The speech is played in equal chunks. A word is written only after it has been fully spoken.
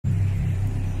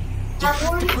You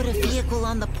have to put a vehicle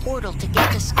on the portal to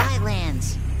get to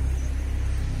Skylands.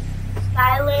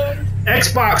 Skylands?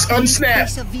 Xbox, unsnap!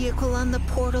 Place a vehicle on the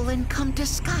portal and come to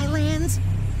Skylands.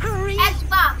 Hurry!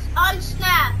 Xbox,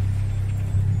 unsnap!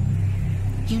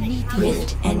 You need the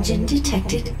Rift engine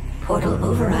detected. Portal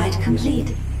override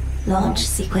complete. Launch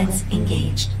sequence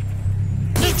engaged.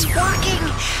 It's working!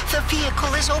 The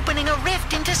vehicle is opening a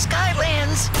rift into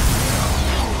Skylands.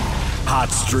 Hot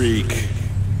streak.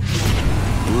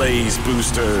 Blaze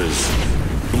boosters.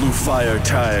 Blue fire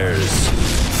tires.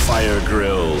 Fire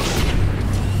grill.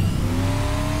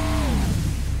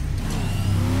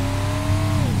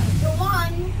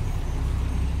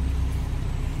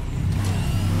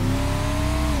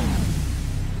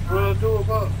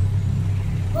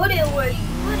 Put it where you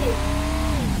put it.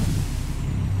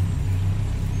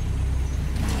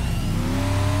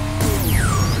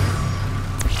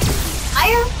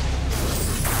 Fire?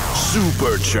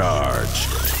 Supercharged.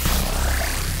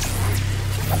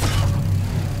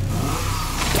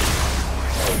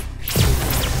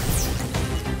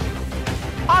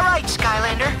 All right,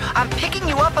 Skylander. I'm picking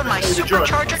you up on my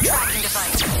supercharger tracking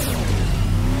device.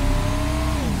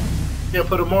 Yeah,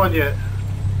 put them on yet.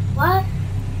 What?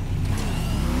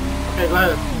 Okay, go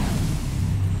ahead.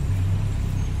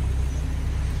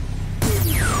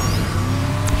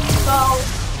 So,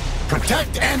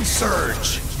 Protect and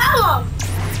surge. tell him!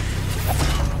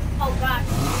 Oh god,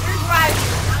 you're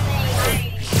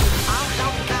driving. I'll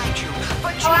help guide you,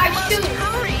 but you Oh, I must shoot.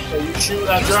 hurry. So you shoot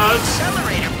at Use the drugs.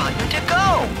 accelerator button to go.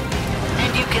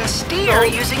 And you can steer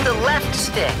using the left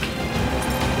stick.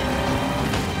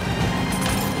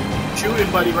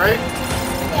 Shooting, buddy, right?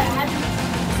 Yeah,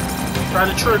 Try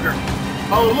the trigger.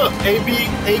 Oh, look. A, B,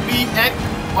 X,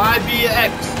 Y, B,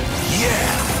 X.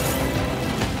 Yeah.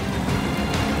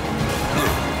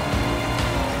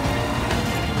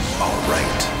 All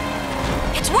right.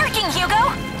 It's working, Hugo!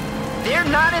 They're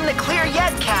not in the clear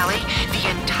yet, Callie. The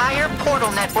entire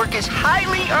portal network is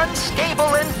highly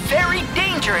unstable and very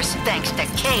dangerous thanks to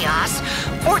Chaos.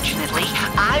 Fortunately,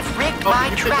 I've rigged my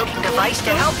you pick up tracking the device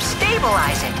to help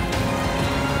stabilize it.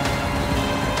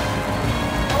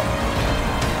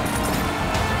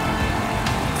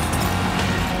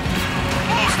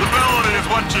 Stability is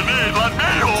what you need. Let me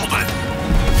hold it.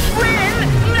 Flynn,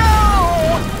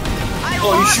 no! I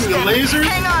Oh, you lost shooting it. lasers?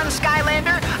 Hang on,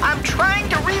 Skylander. I'm trying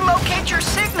to relocate your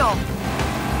signal.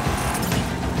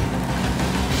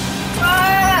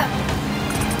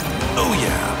 Oh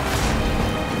yeah.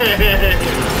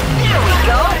 There we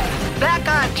go. Back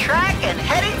on track and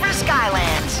heading for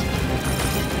Skylands.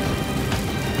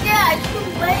 yeah, it's too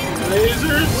late.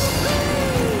 Lasers.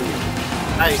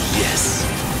 Nice. Yes.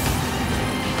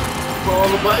 For all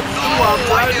the buttons.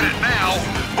 Oh, I get it now.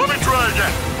 Let me try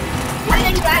again. I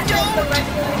think that's just the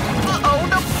regular. Uh-oh,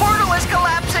 the portal is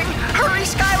collapsing. Hurry,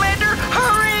 Skylander,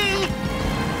 hurry!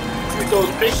 With those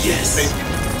pinkies, Yes. baby.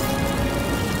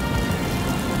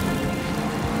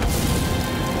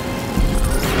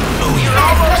 You're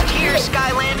almost here,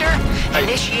 Skylander.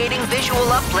 Initiating visual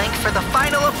uplink for the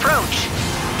final approach.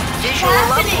 Visual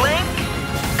happening? uplink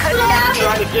Try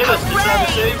connected. to get us. They're trying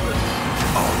to Hooray! save us.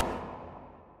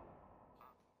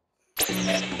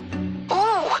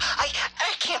 Ooh, I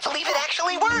can't believe it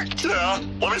actually worked. Yeah.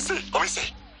 Let me see.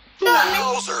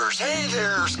 Wowzers. Hey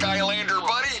there, Skylander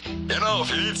buddy. You know,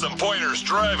 if you need some pointers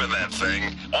driving that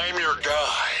thing, I'm your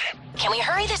guy. Can we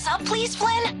hurry this up, please,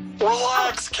 Flynn?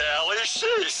 Relax, Callie.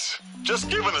 Sheesh. Just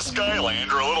giving the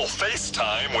Skylander a little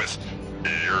FaceTime with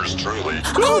yours truly.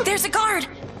 Oh, there's a guard!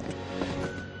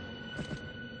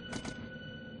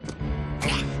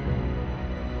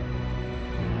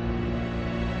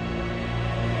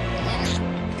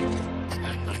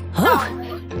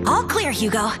 Oh, all clear,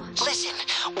 Hugo. Listen,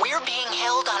 we're being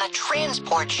held on a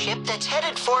transport ship that's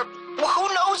headed for who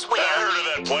knows I where. heard of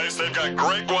that place. They've got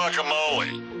great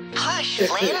guacamole. Hush,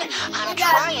 Flynn. I'm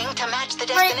trying to match the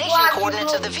destination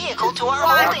coordinates of the vehicle to our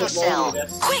holding cell.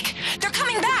 Quick, they're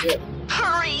coming back!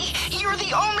 Hurry! You're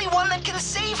the only one that can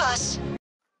save us.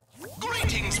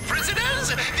 Greetings, prisoners!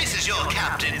 This is your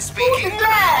captain speaking. Who's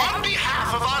that? On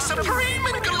behalf of our supreme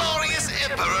and glorious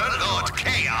Emperor, Lord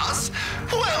Chaos,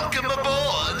 welcome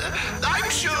aboard. I'm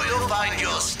sure you'll find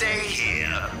your stay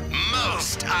here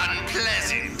most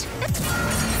unpleasant.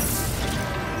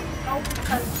 Oh,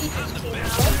 because he just came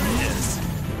out.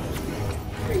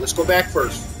 Hey, let's go back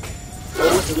first.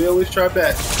 We always try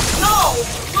back. No!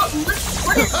 Look,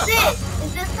 what is this?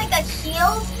 Is this like a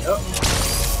shield? Yep.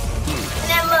 And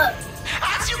then look.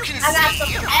 As you can I got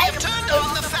see, some I've eggs. turned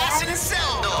on the fasten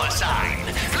cell door sign.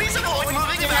 Please avoid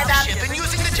moving about the ship and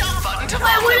using the jump button to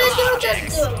Wait, what did you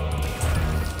objects. just do?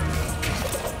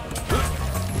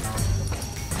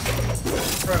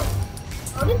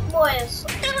 boys.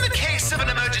 In the case of an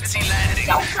emergency landing,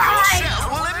 Don't your fly. shell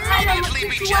will I know immediately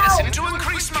what be you jettisoned to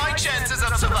increase my chances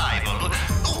of survival.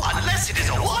 Unless it is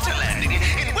a water landing,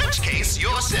 in which case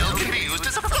your cell can be used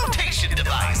as a flotation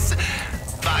device.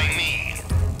 By me.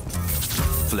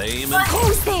 Flame What?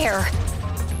 Who's there?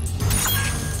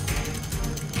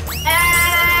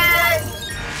 And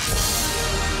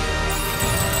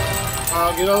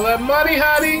I'll get all that money,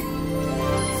 honey.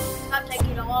 I'll take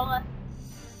it all.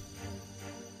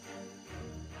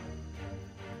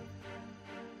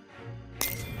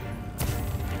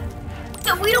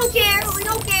 So we don't care. We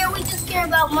don't care. We just care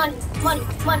about money. Money.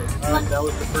 Money. Money. That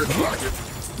was the first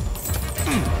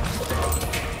one.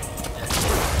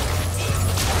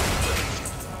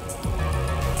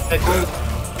 Hey, cool.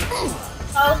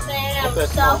 Oh, Sam. Okay,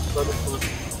 So. come on.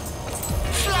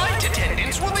 Flight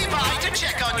attendants will be by to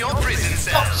check on your prison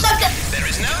cell. Oh, suck it. There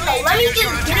is no Okay, need let to me use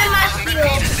your just get in my attack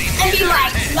shield and be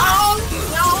like, no,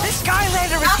 no. The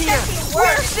Skylander is I'll here. take it We're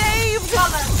worse. saved.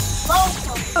 Come on.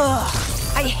 Ugh,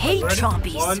 I hate Ready?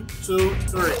 chompies. 1, 2,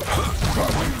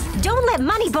 3. Don't let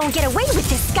Moneybone get away with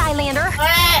this, Skylander.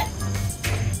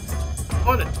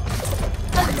 On it.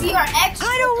 Let's be our extra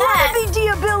I don't want to be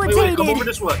Wait, debilitated. come over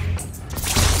this way.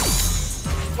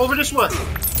 Over this way.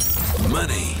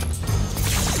 money.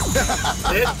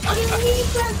 Yeah. Okay,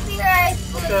 let's be our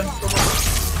extra Okay, come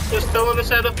on. Just telling us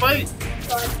how to fight.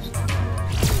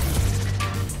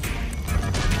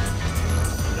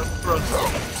 Jump across.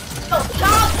 No,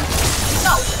 John.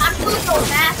 No, I'm doing no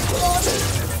basketball.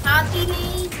 Hockey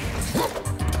league.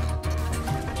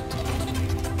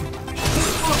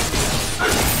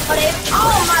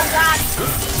 Oh my God!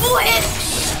 Who hit?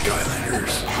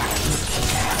 Skylanders.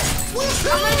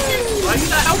 Why you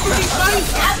not helping me fight?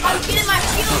 I'm getting my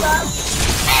shield up.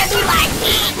 And be like,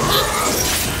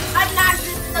 I'm not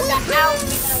just stuck out.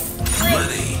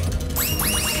 Money.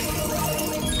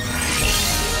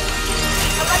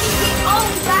 Oh,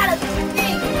 God, a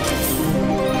thing.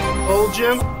 Old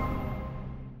Jim.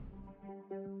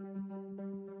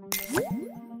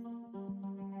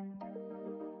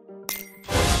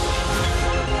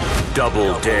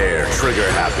 Double dare, trigger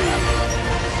happy.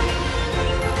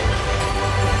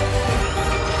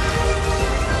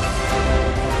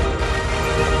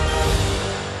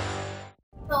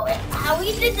 So, how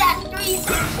we did that 3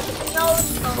 no,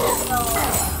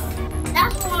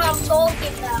 that's what I'm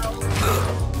talking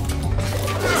about.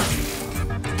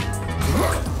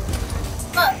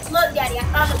 Look, Daddy, I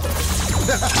found it.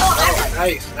 Oh,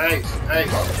 Nice.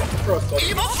 Cross, buddy.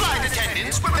 Evil flight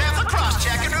attendants prepare for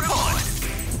cross-check and report.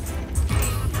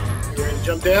 You ready to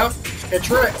jump down? Catch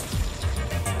Rick.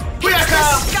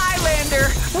 Skylander,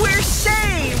 we're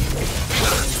saved.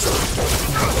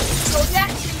 so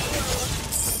that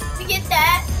we get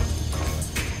that.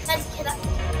 Let's get up.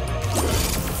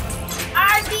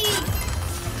 RD.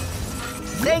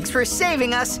 Thanks for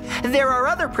saving us. There are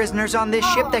other prisoners on this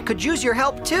ship that could use your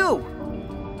help too.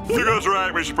 Hugo's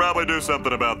right, we should probably do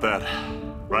something about that.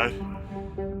 Right?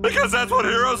 Because that's what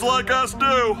heroes like us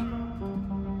do.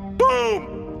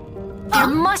 Boom! There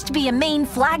must be a main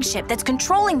flagship that's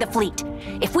controlling the fleet.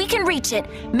 If we can reach it,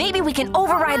 maybe we can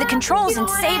override the controls and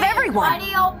save everyone. Why are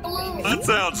y'all blue? That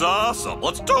sounds awesome.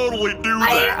 Let's totally do Why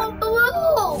are that. y'all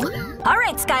blue? All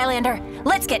right, Skylander,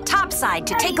 let's get topside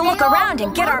to take a look around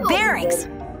and get our bearings.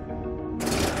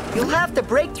 You'll have to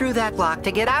break through that block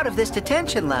to get out of this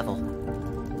detention level.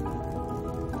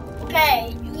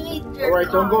 Okay, you need your Alright,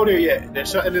 don't car. go there yet.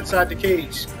 There's something inside the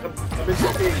cage. Come into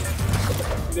the cage.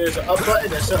 There's an up button,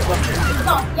 there's something up there.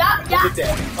 No, yeah. Look at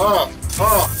that.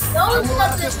 Those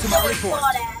suckers should have saw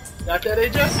that. Got that,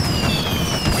 AJ?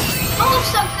 Those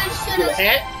suckers should Get a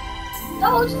have. hat?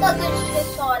 Those suckers should have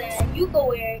saw that. You go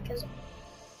wear it, cause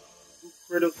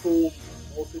Critical,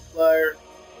 multiplier.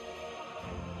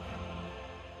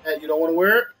 Hat, you don't want to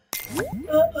wear it?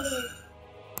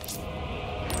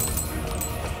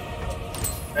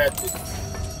 That's it.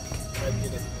 That's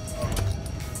it.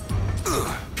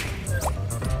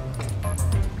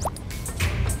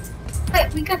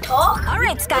 wait, we can talk. All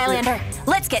right, Skylander,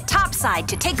 let's get topside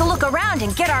to take a look around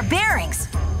and get our bearings.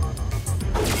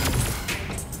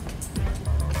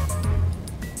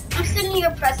 I'm sitting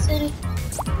here pressing.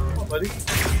 Come on, buddy.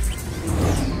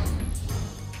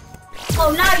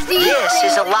 Oh, not these. This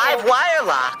is a live wire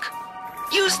lock.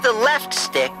 Use the left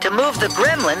stick to move the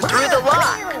gremlin through the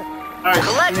lock. Alright,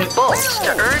 Collect bolts to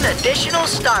earn additional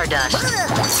stardust.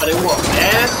 Are they what,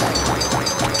 man?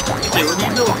 AJ, what are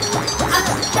you doing?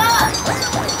 I'm stuck.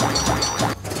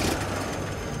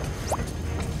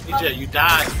 AJ, you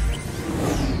died.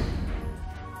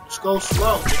 Just go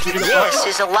slow. This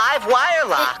is a live wire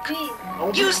lock.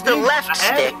 Use the left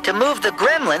stick to move the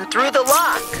gremlin through the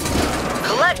lock.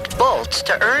 Collect bolts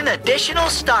to earn additional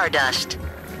stardust.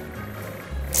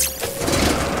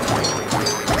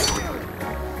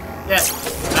 Yeah,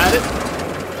 got it?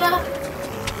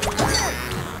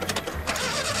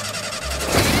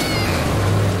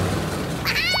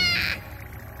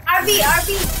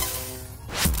 RV.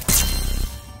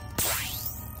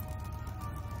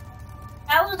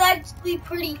 That was actually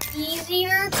pretty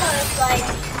easier because, like,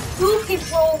 you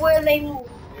control where they move.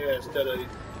 Yeah, instead of...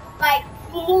 Like,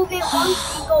 you move it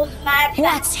once, it goes mad.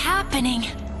 What's happening?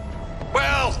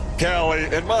 Well, Callie,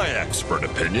 in my expert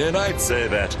opinion, I'd say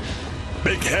that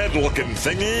big head-looking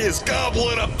thingy is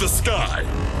gobbling up the sky.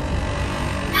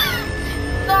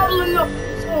 Gobbling up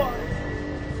the sword.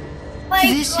 Like,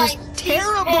 This is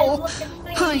terrible.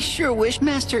 I sure wish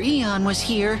Master Eon was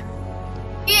here.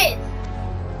 Yes.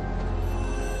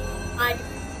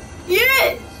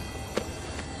 Yes.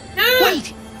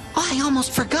 Wait, I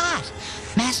almost forgot.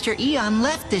 Master Eon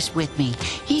left this with me.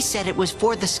 He said it was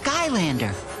for the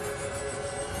Skylander.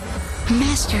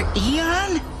 Master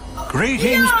Eon?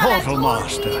 Greetings, Portal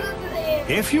Master.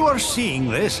 If you are seeing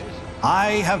this,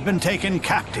 I have been taken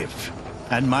captive,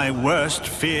 and my worst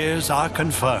fears are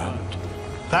confirmed.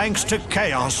 Thanks to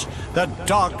Chaos, the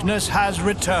darkness has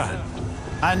returned,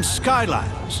 and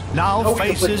Skylands now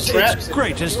faces its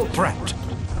greatest threat.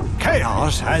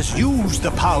 Chaos has used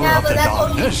the power of the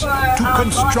darkness to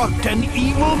construct an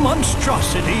evil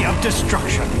monstrosity of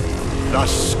destruction, the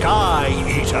Sky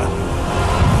Eater.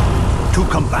 To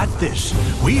combat this,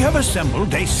 we have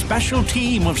assembled a special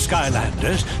team of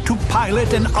Skylanders to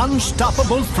pilot an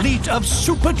unstoppable fleet of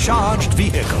supercharged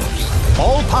vehicles,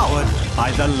 all powered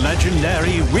by the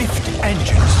legendary Rift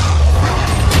engines.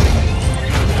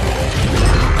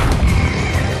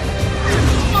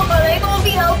 Are they gonna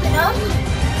be helping us?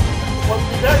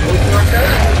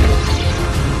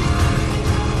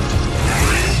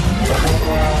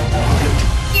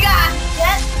 You got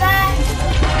jetpack.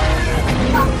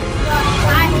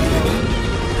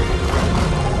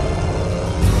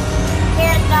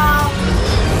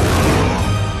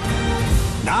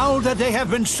 Now that they have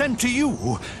been sent to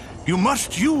you, you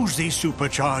must use these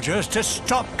superchargers to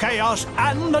stop Chaos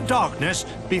and the darkness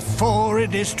before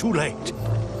it is too late.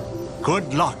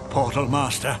 Good luck, Portal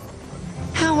Master.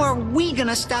 How are we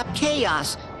gonna stop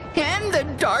Chaos and the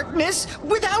darkness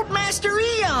without Master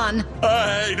Eon?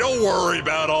 Hey, don't worry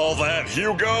about all that,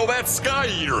 Hugo. That Sky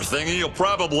Eater thingy will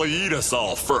probably eat us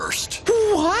all first.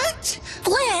 What?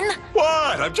 Flynn!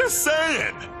 What? I'm just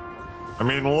saying. I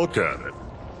mean, look at it.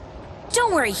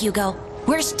 Don't worry, Hugo.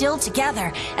 We're still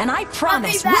together, and I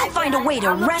promise we'll find a way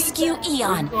to rescue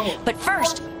Eon. But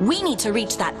first, we need to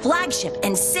reach that flagship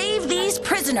and save these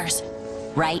prisoners.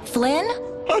 Right, Flynn?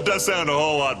 That does sound a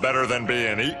whole lot better than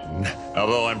being eaten,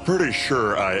 although I'm pretty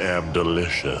sure I am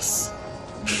delicious.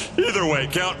 Either way,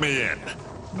 count me in.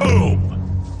 Boom!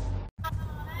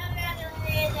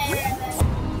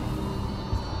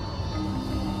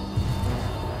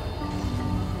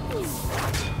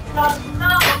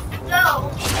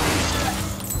 No.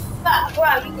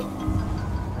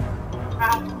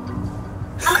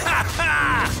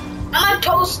 I'm a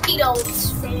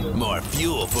Tostitos. More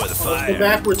fuel for the Let's fire. go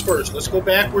backwards first. We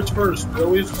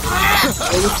always go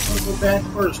back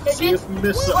first to see if we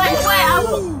miss something. Wait,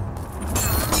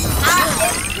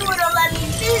 if you would have let me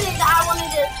finish, I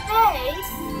wanted to say.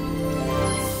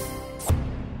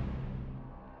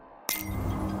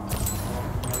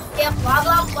 Yeah, blah,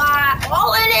 blah, blah.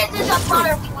 All it is a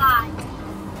butterfly.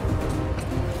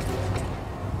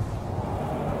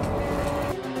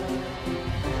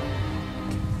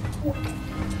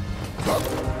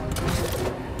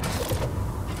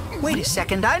 Wait a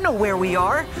second, I know where we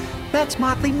are. That's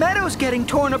Motley Meadows getting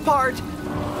torn apart.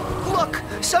 Look,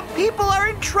 some people are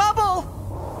in trouble.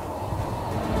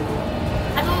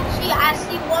 I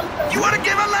see one person. You want to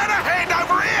give a lad a hand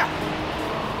over here?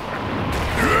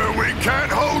 We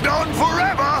can't hold on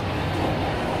forever.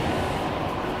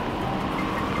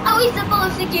 How are we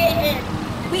supposed to get in?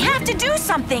 We have to do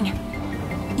something!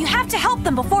 You have to help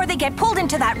them before they get pulled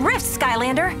into that rift,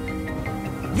 Skylander.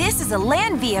 This is a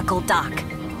land vehicle, Doc.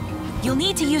 You'll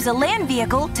need to use a land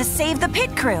vehicle to save the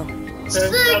pit crew.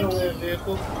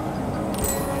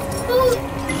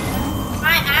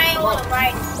 I ain't want to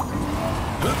ride.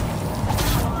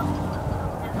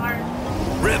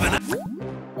 Ribbon.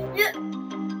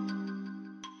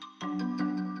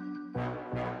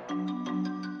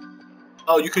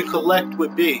 Oh, you can collect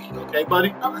with B, okay, buddy?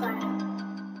 Okay.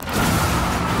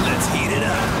 Let's heat it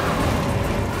up.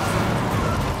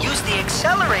 Use the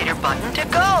accelerator button to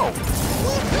go.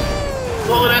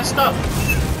 All of that stuff.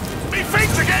 Me feet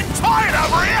are getting tired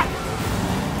over here!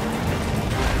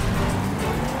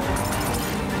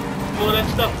 All of that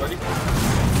stuff, buddy.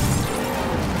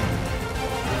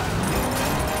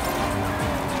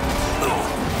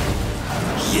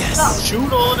 Yes.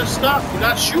 Shoot all of the stuff. You're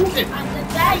not shooting.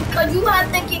 Because you have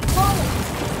to get close.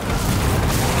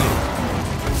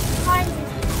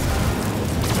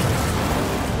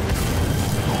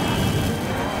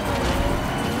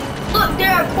 Look,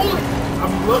 there are coins.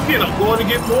 I'm looking. I'm going to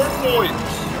get more coins.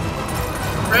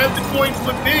 Grab the coins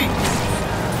with me.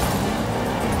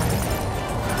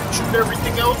 Shoot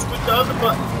everything else with the other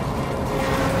button.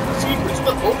 Secrets.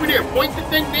 Look, over there. Point the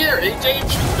thing there, AJ, and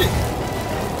shoot it.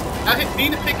 I hit B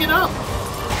to pick it up.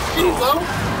 There you go.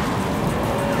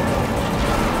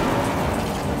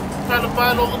 Trying to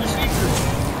find all of the secrets.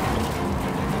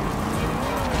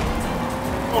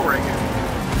 Oh, right here.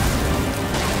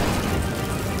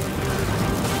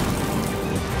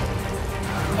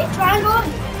 Hey, triangle.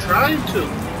 Trying to.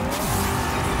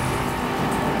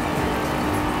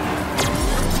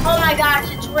 Oh my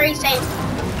gosh, it's racing.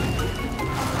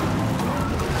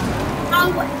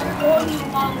 Wrong way. You're going the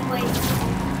wrong way.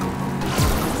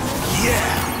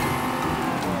 Yeah.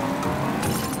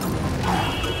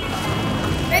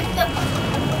 Break the...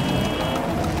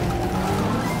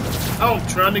 Oh, I'm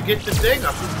trying to get the thing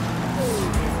up.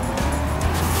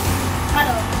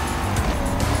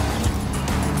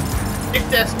 Pick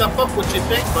that stuff up with your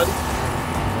thing, buddy.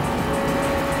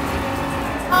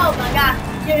 Oh my god,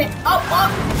 get it. Up.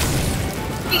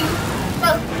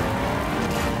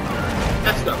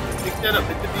 That stuff. Pick that up.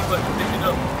 Hit the B button. Pick it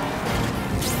up.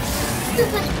 This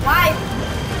is wide.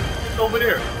 It's over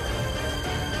there.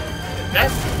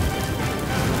 And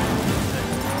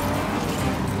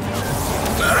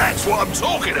That's what I'm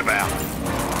talking about.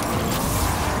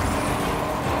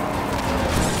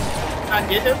 I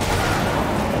hit him.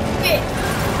 Hit.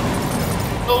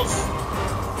 Those.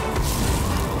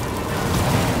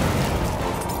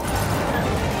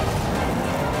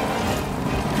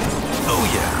 Oh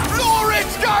yeah.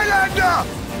 Lawrence Skylander!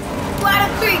 2 out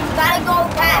of 3. Gotta go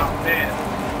back. Oh, man.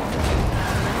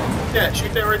 Yeah,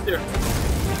 shoot that right there.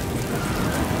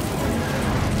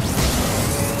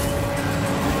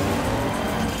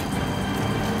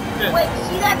 Yeah. Wait,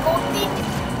 see that gold thing?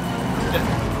 Yeah.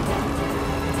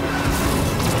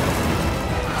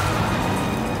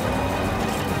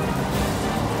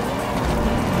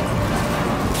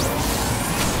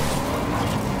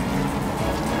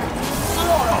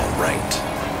 All right.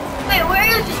 Wait, where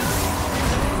is it?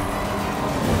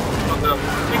 Oh, no. I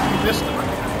think we missed him.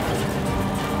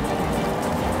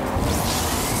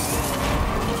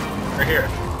 Right here.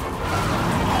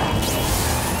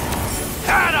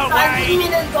 I need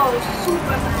to go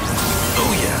super fast.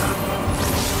 Oh yeah.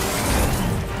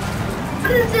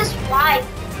 What is this ride?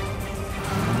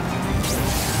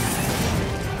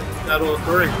 Got all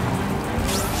 3.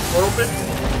 Open.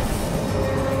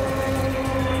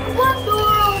 What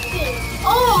door open?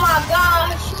 Oh my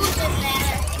gosh, who's in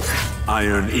there?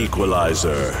 Iron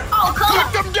equalizer. Oh, come on.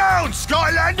 Put them down,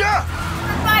 Skylander!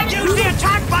 Use the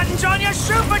attack buttons on your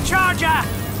supercharger!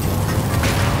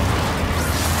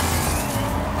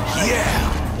 Yeah.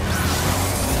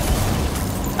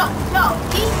 No,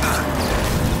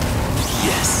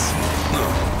 Yes.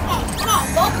 Come on,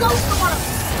 go close to one of them.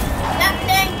 That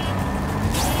thing.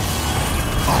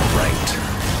 All right.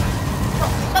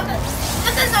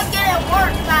 This isn't getting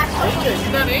worse faster. Okay,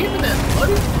 you're not aiming at me,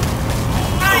 buddy.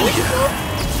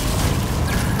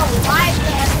 Why is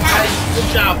the attack? Good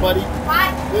job, buddy.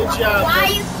 Good job. Why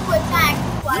is the attack?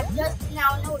 I just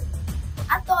now noticed.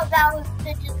 I thought that was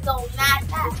to just go mad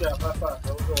fast. Good job, high five.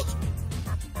 That was awesome.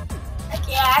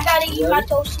 Okay, I gotta eat my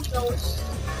Tostitos.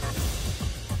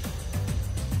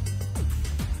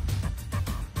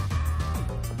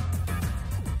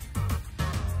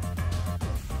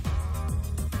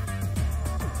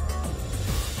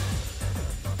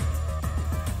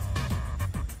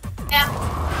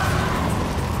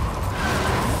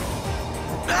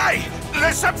 Hey,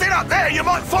 there's something up there you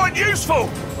might find useful.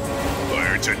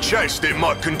 Well, it's a chest that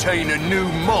might contain a new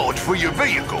mod for your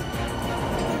vehicle.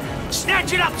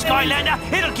 Snatch it up, Skylander!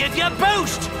 It'll give you a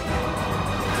boost!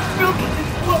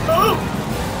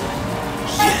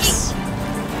 Yes.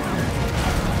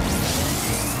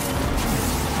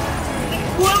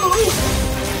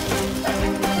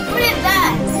 What is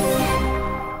that?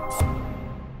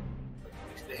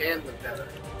 Makes the handling better.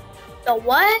 The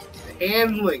what? The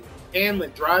handling.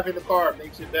 Driving the car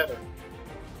makes it better.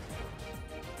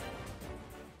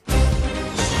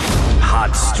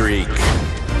 Hot streak.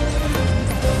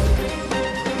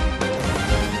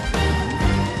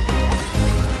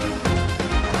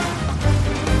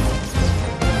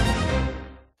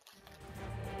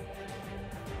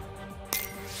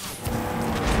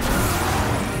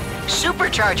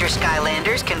 Supercharger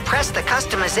Skylanders can press the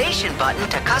customization button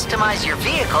to customize your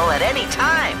vehicle at any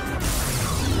time.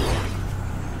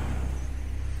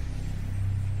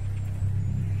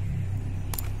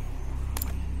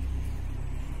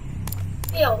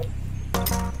 Ew.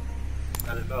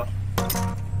 I don't know.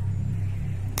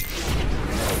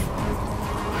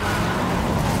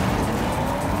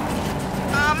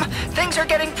 Things are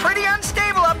getting pretty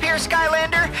unstable up here,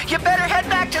 Skylander. You better head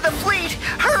back to the fleet.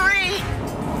 Hurry!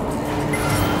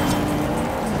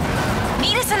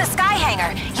 Meet us in the sky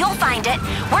hangar. You'll find it.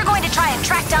 We're going to try and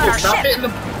track down our ship.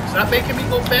 Stop making me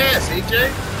go fast, AJ.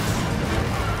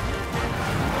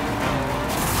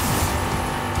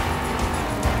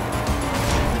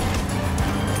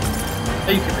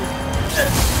 Hey, you can make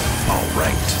it. All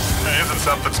right. Isn't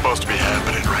something supposed to be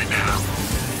happening right now?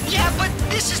 Yeah, but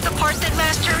this is the part that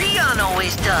Master Eon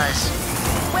always does.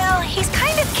 Well, he's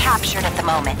kind of captured at the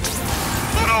moment.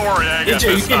 Don't worry, Agatha.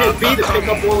 AJ, you can hit B to pick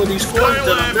up all of these coins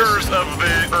that I'm Skylanders missing. of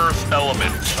the Earth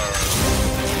element.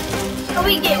 What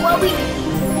we get? What we get?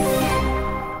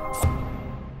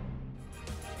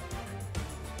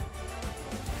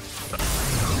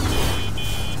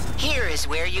 Here is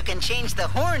where you can change the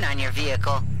horn on your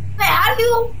vehicle. Wait, how do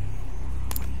you?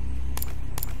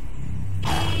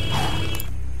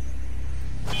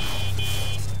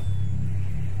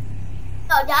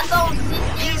 Oh, y'all don't sit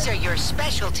there. These are your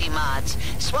specialty mods.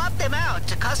 Swap them out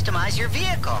to customize your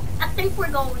vehicle. I think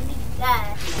we're going to need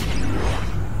that.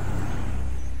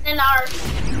 And our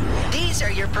These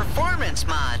are your performance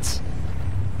mods.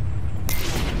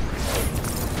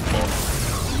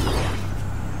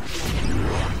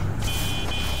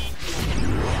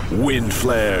 Wind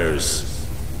flares.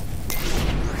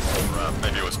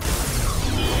 Maybe it was.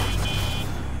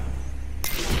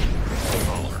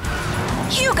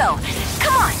 Hugo,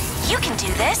 come on. You can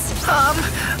do this.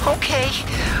 Okay.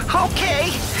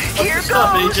 Here What's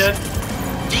up, goes. AJ?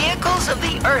 Vehicles of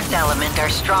the Earth element are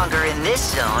stronger in this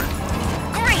zone.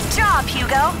 Great job,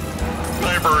 Hugo.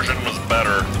 My version was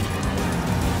better.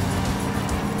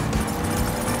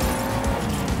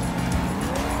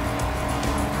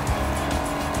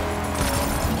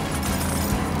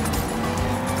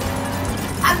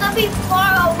 I'm gonna be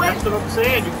far away. That's what I'm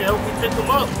saying. You can help me pick them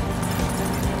up.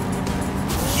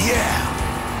 Yeah.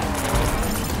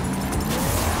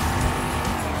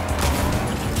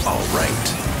 All right.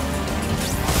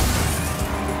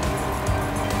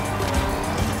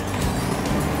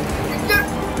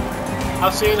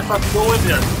 I'm seeing if I can go in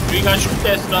there. You gotta shoot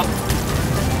that stuff.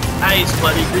 Nice,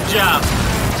 buddy. Good job.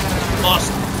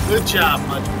 Awesome. Good job,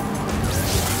 buddy.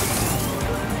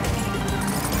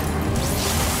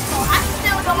 I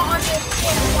still don't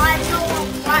understand why no one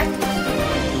watches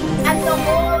after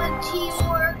all the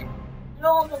teamwork and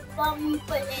all the fun we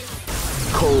put in.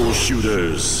 Coal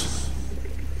shooters.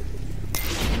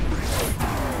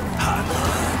 Hot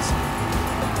rods.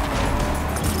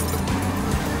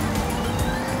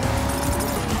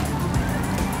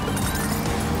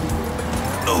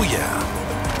 Oh yeah.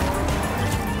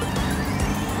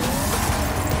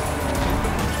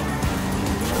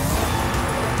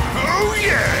 Oh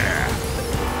yeah.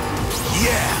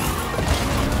 Yeah.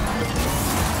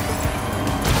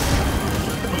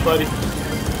 Buddy.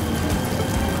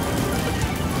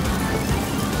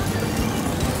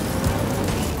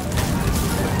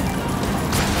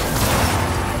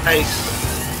 Nice.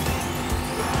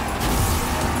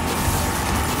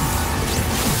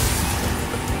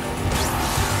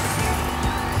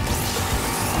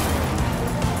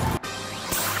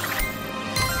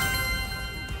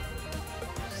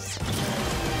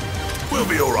 We'll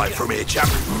be all right from here, chap.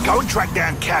 Go and track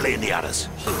down Callie and the others.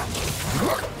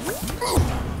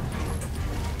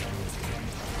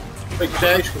 Big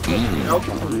dash. Nope.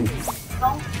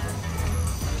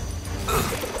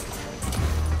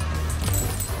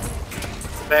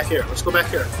 Back here. Let's go back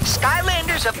here.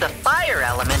 Skylanders of the fire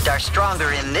element are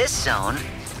stronger in this zone.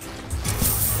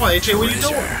 Come on, AJ, what are you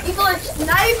doing? People are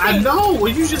sniping. I know.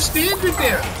 Well, you just standing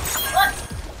there. What?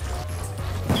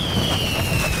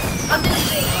 I'm just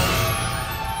saying.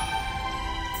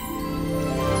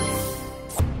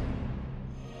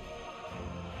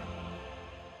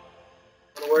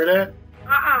 Where that?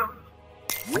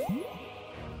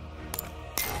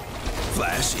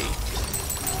 Flashy.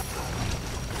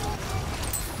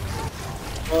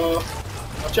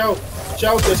 Watch out. Watch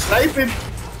out. They're sniping.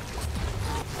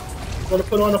 Want to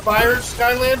put on a fire,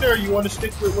 Skylander, or you want to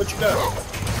stick with what you got?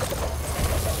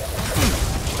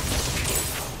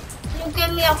 Can you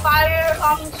give me a fire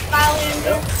on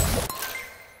Skylander?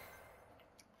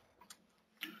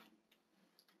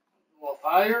 Want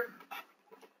fire?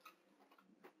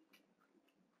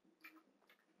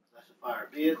 That's a Fire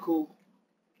vehicle.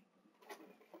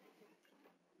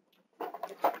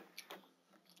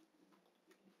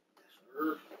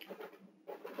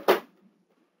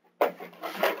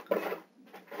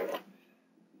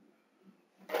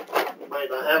 Might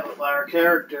not have a fire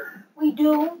character. We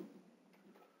do.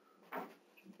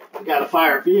 We got a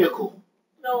fire vehicle.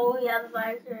 No, we have a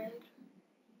fire character.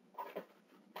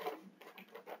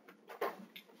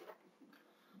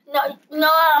 No,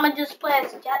 I'm gonna just play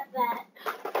as Jetpack.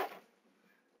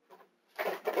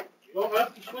 You don't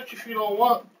have to switch if you don't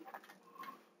want.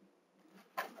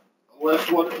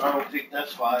 Unless one, I don't think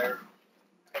that's fire.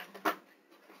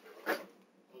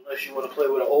 Unless you want to play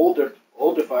with an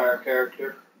older fire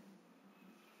character.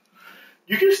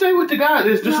 You can stay with the guy.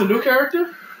 Is this a new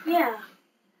character? Yeah.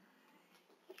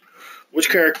 Which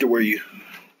character were you?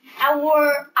 I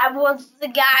was the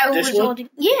guy who was holding.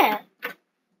 Yeah.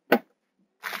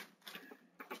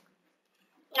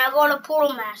 Now go to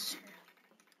Portal Master.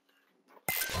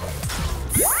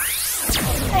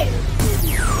 Hey.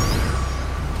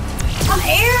 I'm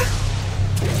here.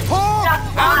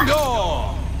 And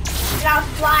go. Now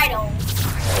slide on.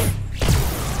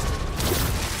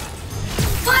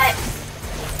 What?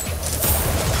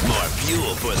 More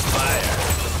fuel for the fire.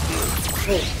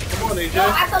 Hey, come on, AJ. No, I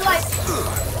feel like.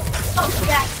 Oh,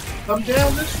 yeah. Come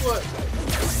down this way.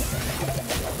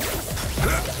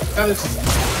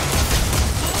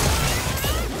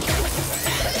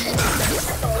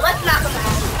 Let's knock him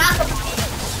out. Knock him out.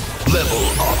 Level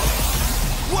up.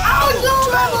 Wow. Oh, no,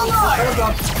 level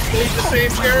up. Stay the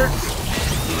same character.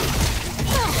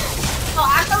 Oh,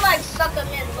 I can like suck him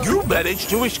in. You managed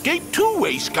to escape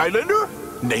two-way, Skylander.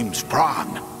 Name's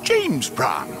Prong. James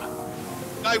Prong.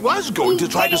 I was going to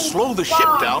try to slow the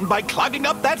ship down by clogging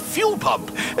up that fuel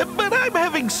pump, but I'm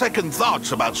having second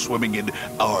thoughts about swimming in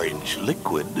orange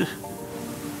liquid.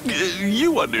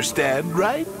 You understand,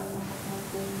 right?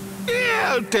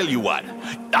 Yeah, I'll tell you what.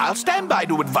 I'll stand by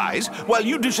to advise while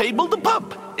you disable the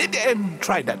pump. And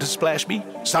try not to splash me.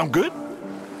 Sound good?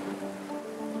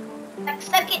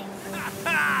 Next second.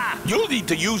 You'll need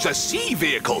to use a sea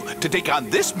vehicle to take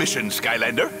on this mission,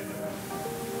 Skylander.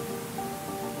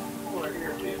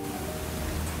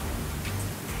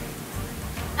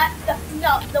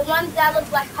 No, the ones that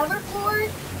look like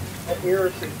hoverboards. That's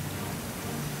heresy.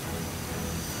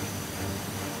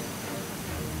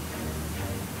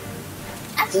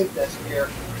 I think that's here.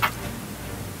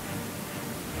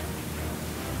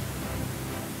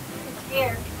 It's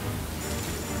here.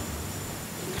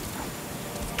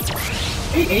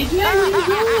 Hey, AJ, what are you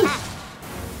doing?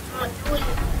 I'm doing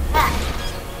that.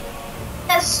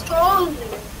 That's strong,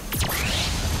 dude.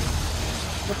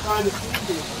 What kind of food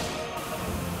is it?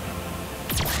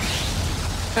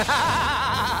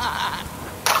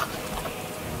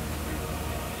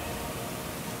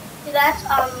 See, that's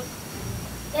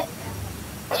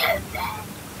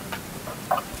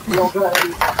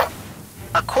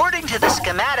According to the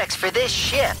schematics for this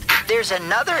ship, there's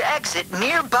another exit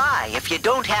nearby if you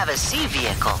don't have a sea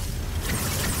vehicle.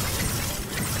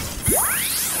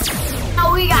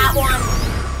 Oh, we got one.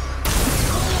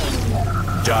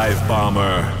 Dive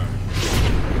bomber.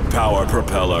 Power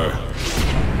propeller.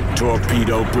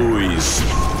 Torpedo buoys.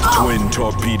 Twin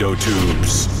torpedo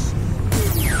tubes.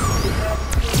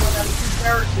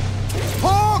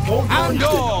 Hawk and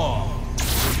go.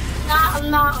 I'm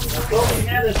not. Well, we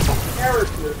had a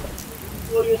character.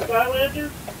 Will you Skylander?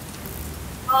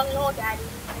 Oh, no, Daddy.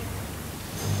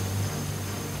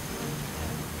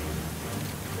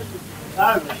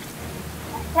 Skylander.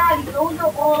 Daddy, those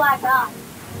are all I got.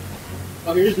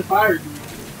 Oh, here's the fire dude.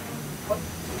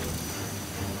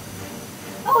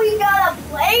 Oh, you got a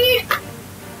blade?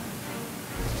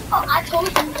 Oh, I told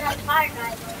you that fire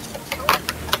guy.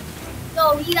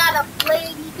 No, he got a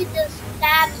blade. He could just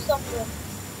stab someone.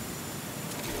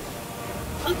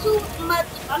 I'm too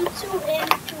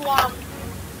into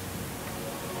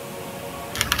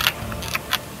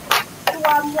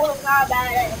Mortal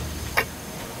Kombat.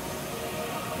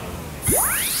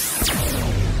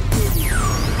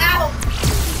 Ow!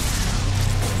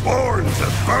 Born to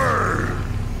burn!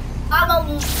 I'm a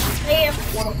man.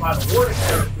 One of my water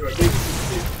character, I think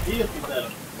vehicle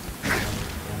better.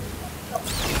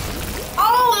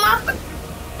 Oh, my.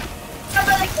 I'm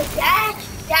like the dash.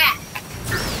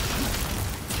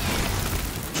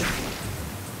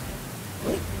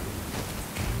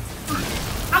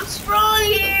 I'm strong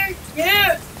here.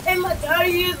 Yeah. And my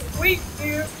daddy is weak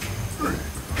here.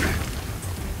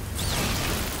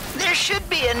 There should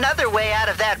be another way out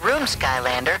of that room,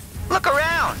 Skylander. Look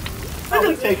around. I'm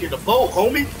gonna take you to the boat,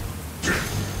 homie.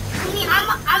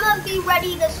 I'm gonna be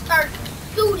ready to start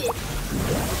shooting.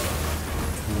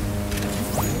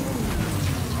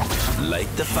 Light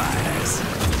the fires.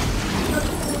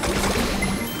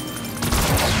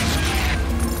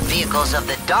 Vehicles of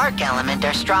the dark element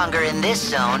are stronger in this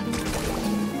zone.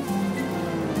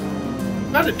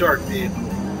 Not a dark vehicle.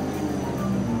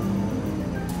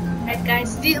 Alright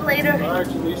guys, see you later. Alright,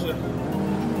 Lisa.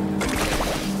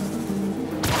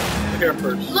 Here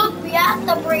first. Look, we have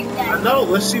to break that. I know,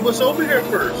 let's see what's over here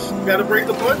first. We gotta break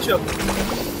a bunch of them.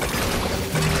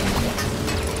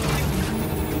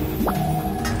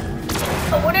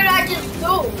 So what did I just do?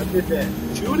 I did that.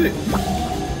 Shoot it.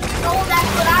 No,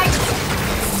 that's what I did.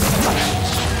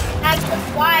 That's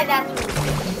why that's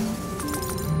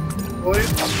what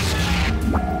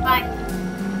I did.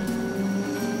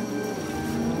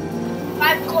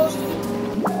 I'm close to you.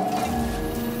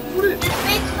 Just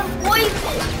make some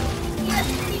voices.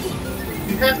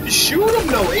 You have to shoot him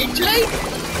though, AJ.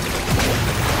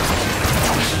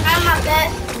 I'm my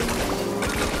best.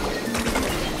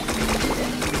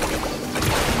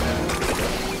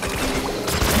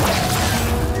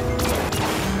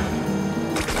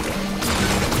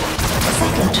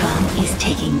 Cyclotron is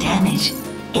taking damage.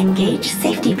 Engage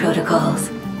safety protocols.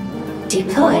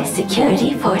 Deploy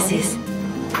security forces.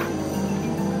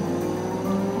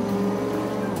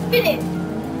 Hit it.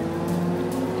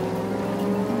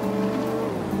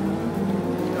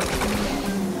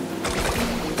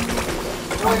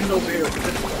 Points over here.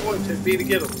 Just points and be to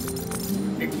get him.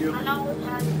 Thank you. I know what's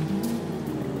happening.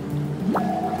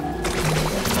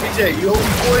 AJ, you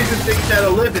only poison things that are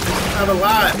living. It's not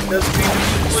alive. It doesn't mean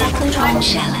it's Cyclotron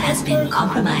shell has been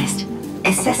compromised.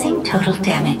 Assessing total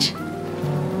damage.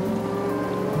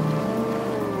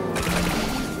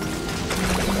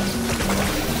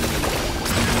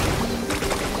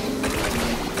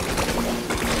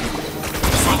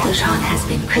 Cyclotron has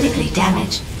been critically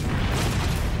damaged.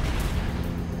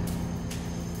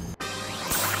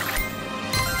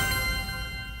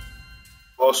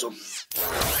 awesome.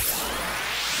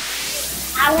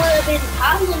 I would have been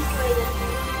concentrated.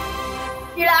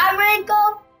 Did I rank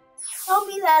up? Tell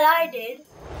me that I did.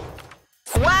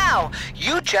 Wow,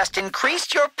 you just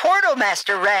increased your Portal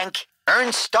Master rank.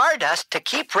 Earn Stardust to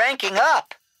keep ranking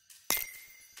up.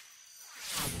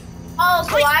 Oh, so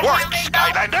Great I work, can rank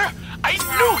up? Skylander! I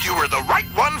knew you were the right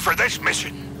one for this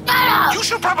mission. Shut up! You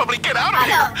should probably get out of Shut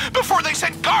here up. before they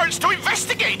send guards to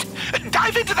investigate.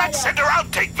 Dive into that center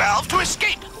outtake valve to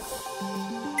escape.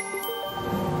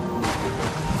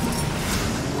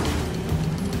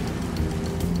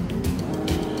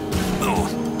 No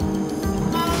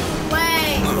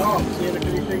way! Oh, see if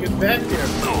anything is back there.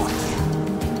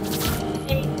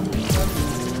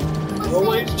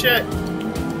 Always check.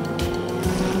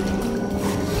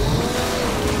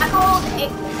 I called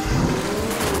it.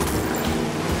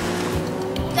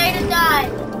 Stay to die.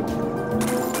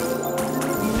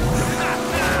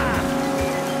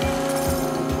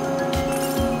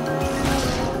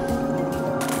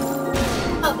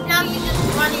 Oh, now you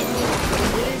just run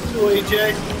into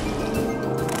AJ.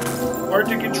 Hard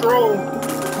to control.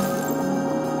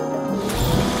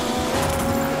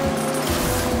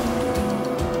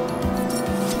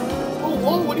 Oh,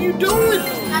 whoa, what are you doing?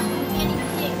 not doing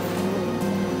anything.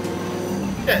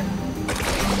 Yeah.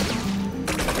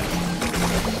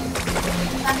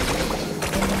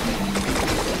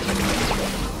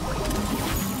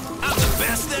 I'm the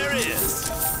best there is.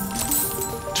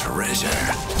 Treasure.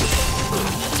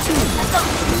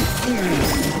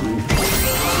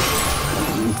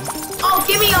 Oh,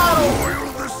 give me auto.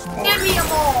 Give me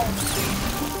them all.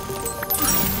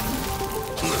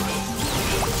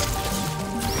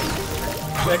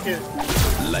 Second.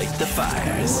 Light the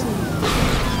fires.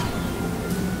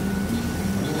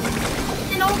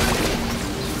 You know,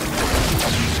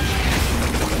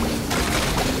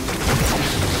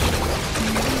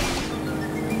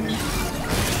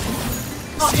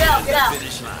 oh, get out, get out.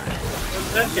 Finish line.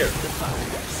 What's that here?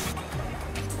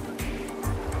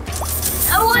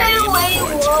 Oh, wait,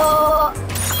 whoa.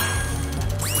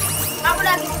 How would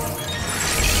I didn't.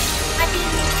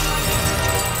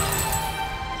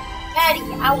 Daddy,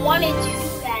 I wanted to do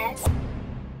that.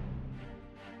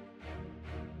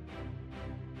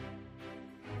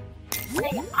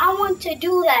 Like, I want to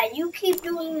do that. You keep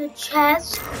doing the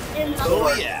chest and the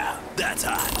Oh yeah, that's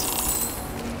hot.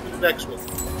 The next one.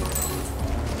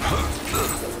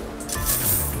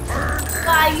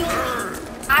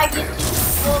 I get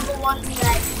to all the ones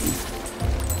that.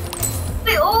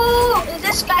 Wait, oh, is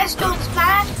this guy still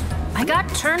smash? I got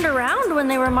turned around when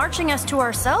they were marching us to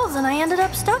ourselves, and I ended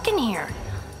up stuck in here.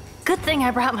 Good thing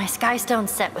I brought my Skystone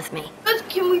set with me. But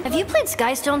can we? Have you played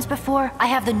Skystones before? I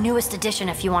have the newest edition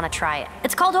if you want to try it.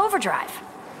 It's called Overdrive.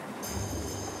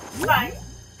 Right.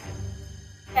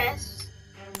 Yes.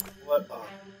 What?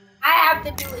 I have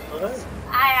to do it. What?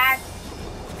 I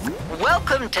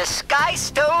Welcome to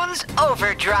Skystone's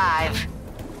Overdrive.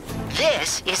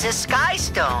 This is a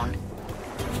Skystone.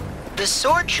 The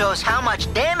sword shows how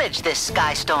much damage this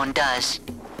Skystone does.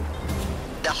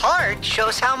 The heart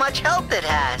shows how much health it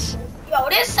has. Yo,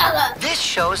 this sucker. This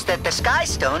shows that the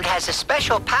Skystone has a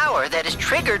special power that is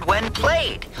triggered when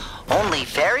played. Only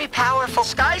very powerful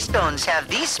Skystones have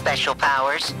these special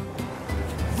powers.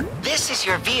 This is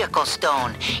your vehicle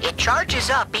stone. It charges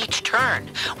up each turn.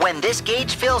 When this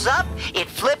gauge fills up, it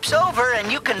flips over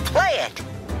and you can play it.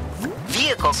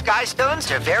 Vehicle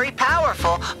Skystones are very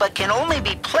powerful, but can only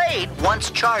be played once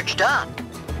charged up.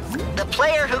 The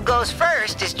player who goes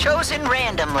first is chosen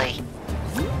randomly.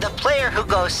 The player who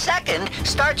goes second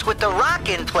starts with the rock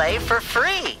in play for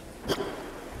free.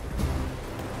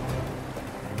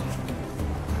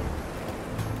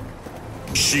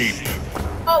 Sheep.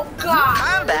 Oh, God.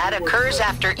 Combat occurs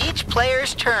after each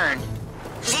player's turn.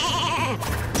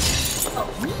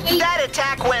 That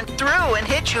attack went through and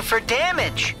hit you for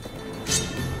damage.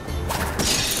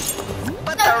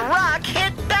 But the rock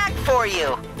hit back for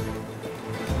you.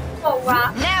 Oh,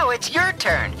 rock. Now it's your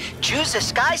turn. Choose a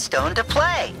Skystone to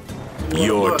play.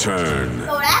 Your turn.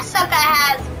 So that sucker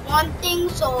has one thing,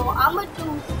 so I'm gonna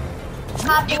do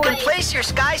top You can way. place your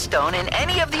Skystone in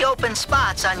any of the open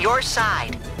spots on your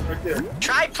side. Right there.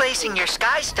 Try placing your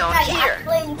Skystone Guys, here. I'm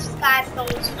playing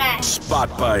Skystone Smash. Spot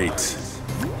bite.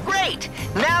 Great!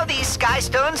 Now these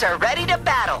Skystones are ready to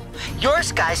battle. Your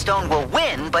Skystone will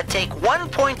win, but take 1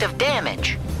 point of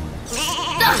damage.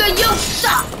 Sucker, you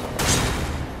suck!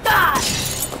 Die!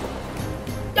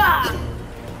 Die!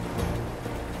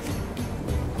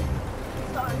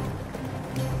 Sorry.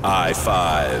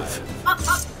 I-5.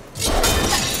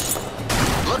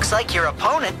 Looks like your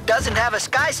opponent doesn't have a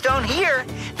Skystone here.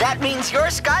 That means your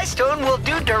Skystone will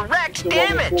do direct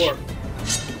damage.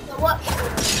 So what?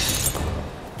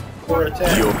 For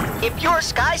attack. If your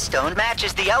Skystone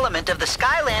matches the element of the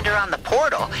Skylander on the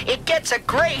portal, it gets a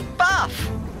great buff.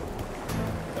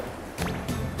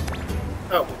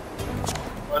 Oh.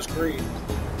 That's green.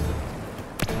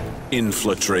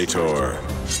 Infiltrator.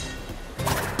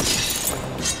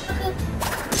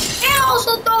 And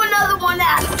also throw another one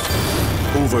at him.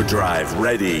 Overdrive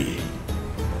ready.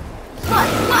 What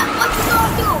you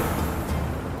gonna do?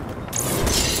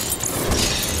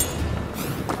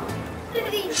 Look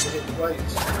at these. Hit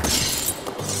twice.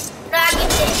 Dragon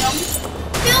Dam.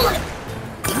 Kill it.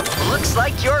 Looks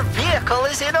like your vehicle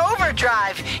is in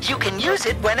overdrive. You can use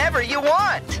it whenever you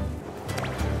want.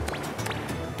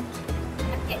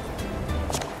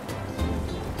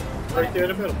 Right there in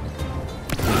the middle.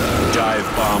 Dive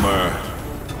bomber.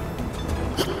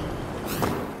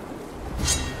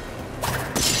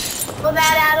 Throw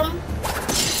that at him.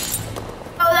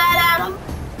 Throw that at him.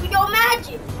 With your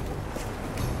magic.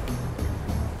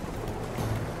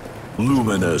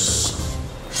 Luminous.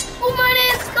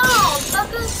 Luminous, come on,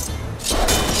 suckers.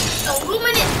 The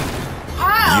luminous.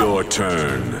 How? Your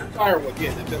turn. Firewood,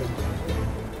 yeah, in the middle.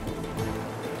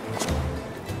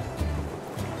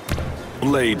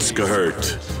 Blade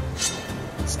skirt.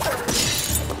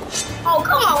 Oh,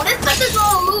 come on. This sucker's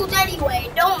gonna lose anyway.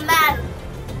 Don't matter.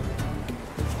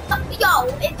 Yo,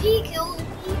 if he kills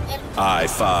me and...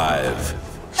 I-5.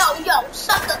 Yo,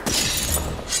 sucker.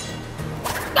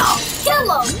 Yo, kill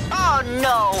him. Oh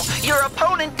no! Your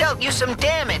opponent dealt you some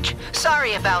damage.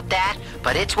 Sorry about that,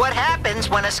 but it's what happens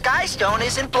when a Skystone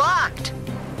isn't blocked.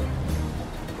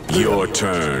 Your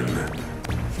turn.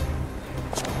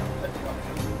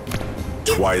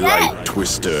 Twilight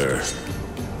Twister.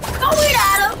 Throw it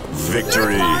at him.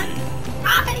 Victory.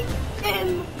 I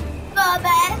am the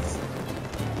best.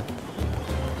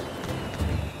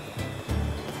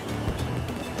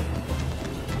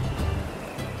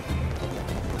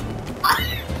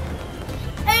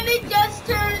 And it just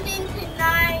turned into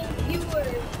 9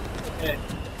 viewers. Yeah.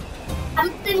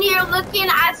 I'm sitting here looking,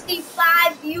 I see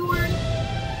 5 viewers,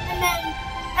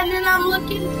 and then I'm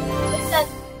looking, it says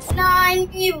 9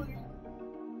 viewers.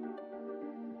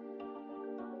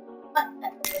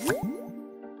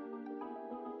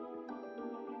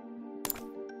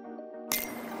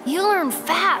 You learn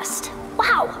fast.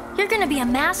 Wow, you're gonna be a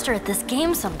master at this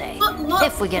game someday. Look,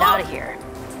 if we get out of here.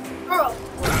 Girl,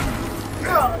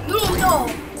 you don't know.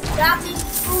 That is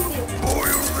foolish.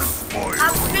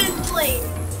 I've been playing.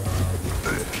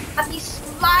 I'll be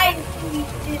sliding through these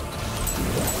bitches.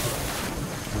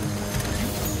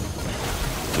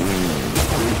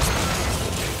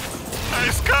 Hey,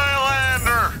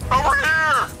 Skylander! Over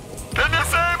here! Can you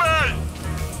see me?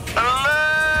 Hello!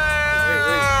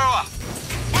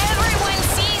 Everyone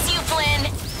sees you, Flynn.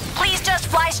 Please just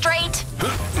fly straight.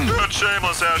 Good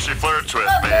shameless how she flirts with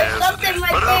Look, me, there's isn't something it?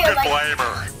 right But who there, could like- blame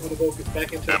her? Want to go get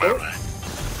back into the Am I boat? right?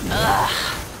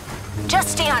 Just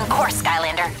stay on course,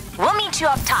 Skylander. We'll meet you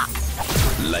up top.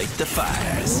 Light the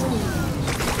fires.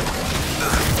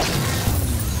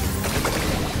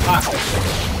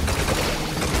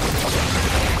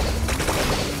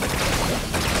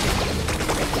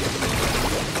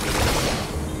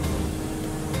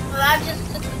 Well, I just...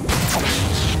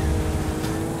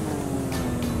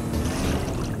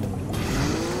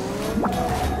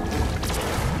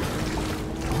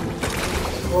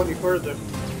 Go any further.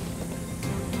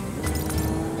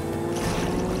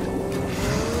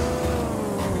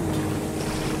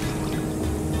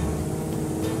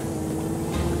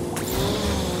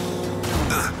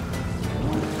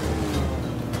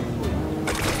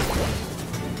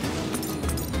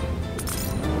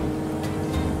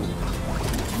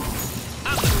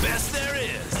 I'm the best there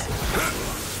is.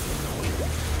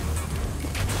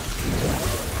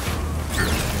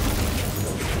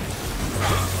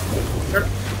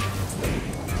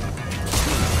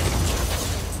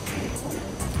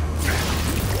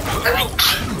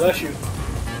 Bless you.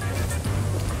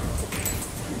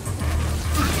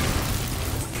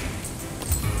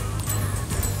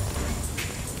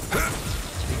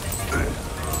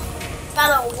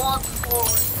 Gotta walk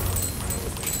forward.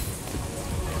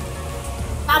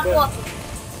 Stop walking.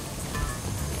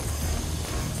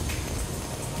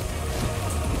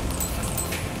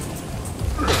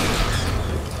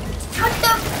 What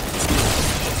the?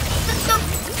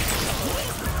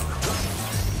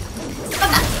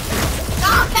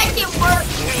 Stop, that didn't work.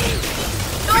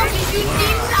 No, did you see me?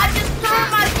 I just turned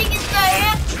my thing into a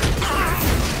hand.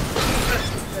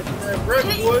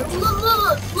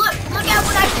 Look at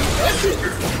what I did. That's it.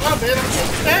 Oh, man, I'm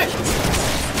getting back.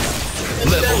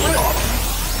 Level up.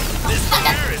 This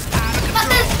fire is out of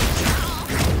control.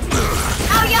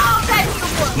 How y'all got you?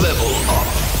 Level up.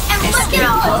 And look Escape at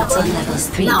all pods on levels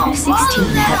 3 through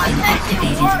 16 have been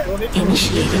activated.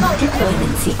 Initiating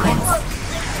deployment sequence.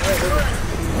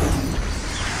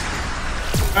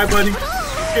 Alright, buddy. Be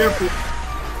careful.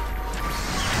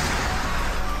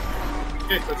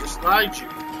 Okay, because it slides you.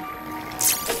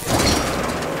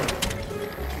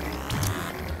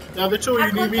 Now the two of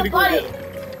you need me to go get it.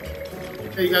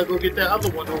 Hey, you gotta go get that other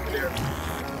one over there.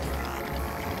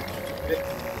 Okay.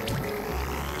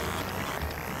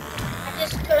 I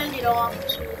just turned it off.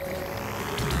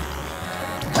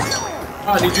 Oh, I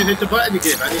need you to hit the button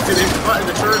again. I need you to hit the button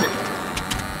to turn it.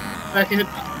 Back and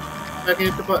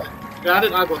hit the button. Got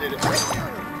it? I'll go hit it.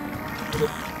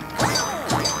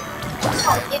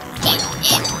 Oh, it.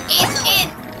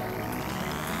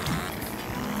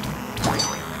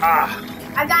 Ah.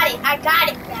 I got it,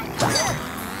 Daddy.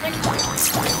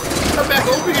 Come back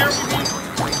over here.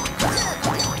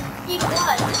 Need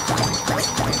what?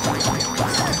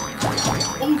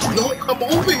 Oh, you don't come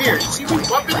over here. You see, we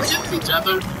bumping against each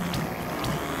other.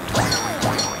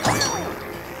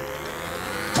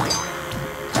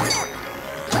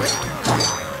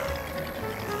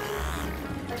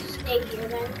 Let's stay here,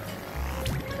 then.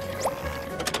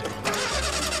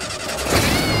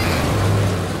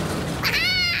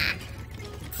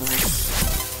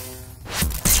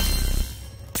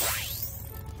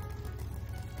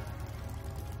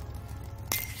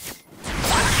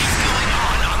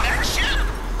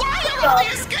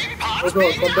 Hold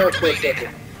on, come back for a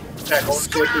second. Back on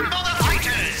Scramble the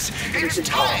fighters! It's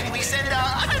time we send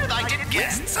our uninvited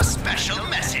guests a special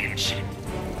message.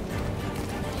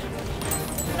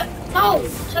 No,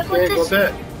 check what Can't go this.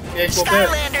 back. Can't go back.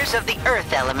 Skylanders of the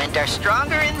Earth element are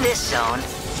stronger in this zone.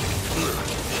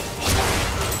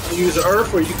 You use the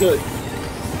earth or you good?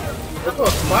 Look on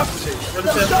some opposite. What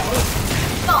is that?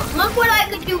 No, look what I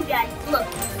could do, Daddy. Look.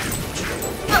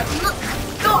 Look.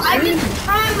 No, I just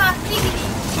turned my thingy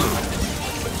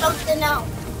for something else.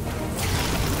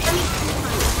 Let me see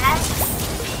my hat.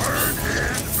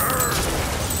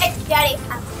 Hey, Daddy.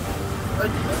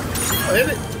 Hit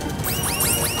it.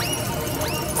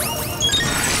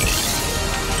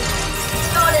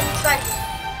 No, it's treasure.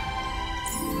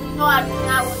 No, I do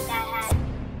not want that hat.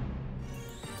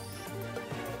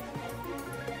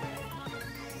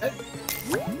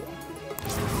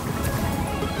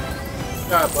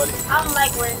 God, buddy. I don't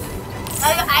like wearing it.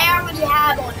 I already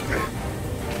have on it.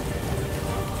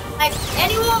 Like,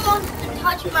 anyone wants to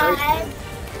touch my head,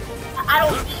 I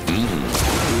don't need it.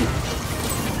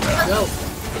 No.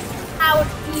 How it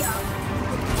feels.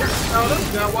 No, you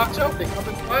gotta watch out. They come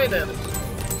and flying at us.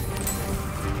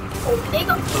 Oh, they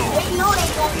know they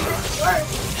won't work.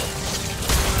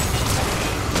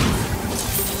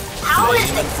 How is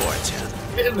it?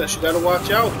 Hitting us. You gotta watch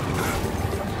out.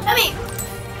 Come here.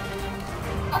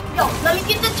 Yo, let me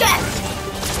get the chest.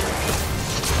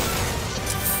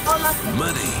 Oh,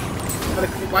 Money.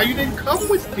 Why you didn't come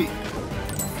with me?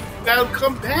 You gotta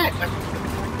come back.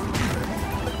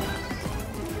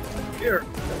 Here.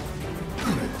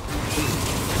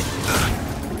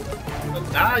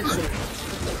 Die soon.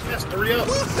 Yes, hurry up.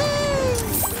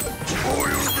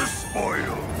 Spoil the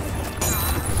spoil.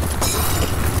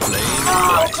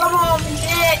 oh, come on,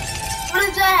 Nick. What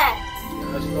is that?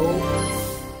 Let's go.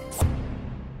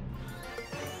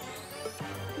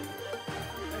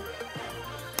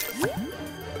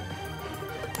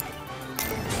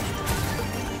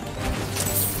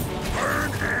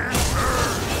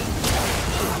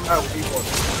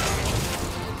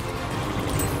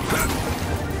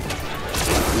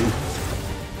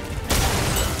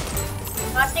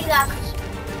 I think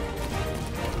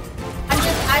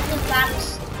I just got it.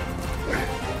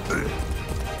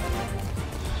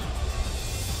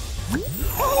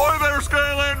 Ahoy there,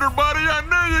 Skylander, buddy! I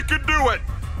knew you could do it!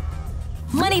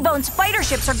 Moneybone's fighter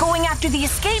ships are going after the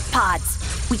escape pods.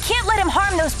 We can't let him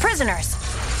harm those prisoners.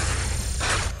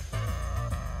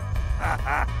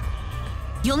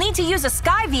 You'll need to use a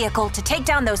sky vehicle to take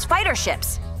down those fighter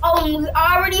ships. Oh, we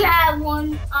already have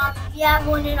one. We have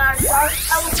one in our dark.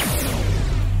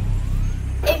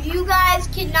 If you guys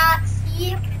cannot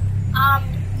see,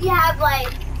 we have like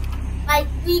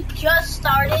we just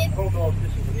started. I don't know if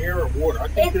this is air or water. I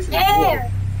think this is air.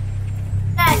 Water.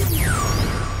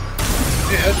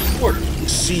 Yeah, that's water.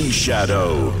 Sea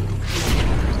Shadow.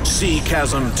 Sea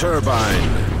Chasm Turbine.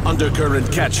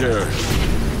 Undercurrent Catcher.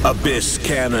 Abyss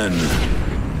Cannon.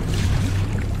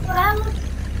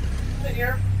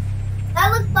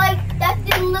 That looked like, that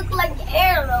didn't look like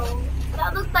air though.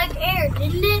 That looked like air,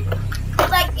 didn't it?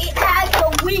 Like it had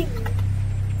the wing.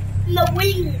 And the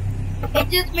wing, it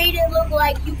just made it look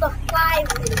like you could fly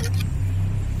with it.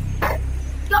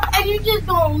 So, and you just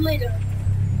don't litter.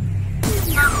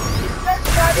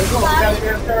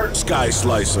 Sky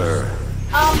Slicer.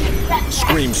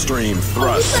 Scream Stream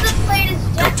Thrust.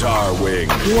 Qatar Wing.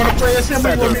 You want to play this?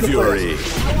 Feather Fury.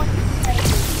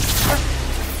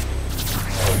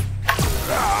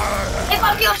 If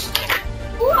I'm your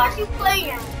who are you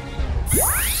playing?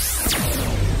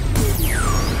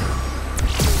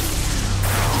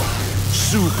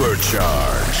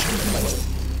 Supercharge.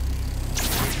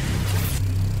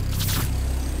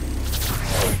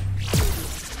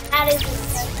 That is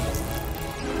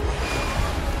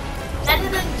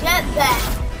a jetpack.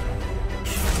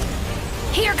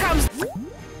 Here comes.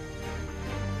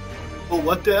 Oh,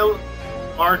 what the hell?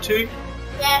 RT?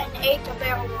 Yeah, and ate the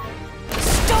barrel roll.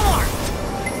 Storm!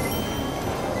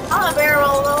 On a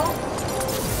barrel roll.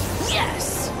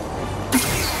 Yes.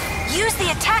 Use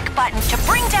the attack button to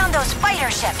bring down those fighter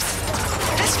ships.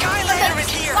 The Skylander is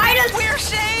here. Spiders. We're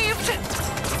saved.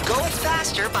 Go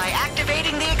faster by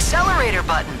activating the accelerator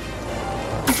button.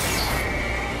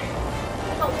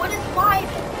 So what is spider?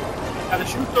 Gotta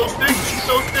shoot those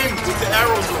things with the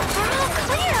arrows on. We're all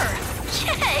clear.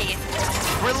 Yay!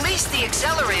 Release the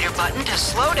accelerator button to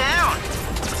slow down.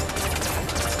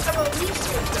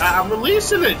 I'm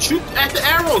releasing it. Shoot at the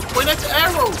arrows. Point at the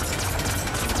arrows.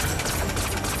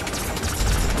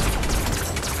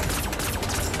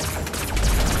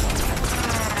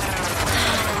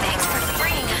 Thanks for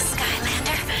freeing us,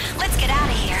 Skylander. Let's get out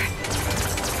of here.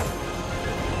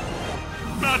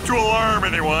 Not to alarm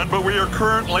anyone, but we are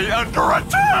currently under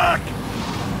attack!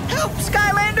 Help,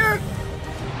 Skylander!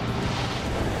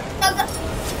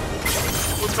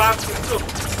 What's happening?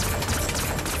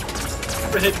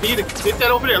 Hit B to hit that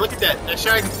over there. Look at that. That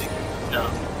shiny thing. No.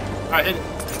 Alright, hit it.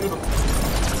 Shoot him.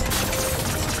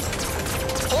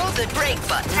 Hold the brake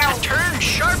button to turn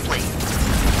sharply.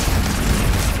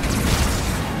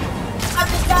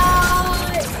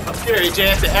 Up there,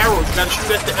 AJ, at the arrows. You gotta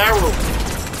shoot at the arrows.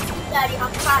 Daddy,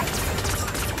 I'm trying.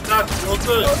 Not so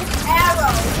good.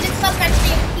 Arrow. This stuff that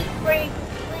they keep bring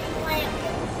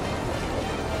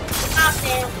Not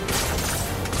there.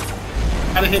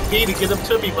 Gotta hit B to get him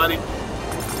to me, buddy.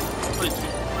 Please to me.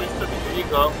 There you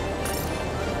go.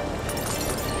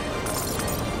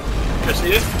 You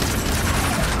see it?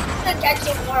 That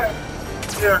didn't work.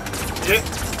 Here. See it?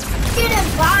 Get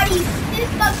body. This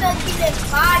stuff doesn't get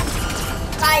body.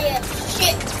 By a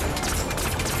shit.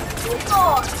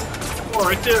 Oh,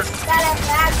 right there. That is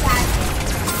bad guy.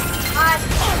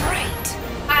 Alright.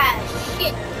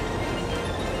 Shit.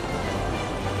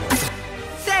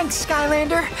 Thanks,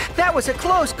 Skylander. That was a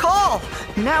close call.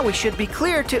 Now we should be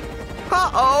clear to...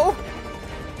 Uh-oh.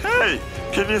 Hey,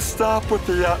 can you stop with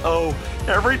the uh-oh?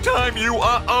 Every time you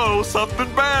uh-oh, something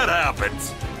bad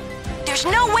happens. There's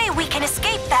no way we can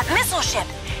escape that missile ship.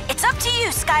 It's up to you,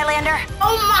 Skylander.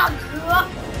 Oh my god.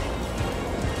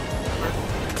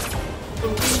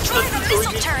 Try the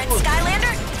missile turret,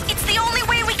 Skylander. It's the only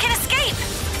way we can escape.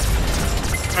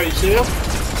 Alright, you see him?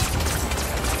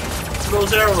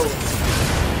 Those arrows.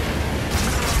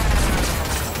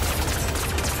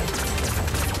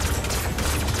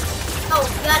 Oh,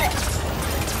 got it.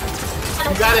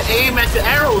 You gotta aim at the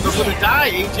arrows. I'm gonna die,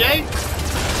 AJ.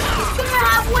 It's gonna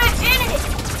have wet in it.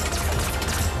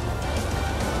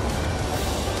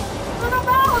 Turn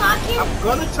around, I can't. I'm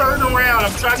gonna turn around.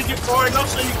 I'm trying to get far enough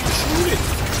so you can shoot it.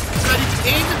 You're not even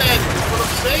aiming at it. That's what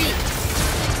I'm saying.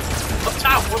 Up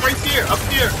top, one right there. Up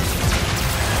here.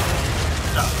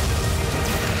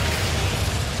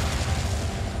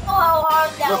 Oh, how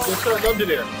hard that Look, let's turn under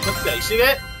there. Look at that. You see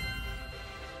that?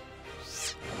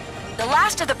 The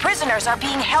last of the prisoners are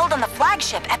being held on the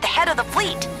flagship at the head of the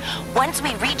fleet. Once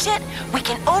we reach it, we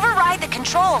can override the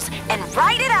controls and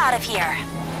ride it out of here.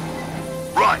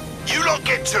 Right, you lot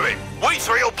get to it. We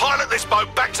three will pilot this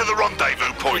boat back to the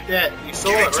rendezvous point. That. You saw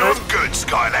Give it, it to right? them good,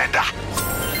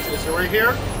 Skylander. Is it right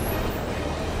here?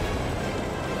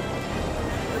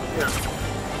 Right here.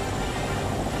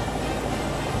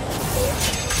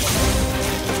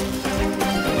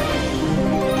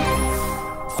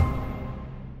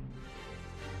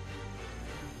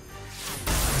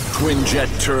 Twin jet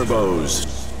turbos.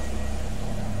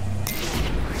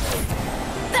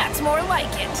 That's more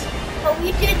like it. But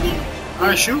we didn't.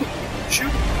 Alright, shoot.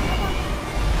 Shoot.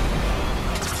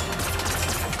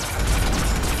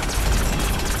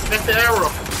 Get the arrow.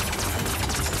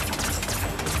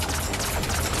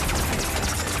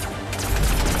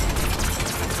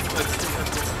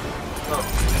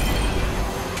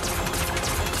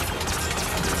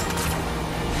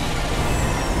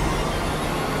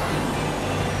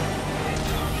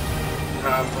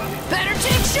 Better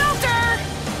take shelter!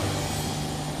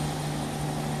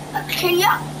 Can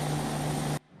you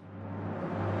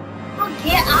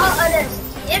get out of the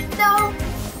ship though?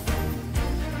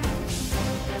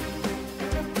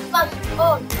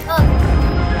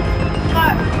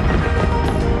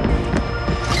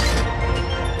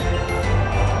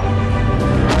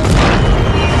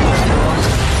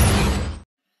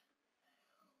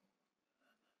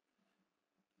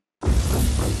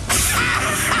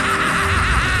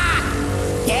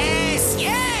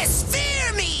 Yes,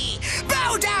 fear me!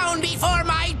 Bow down before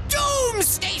my doom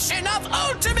station of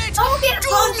ultimate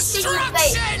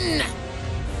doomstruction!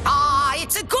 Ah,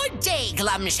 it's a good day,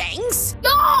 Glumshanks.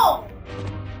 No!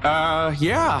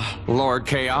 Yeah, Lord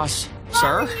Chaos,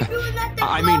 sir.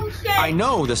 I mean, I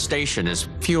know the station is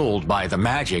fueled by the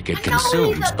magic it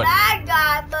consumes, but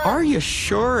are you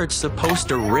sure it's supposed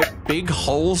to rip big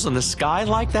holes in the sky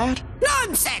like that?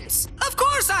 Nonsense! Of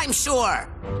course I'm sure!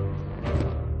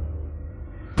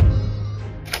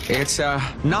 It's,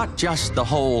 not just the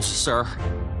holes, sir.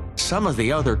 Some of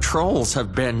the other trolls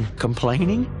have been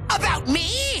complaining. About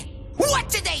me? What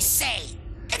did they say?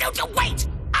 Wait!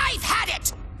 I've had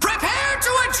it! Prepare to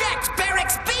eject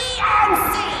barracks B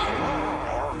and C!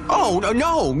 Oh,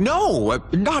 no,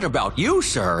 not about you,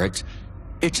 sir.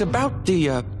 It's about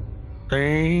the,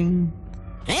 thing.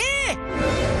 Eh?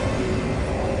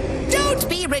 Don't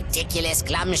be ridiculous,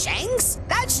 Glumshanks.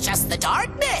 That's just the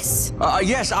darkness.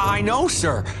 Yes, I know,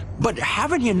 sir. But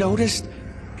haven't you noticed?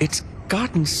 It's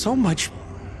gotten so much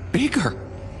bigger.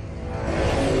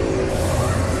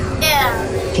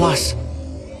 Yeah. Plus,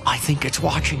 I think it's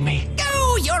watching me.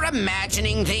 Oh, you're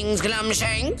imagining things,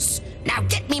 Glumshanks. Now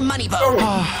get me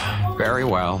Moneybone. Very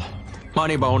well.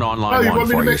 Moneybone on Oh, line you one want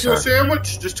me to for you, make you a sir.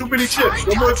 sandwich? Just too many chips.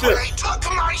 One more chip. They took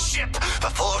my ship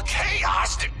before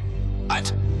Chaos did.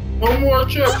 What? One more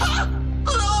chip.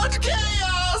 Lord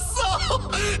Chaos! Oh,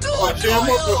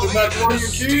 sandwich with the macaroni and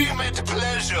cheese? Esteemed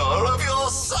pleasure of your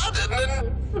sudden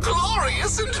and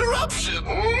glorious interruption.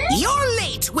 You're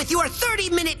late with your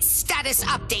 30-minute status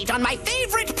update on my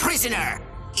favorite prisoner.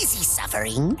 Is he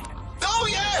suffering? Oh,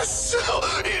 yes!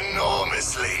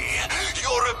 Enormously.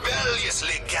 Your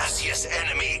rebelliously gaseous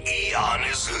enemy, Eon,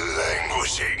 is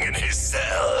languishing in his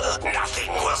cell. Nothing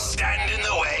will stand in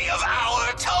the way of our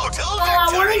total victory. I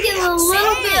want to give a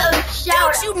little bit of shout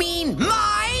out. Don't you mean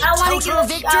my I want to total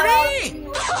give a shout victory?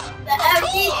 out to the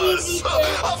FGTV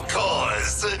Of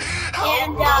course. How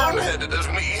And, boneheaded of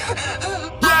me.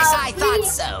 Yes, I thought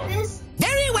so.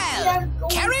 Very well.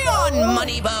 Carry on,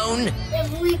 Moneybone. If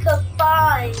we could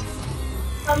find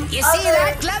You see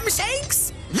that,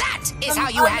 Glumshanks? That is how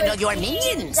you handle your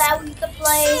minions. That we could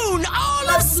play. Soon all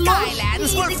of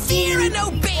Skylands will fear and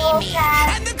obey me,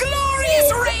 and the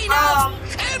glorious reign of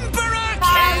Emperor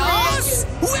Chaos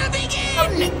will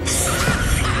begin!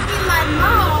 My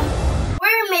mom,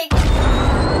 we're making.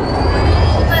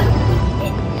 But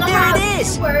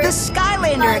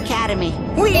Skylander Academy.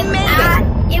 We made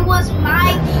it. It was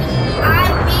my key. I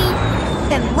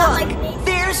beat. And look,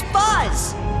 there's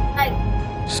Buzz.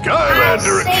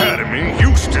 Skylander Academy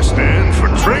used to stand for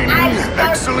training,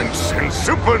 excellence, and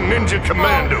super ninja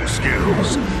commando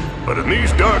skills. But in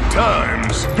these dark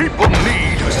times, people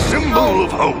need a symbol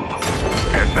of hope.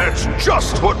 And that's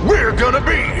just what we're gonna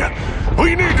be.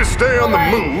 We need to stay on the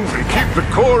move and keep the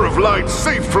core of light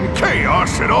safe from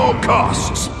chaos at all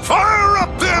costs. Fire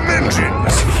up them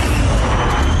engines!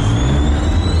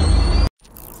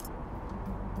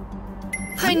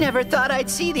 I never thought I'd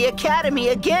see the Academy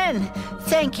again.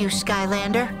 Thank you,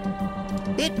 Skylander.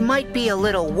 It might be a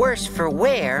little worse for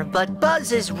wear, but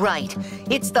Buzz is right.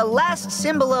 It's the last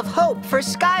symbol of hope for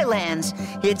Skylands.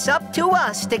 It's up to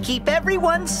us to keep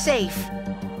everyone safe.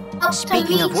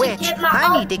 Speaking of which,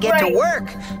 I need to get to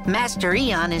work. Master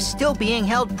Eon is still being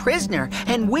held prisoner,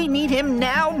 and we need him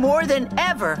now more than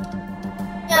ever.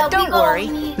 But don't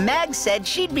worry, Mag said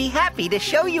she'd be happy to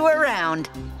show you around.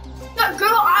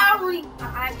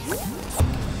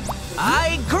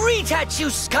 I greet at you,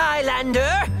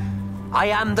 Skylander! I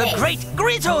am the great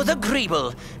Grizzo the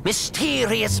Greeble,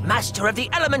 mysterious master of the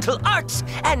elemental arts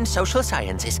and social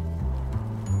sciences.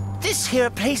 This here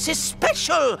place is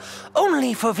special,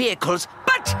 only for vehicles,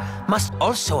 but must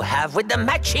also have with the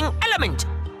matching element.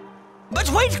 But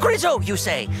wait, Grizzo, you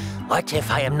say, what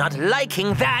if I am not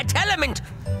liking that element?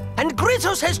 And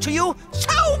Grizzo says to you,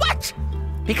 so what?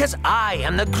 Because I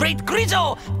am the great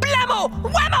Grizzo, Blammo,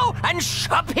 Whammo, and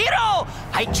Shapiro!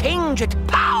 I change it,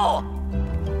 pow!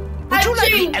 Would you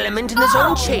like the element in the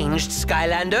zone changed,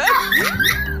 Skylander?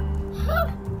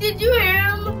 Did you hear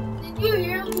him? Did you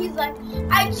hear him? He's like,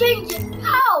 I changed it,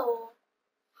 pow!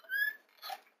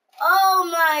 Oh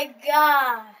my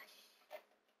gosh.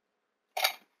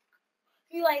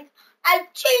 He's like, I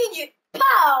changed it,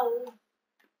 pow!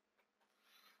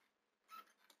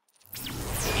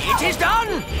 It is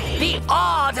done! Be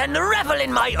awed and revel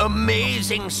in my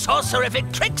amazing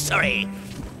sorcerific trickery!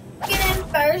 Get in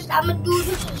first, I'm gonna do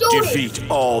the shooting! Defeat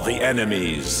all the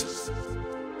enemies.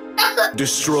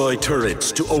 Destroy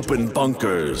turrets to open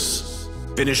bunkers.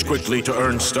 Finish quickly to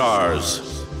earn stars.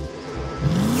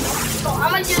 So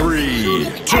I'm gonna just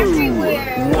 3, 2,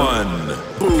 1,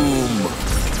 boom!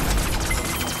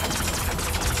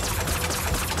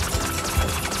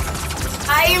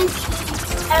 I am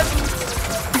everywhere.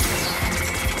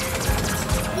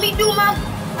 Let me do my...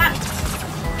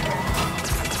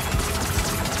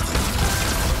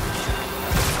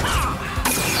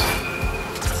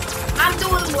 I'm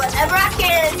doing whatever I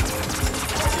can.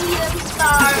 See them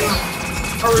stars.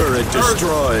 Turret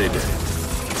destroyed.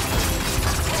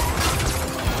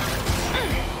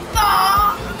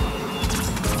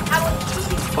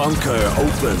 Bunker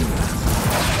open.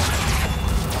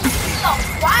 Oh,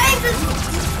 why is this?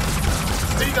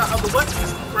 You got other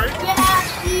weapons, right? Yeah,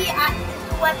 see, I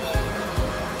the weapon.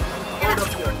 Yeah.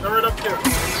 Throw it up here.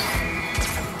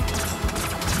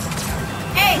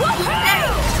 Hey, hey.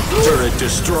 Turret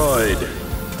destroyed.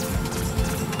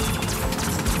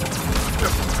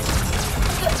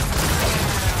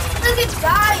 Look at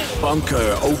dying. Bunker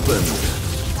open.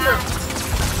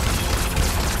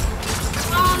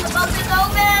 Come on, the bunker's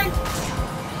open.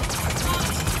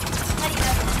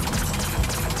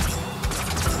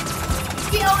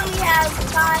 He only has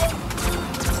 5.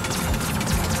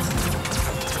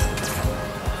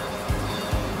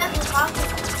 That's impossible.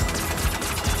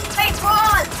 Hey,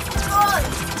 pause! Pause!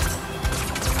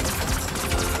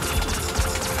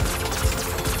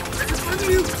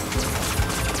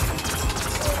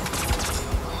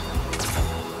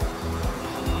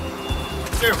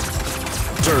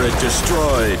 Turret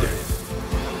destroyed.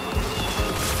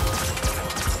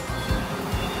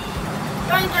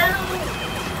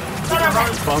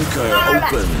 Bunker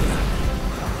open.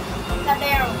 The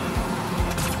barrel.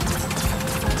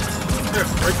 There,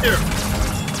 right there.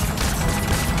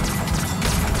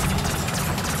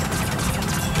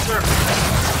 There.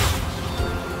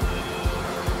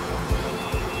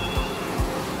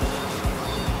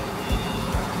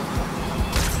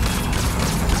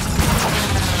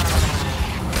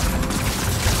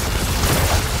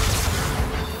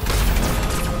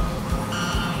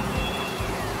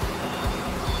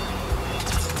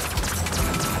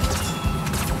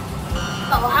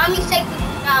 Oh, how many seconds we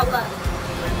got left?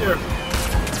 Right here.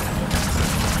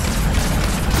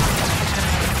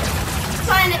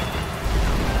 Trying to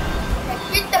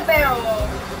hit the barrel.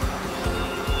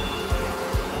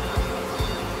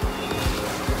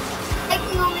 I think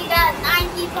we only got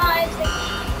 95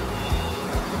 seconds.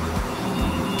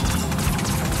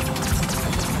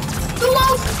 Too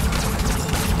low.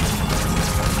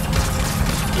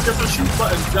 different shoot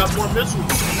buttons. You got more missiles.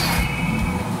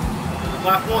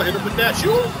 Lock on, hit him with that.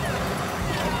 Shoot him.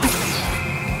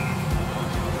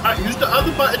 Alright, use the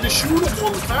other button to shoot him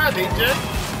all the time, AJ.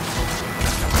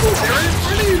 Oh, there it is in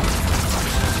front of you.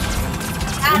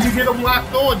 When you get them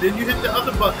locked on, then you hit the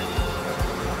other button.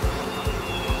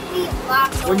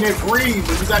 When they're green,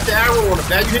 when you got the arrow on them,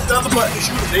 now you hit the other button to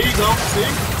shoot them. There you go. See?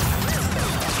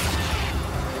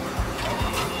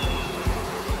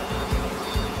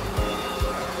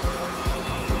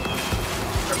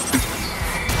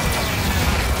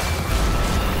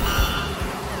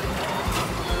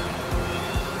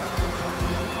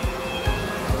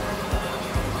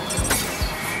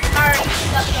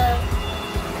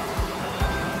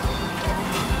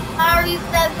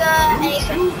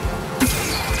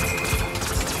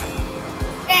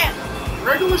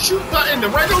 Regular shoot button, the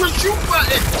regular shoot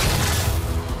button.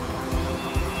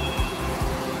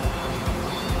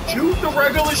 Shoot the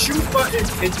regular shoot button,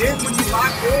 and then when you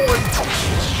lock on,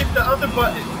 hit the other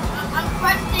button. I'm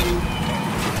pressing.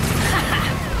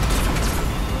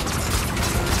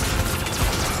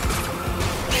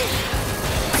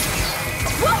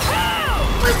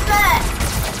 What's that?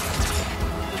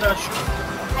 I'm not sure.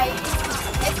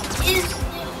 It is.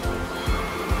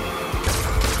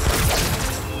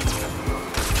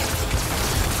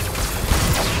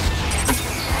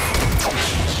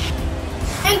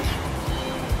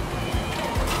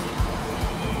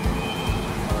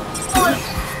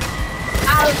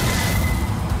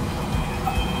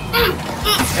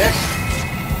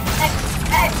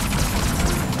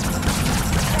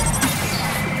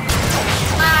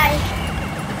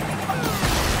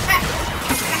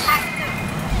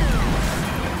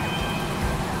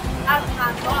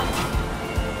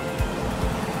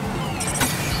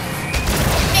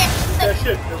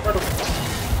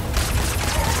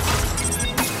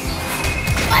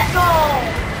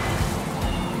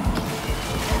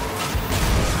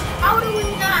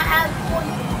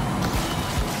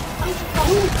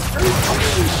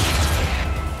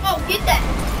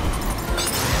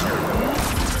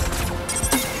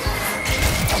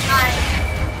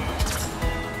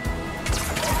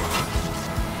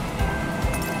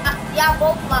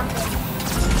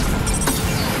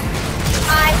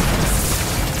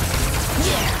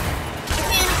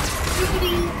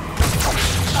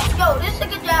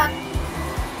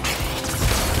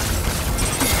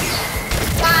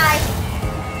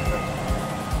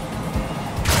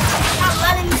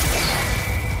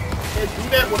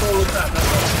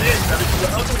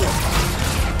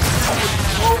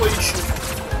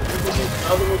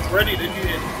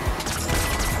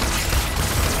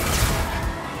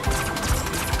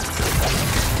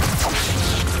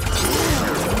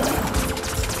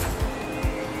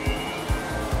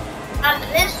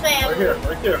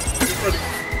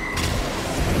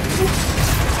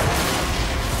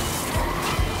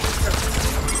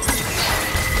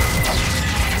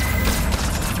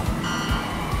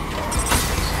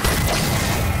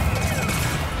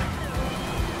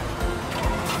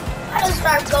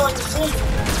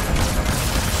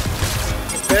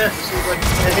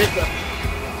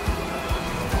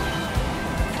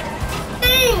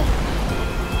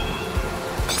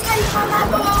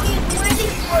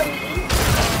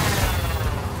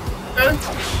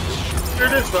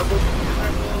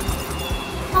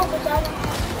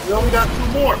 We only got 2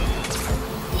 more.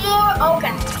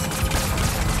 Okay.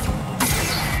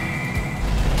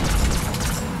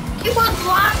 Keep on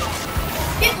blocking.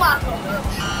 Get locked on.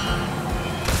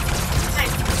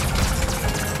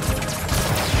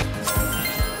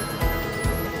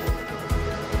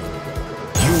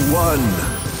 You won.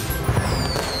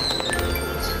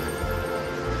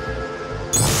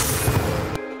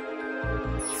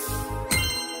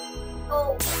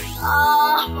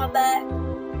 My bad.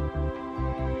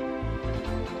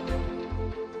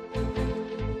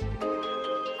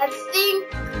 I think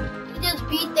we just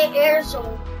beat the air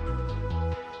zone.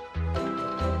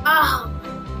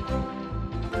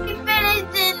 We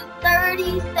finished in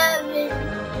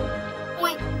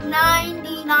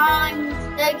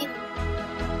 37.99 seconds.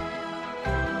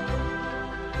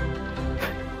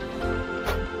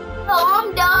 So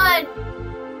I'm done.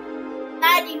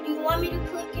 Maddie, do you want me to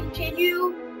click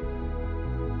continue?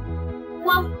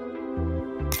 Well,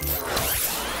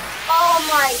 oh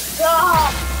my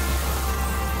god!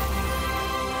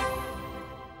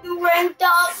 You ranked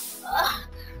up.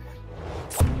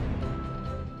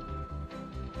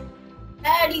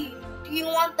 Maddie, do you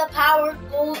want the powered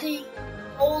gold game?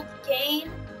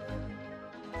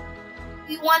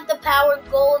 Do you want the powered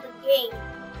gold game?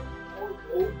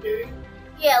 Gold game?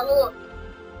 Yeah, look.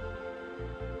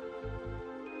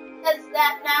 Says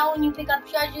that now when you pick up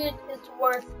treasures, is it's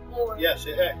worth more. Yes,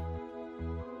 it had.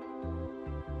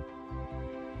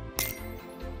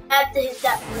 I have to hit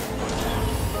that.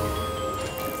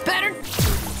 Better.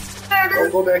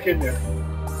 Don't go back in there.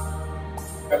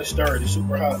 Gotta stir it. It's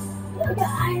super hot.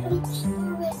 I don't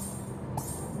stir it.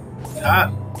 It's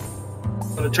hot.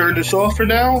 I'm gonna turn this off for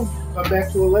now. Come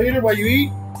back to it later while you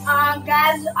eat.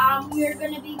 Guys, we're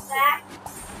gonna be back.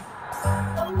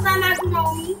 Sometime after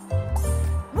macaroni.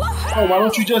 Oh, why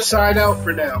don't you just sign out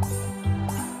for now?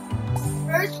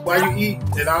 First, while you eat,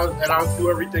 and I'll do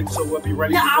everything so we'll be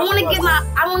ready. No, I want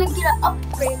to get an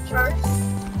upgrade first.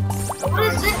 What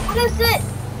is it? What is it?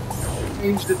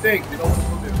 Change the thing. You know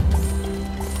what to do.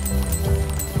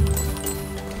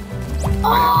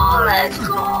 Oh, let's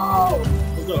go!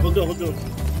 Hold on.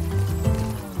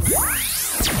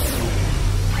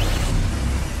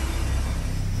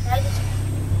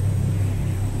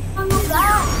 Oh my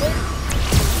God!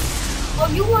 Oh,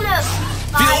 you wanna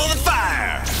feel the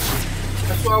fire?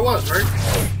 That's what I was, right?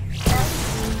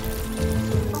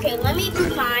 Okay, let me do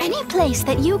mine. Any place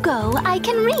that you go, I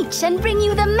can reach and bring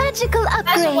you the magical upgrades.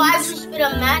 That's why I just been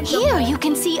a magical. Here you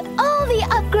can see all the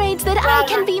upgrades that I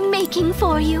can be making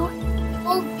for you.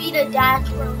 We'll be the dash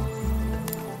room.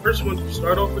 First one,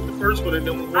 start off with the first one and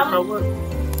then we'll work our way.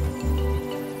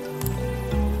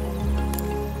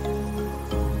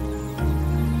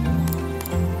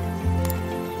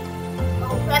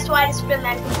 Oh, that's why I just been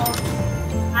like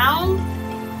around.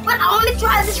 But I want to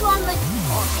try this one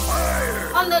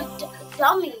on the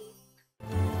dummy.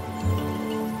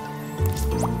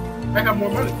 I got more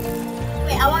money.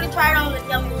 Wait, I want to try it on the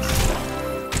dummy.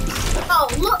 Oh,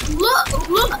 look!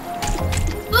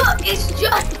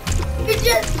 It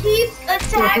just keeps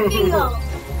attacking us.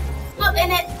 Look,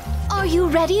 and it. Are you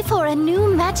ready for a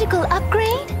new magical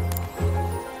upgrade?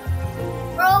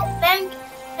 Bro, thank.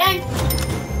 I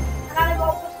gotta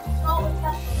go put some salt with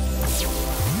that.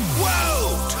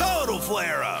 Whoa! Total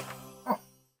flare up.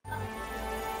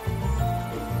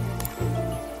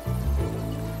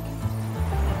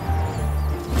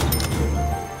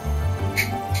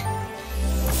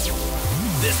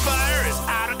 This fire is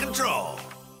out of control.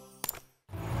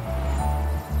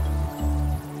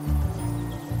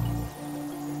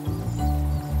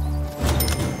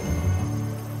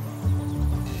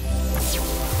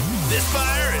 This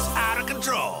fire is out of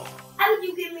control. How would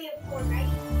you give me a 4, right?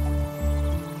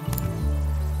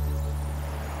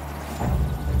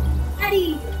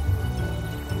 Daddy,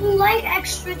 you like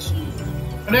extra cheese.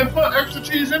 And then put extra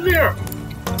cheese in there.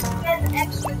 There's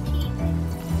extra cheese.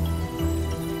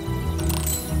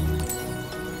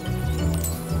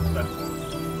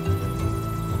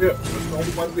 Yeah, that's the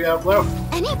only one we have left.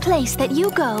 Any place that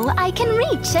you go, I can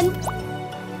reach and...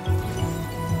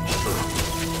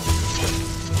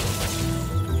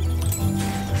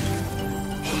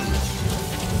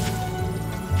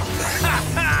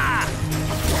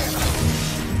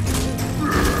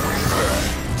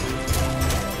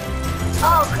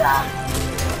 Oh, God.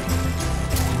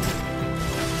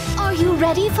 Are you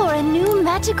ready for a new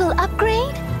magical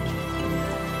upgrade?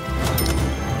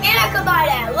 And I could buy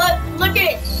that. Look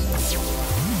at this.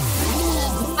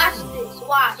 Watch this.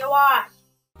 Watch.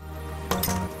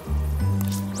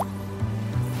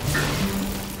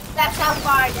 That's how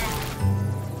far down.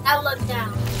 Now look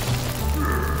down.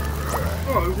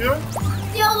 Oh, yeah?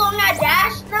 See how long I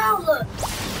dashed now? Look.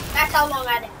 That's how long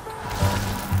I dashed.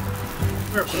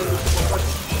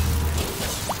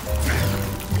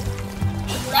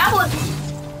 That was...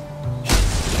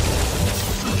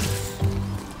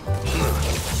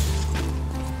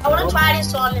 I want to try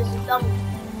this on this dummy.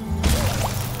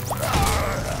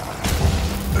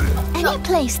 Any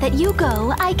place that you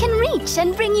go, I can reach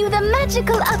and bring you the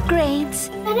magical upgrades.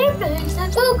 Any place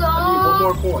that you go. I need one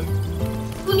more coin.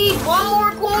 You need one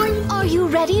more coin? Are you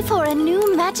ready for a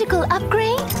new magical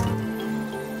upgrade?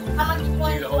 How much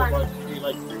coins do I need? You need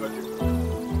like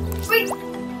 300. Wait,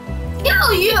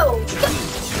 kill you!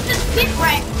 Just get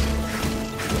wrecked.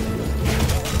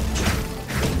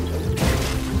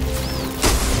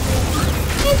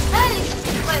 Hey!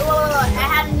 Wait, I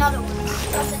had another one.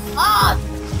 Oh,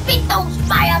 beat those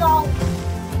fireballs!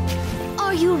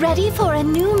 Are you ready for a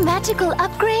new magical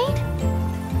upgrade?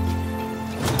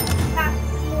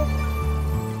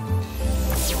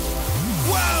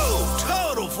 Whoa!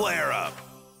 Total flare up.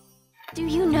 Do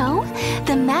you know?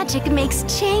 The magic makes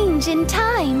change in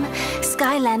time.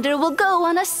 Skylander will go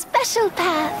on a special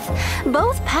path.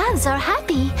 Both paths are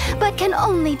happy, but can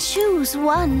only choose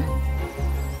one.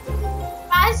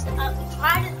 Guys,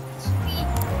 try to speed.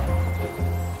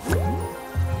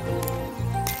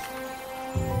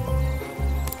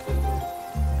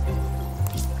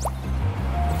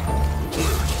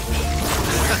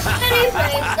 any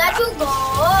place that you go.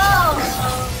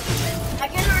 I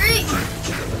can reach.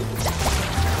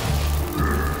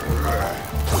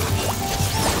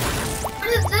 What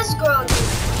does this girl do?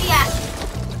 Yeah.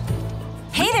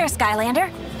 Hey there,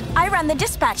 Skylander. I run the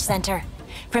dispatch center.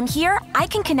 From here, I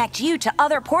can connect you to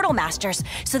other Portal Masters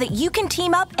so that you can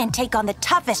team up and take on the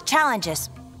toughest challenges.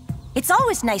 It's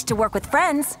always nice to work with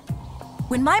friends.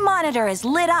 When my monitor is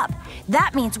lit up,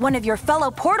 that means one of your fellow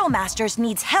Portal Masters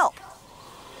needs help.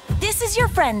 This is your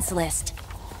friends list.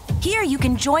 Here you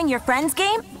can join your friend's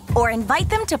game or invite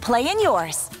them to play in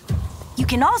yours. You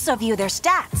can also view their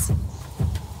stats.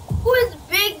 Who is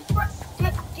Big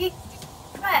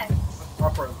Fred?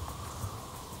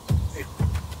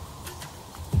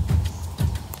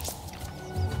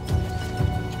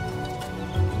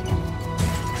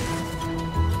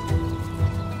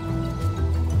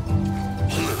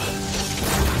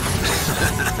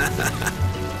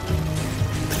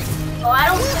 Oh, I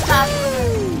don't stop.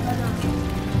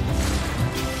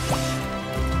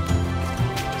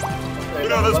 You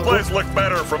know, this place looked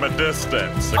better from a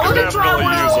distance. It could definitely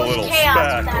use a little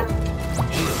spackle.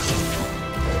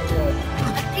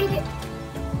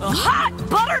 Hot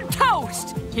buttered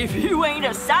toast! If you ain't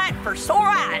a sight for sore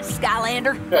eyes,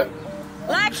 Skylander.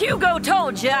 Like Hugo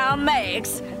told you, I'm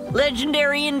Max,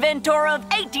 legendary inventor of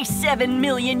 87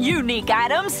 million unique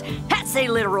items. That's a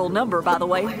literal number, by the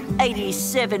way.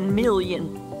 87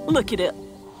 million. Look it up.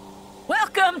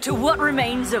 Welcome to what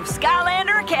remains of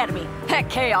Skylander Academy. Heck,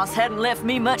 Chaos hadn't left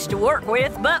me much to work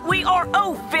with, but we are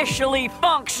officially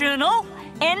functional.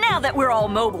 And now that we're all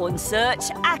mobile and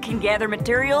such, I can gather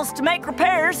materials to make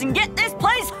repairs and get this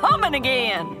place humming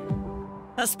again.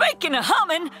 Speaking of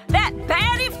humming, that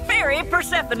baddie fairy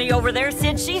Persephone over there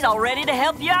said she's all ready to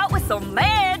help you out with some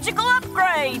magical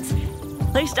upgrades.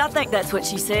 At least I think that's what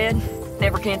she said.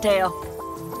 Never can tell.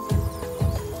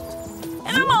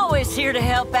 And I'm always here to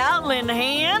help out, lend a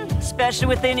hand, especially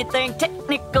with anything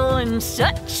technical and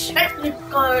such.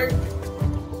 Technical.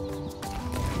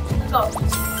 Let's go.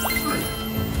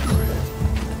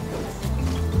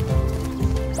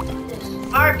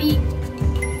 RB.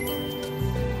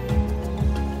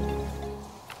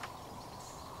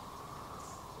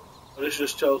 This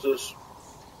just tells us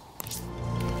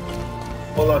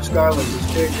all our Skylanders is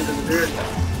changing in the vehicle.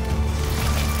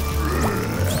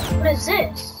 What is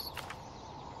this?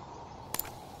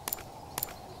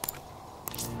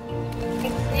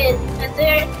 Is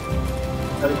there?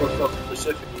 Gotta go talk to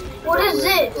Pacific. What is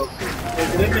this?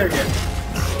 Can't get in there yet.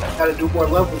 Gotta do more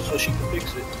levels so she can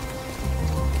fix it.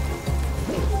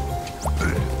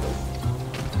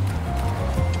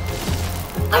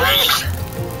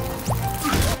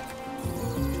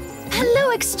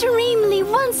 Hello, Extremely,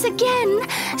 once again.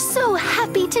 So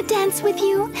happy to dance with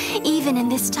you, even in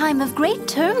this time of great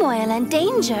turmoil and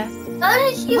danger.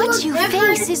 What you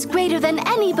face is greater than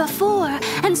any before,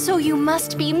 and so you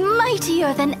must be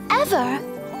mightier than ever.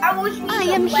 I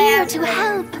am here to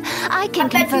help. I can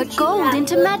convert gold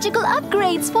into magical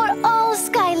upgrades for all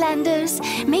Skylanders.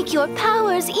 Make your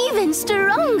powers even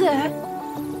stronger.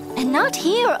 And not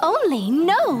here only,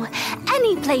 no.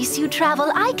 Any place you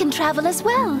travel, I can travel as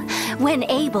well. When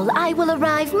able, I will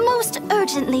arrive most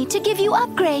urgently to give you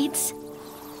upgrades.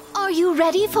 Are you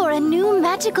ready for a new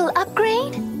magical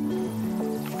upgrade?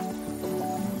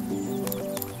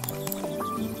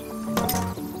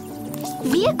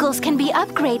 Vehicles can be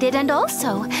upgraded and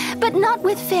also, but not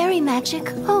with fairy magic,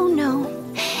 oh no.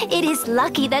 It is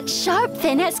lucky that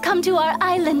Sharpfin has come to our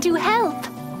island to help.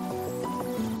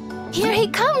 Here he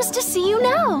comes to see you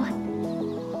now.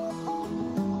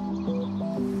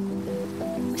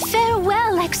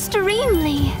 Farewell,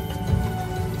 Extremely.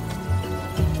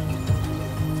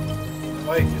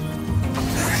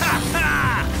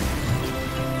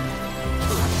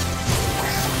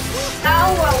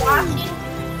 Now we're watching.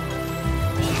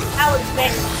 That was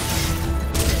big.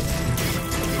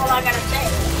 That's all I gotta say.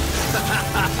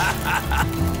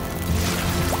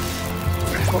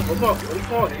 What's up? What are you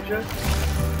calling, AJ?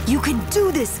 You can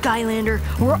do this, Skylander.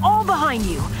 We're all behind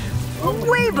you.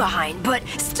 Way behind, but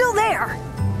still there.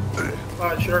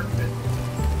 Sure.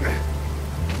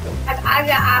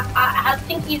 I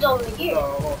think he's over here.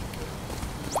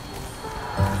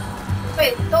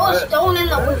 Wait, throw a stone in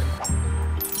the wood.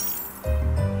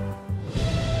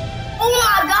 Oh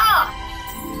my god!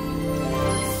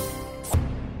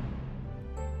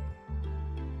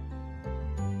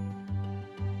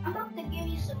 I'm about to give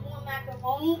you some more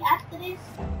macaroni after this.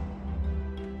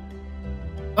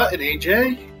 What,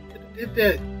 AJ? Did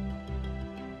that?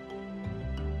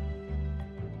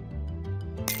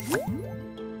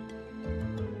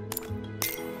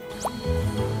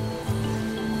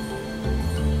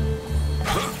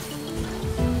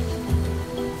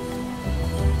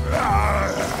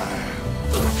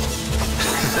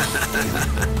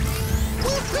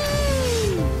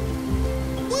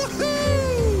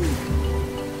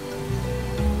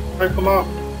 Alright, come on.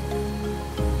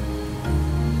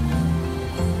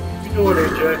 What you doing there,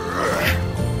 Jay?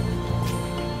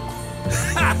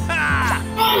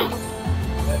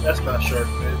 That's not shark,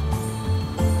 man.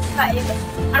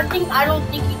 I don't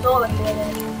think he knows it.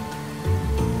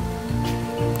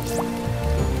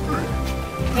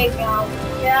 Hey, now.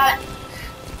 Yeah.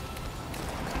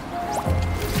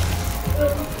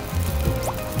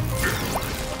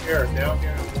 Here, down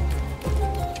here.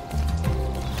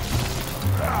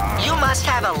 You must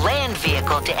have a land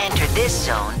vehicle to enter this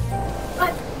zone.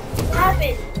 What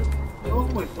happened? Oh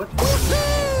my, what?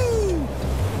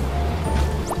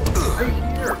 Right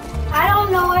here. I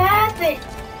don't know what happened.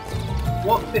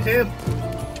 Walk to him.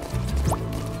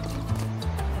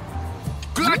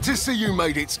 Glad to see you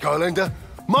made it, Skylander.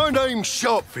 My name's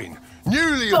Sharpfin,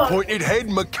 newly appointed head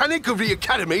mechanic of the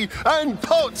Academy and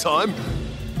part-time,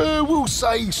 we'll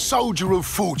say soldier of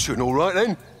fortune, all right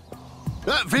then?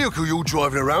 That vehicle you're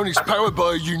driving around is powered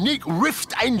by a unique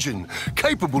Rift engine,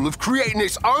 capable of creating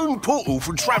its own portal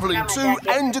for travelling to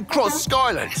and across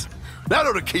Skylands. That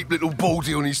ought to keep little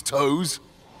Baldy on his toes.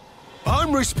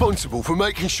 I'm responsible for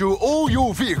making sure all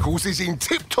your vehicles is in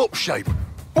tip-top shape.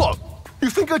 What?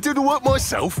 You think I do the work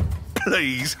myself?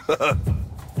 Please. I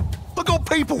got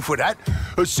people for that,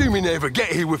 assuming they ever get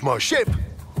here with my ship.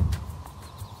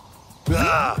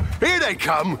 Ah, here they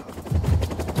come.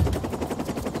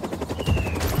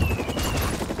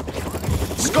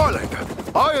 Skylander,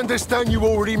 I understand you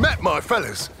already met my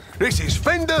fellas. This is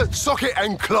Fender, Socket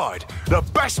and Clyde, the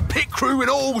best pit crew in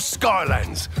all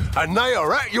Skylands, and they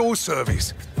are at your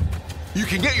service. You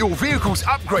can get your vehicles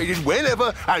upgraded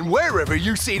whenever and wherever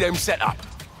you see them set up.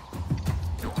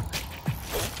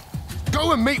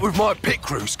 Go and meet with my pit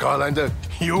crew, Skylander.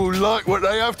 You'll like what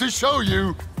they have to show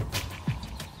you.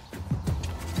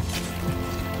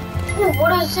 Ooh,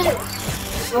 what is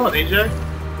this? Oh, AJ.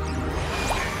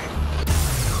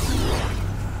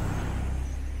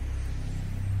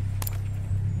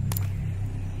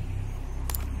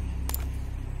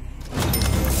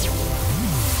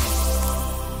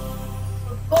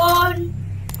 Gone.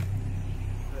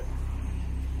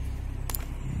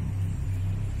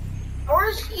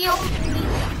 Our shield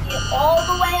all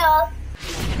the way up.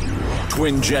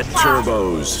 Twin jet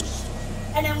turbos.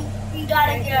 And then we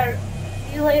gotta get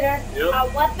you later. Yep. Our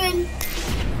weapon.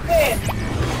 Here.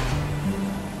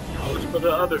 Let's put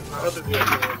the other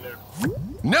vehicle in there.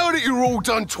 Now that you're all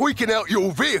done tweaking out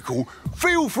your vehicle,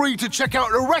 feel free to check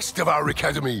out the rest of our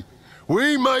academy.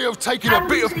 We may have taken a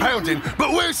bit of pounding,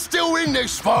 but we're still in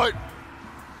this fight.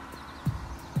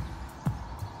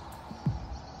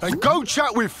 And go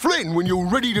chat with Flynn when you're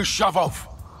ready to shove off.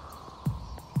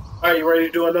 Are you ready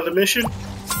to do another mission?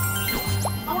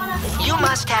 You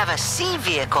must have a sea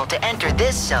vehicle to enter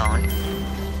this zone.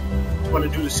 You want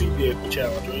to do the sea vehicle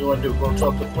challenge? What do you want to do? Go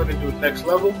talk to Flynn and do the next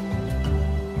level?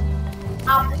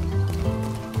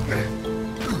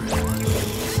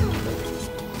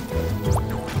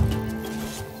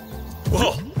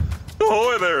 Well,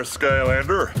 ahoy there,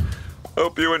 Skylander.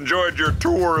 Hope you enjoyed your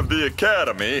tour of the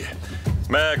Academy.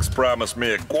 Max promised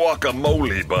me a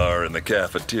guacamole bar in the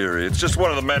cafeteria. It's just one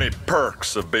of the many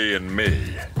perks of being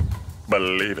me.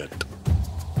 Believe it.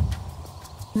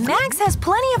 Max has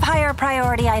plenty of higher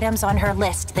priority items on her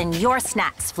list than your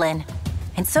snacks, Flynn.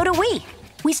 And so do we.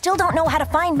 We still don't know how to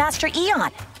find Master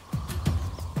Eon.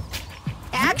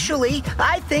 Actually,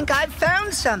 I think I've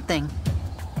found something.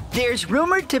 There's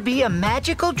rumored to be a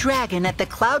magical dragon at the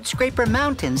Cloudscraper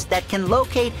Mountains that can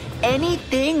locate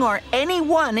anything or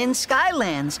anyone in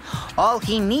Skylands. All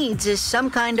he needs is some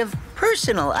kind of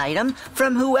personal item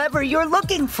from whoever you're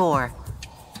looking for.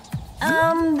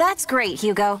 That's great,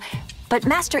 Hugo. But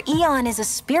Master Eon is a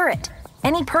spirit.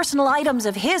 Any personal items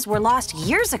of his were lost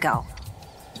years ago.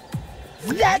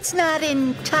 That's not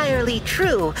entirely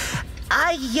true.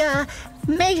 I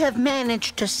may have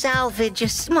managed to salvage a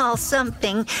small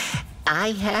something.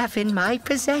 I have in my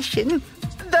possession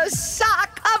the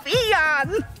Sock of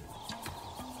Eon.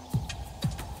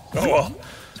 Oh, well,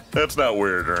 that's not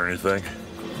weird or anything.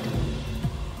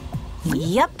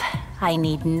 Yep. I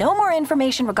need no more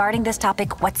information regarding this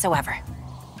topic whatsoever.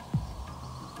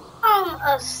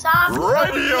 A sock.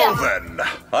 Radio then.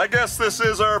 I guess this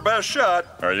is our best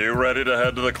shot. Are you ready to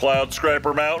head to the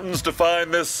Cloudscraper Mountains to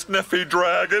find this sniffy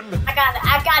dragon? I got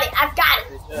it.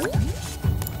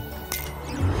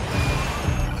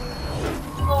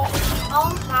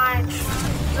 Oh my.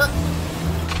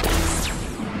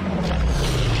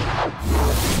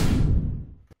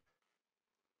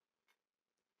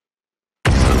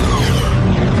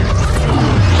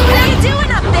 What are you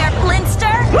doing up there,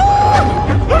 Flinster?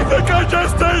 I think I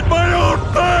just ate my own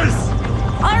face!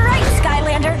 All right,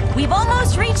 Skylander. We've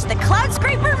almost reached the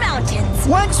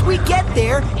Once we get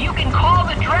there, you can call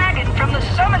the dragon from the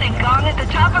summoning gong at the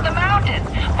top of the mountain.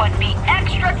 But be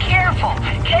extra careful.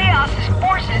 Chaos's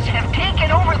forces have taken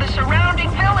over the surrounding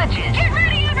villages. Get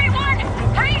ready, everyone!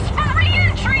 Brace for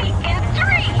re-entry in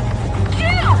 3,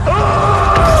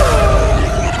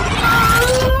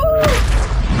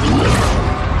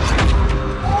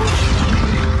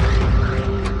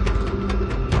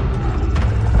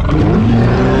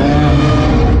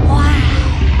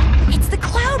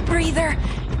 2...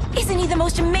 Isn't he the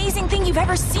most amazing thing you've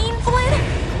ever seen, Flynn?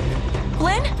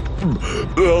 Flynn?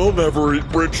 I'll never eat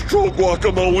Bridge Troll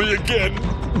guacamole again.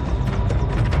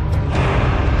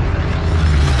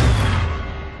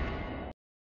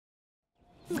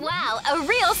 Wow, a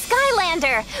real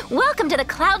Skylander! Welcome to the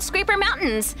Cloud Scraper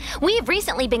Mountains. We've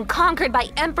recently been conquered by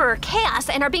Emperor Chaos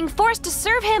and are being forced to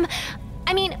serve him.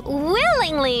 I mean,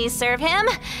 willingly serve him.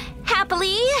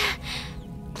 Happily.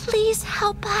 Please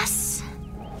help us.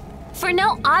 For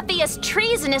no obvious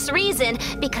treasonous reason,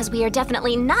 because we are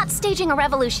definitely not staging a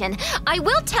revolution, I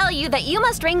will tell you that you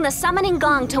must ring the summoning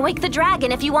gong to wake the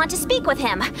dragon if you want to speak with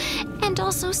him. And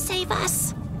also save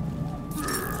us.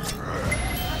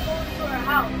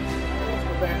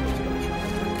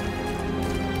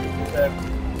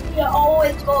 You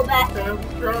always go back.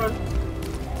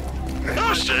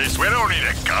 Oh, Chase, we don't need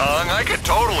a gong. I could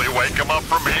totally wake him up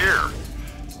from here.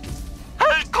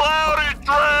 Hey, Cloudy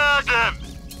Dragon!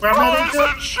 Rise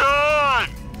and shine!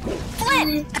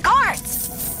 Flynn, the guards!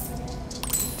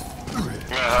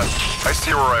 I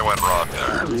see where I went wrong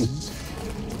there.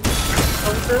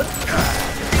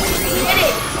 Get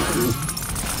it!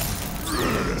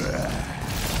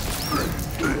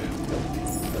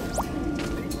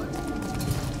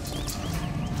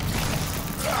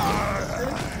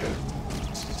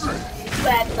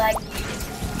 Bad like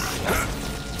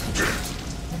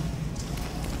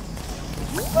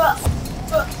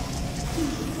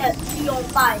be on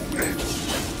fire.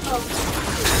 Oh.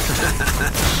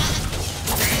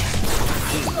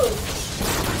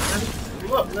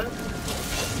 Look, man.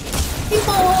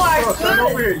 People are good.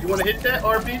 Over here. You want to hit that?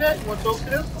 RB that? You want to talk to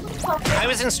them? I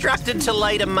was instructed to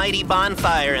light a mighty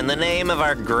bonfire in the name of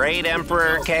our great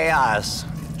Emperor Chaos.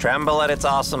 Tremble at its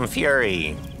awesome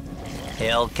fury.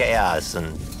 Hail Chaos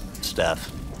and stuff.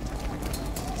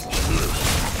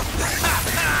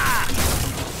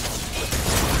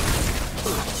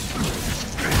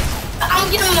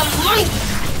 I'm getting the money.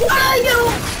 What are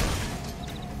you?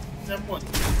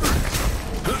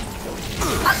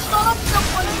 I saw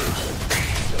someone.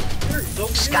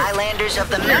 Skylanders of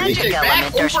the magic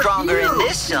element are stronger in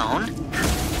this zone.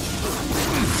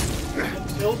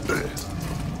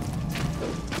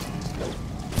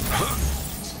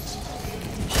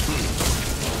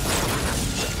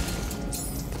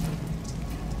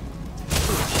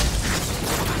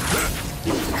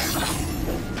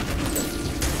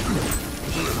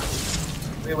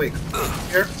 Wait.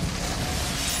 Here.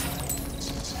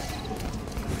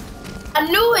 I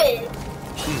knew it.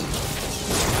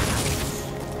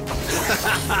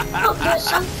 Okay,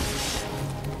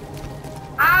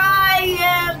 I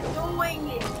am doing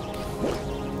it.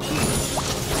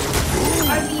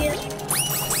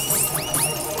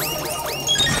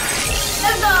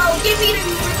 Let's go. Give me the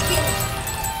music.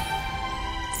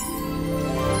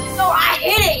 So I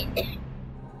hit it.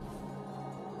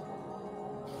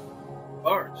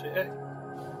 Alright, say hey.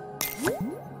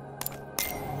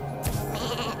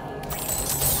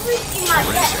 Reaching my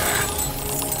desk.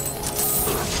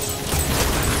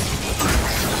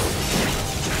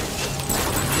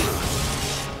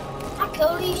 I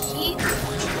killed these sheep.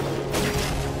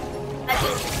 I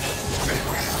just...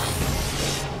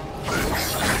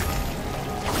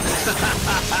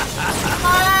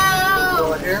 Go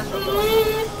here.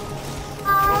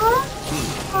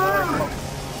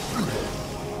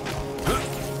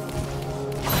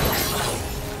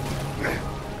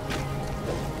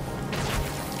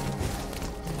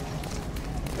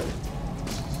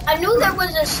 I knew there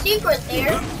was a secret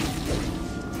there.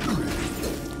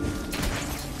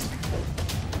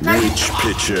 Reach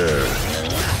pitcher.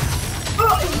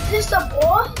 Bro, is this a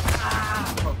ball?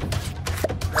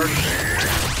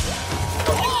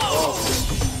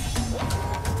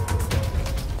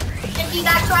 And he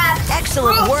got trapped.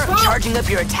 Excellent work charging up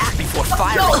your attack before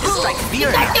firing to strike fear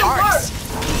in their hearts.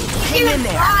 Hang in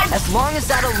there. As long as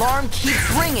that alarm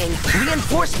keeps ringing,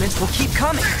 reinforcements will keep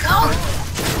coming.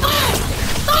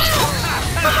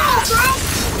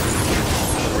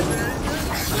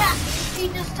 Yeah, he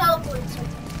just teleports her.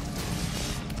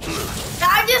 Did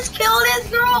I just kill this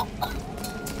girl?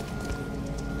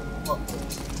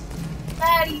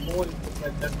 Daddy.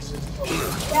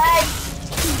 Daddy.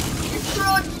 This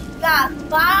girl got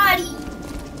body.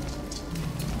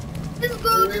 This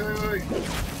girl, this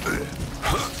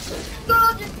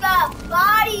girl just got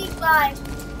bodied by.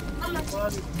 I'm like,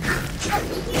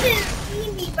 he didn't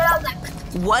see me, but I was like.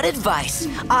 What advice?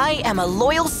 I am a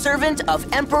loyal servant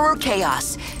of Emperor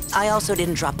Chaos. I also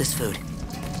didn't drop this food.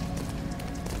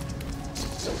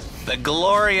 The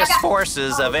glorious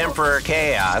forces of Emperor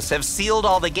Chaos have sealed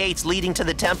all the gates leading to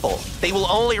the temple. They will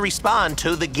only respond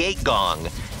to the gate gong,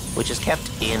 which is kept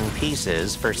in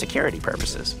pieces for security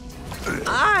purposes.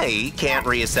 I can't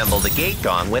reassemble the gate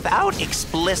gong without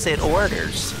explicit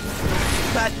orders.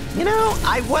 But, you know,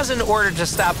 I wasn't ordered to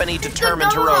stop any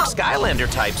determined heroic Skylander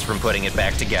types from putting it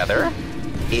back together,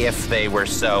 if they were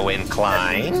so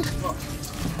inclined.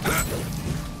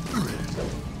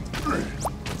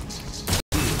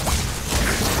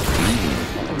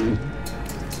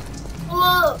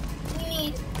 Look, we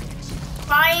need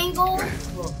triangle.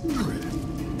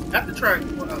 Not the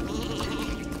triangle.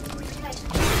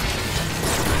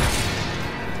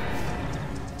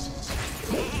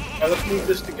 Now let's move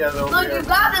this together. Look, you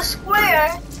got the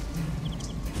square.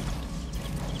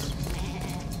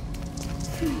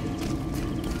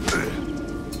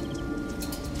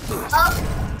 Up.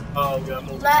 Oh, we gotta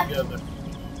move left. it together.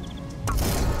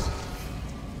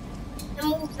 And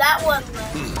move that one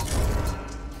left.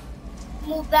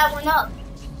 Move that one up.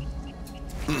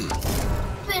 Move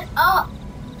it up.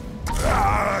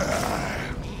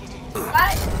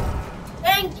 Right?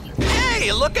 Thank you.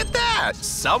 Hey, look at that!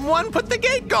 Someone put the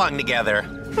gate gong together.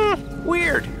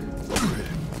 Weird.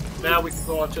 Now we can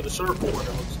go onto the circle, it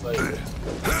looks like.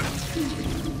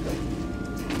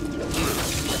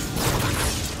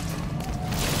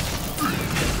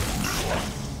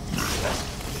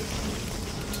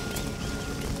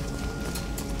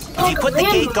 If you put the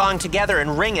gate gong together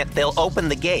and ring it, they'll open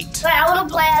the gate. Wait, I want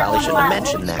to play as Probably one of shouldn't have my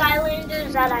mentioned old that.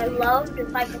 Skylanders that I loved.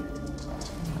 If I could.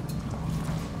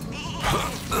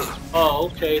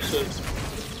 Oh, okay, so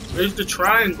where's the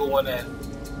triangle one at?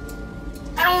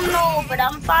 I don't know, but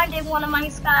I'm finding one of my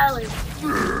Skylanders.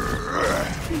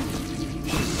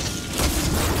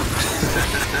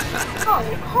 Oh,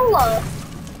 hello.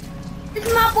 This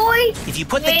is my boy. If you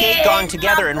put the gate gong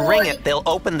together and ring it, they'll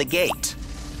open the gate.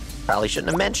 Probably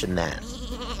shouldn't have mentioned that.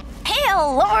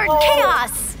 Hail, Lord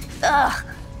Chaos! Ugh.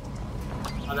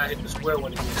 I got hit the square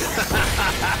one again.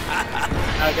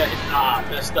 I got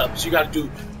hit, messed up. So you gotta do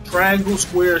triangle,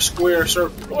 square, square,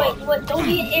 circle. Come on. Wait, don't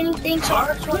need anything to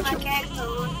hurt my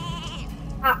character.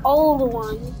 My old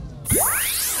one.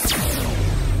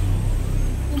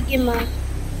 Let me get my.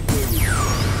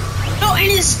 No, and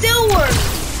it still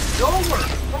works. Don't work.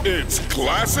 It's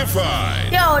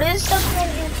classified. Yo, this stuff is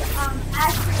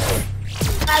actually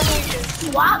Skylander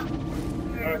swap.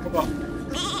 Alright, come on.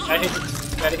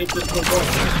 Gotta hit this one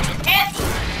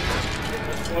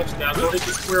once. Now go hit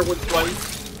the square one twice.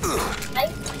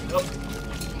 Right? Yep.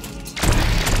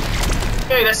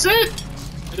 Okay, that's it.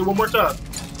 Hit it one more time.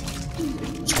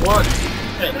 Just one.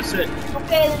 Okay, that's it.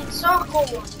 Okay, then circle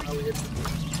one.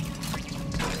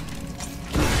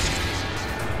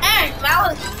 Hey, that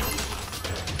was.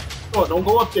 Oh, don't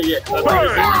go up there yet. Hey,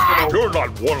 you're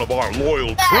not one of our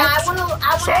loyal troops.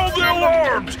 Sound the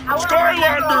alarms!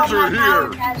 Skylanders are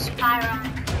here!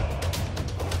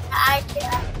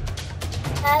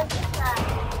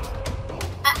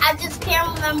 I just can't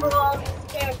remember all these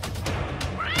characters.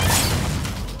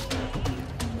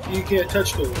 You can't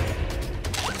touch those.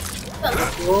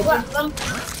 Learn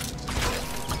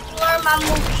my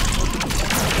move.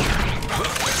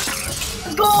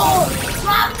 Go!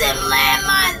 Drop them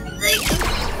landmines!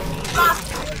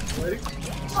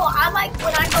 Oh, I like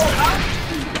when I go up.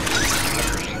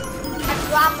 I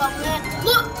drop a land.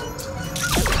 Look!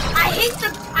 I hit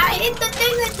the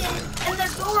thing again, and the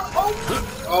door opened.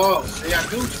 Oh, see, I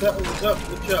knew something was up.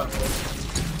 Good job.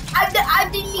 I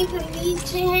didn't even mean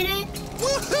to hit it. So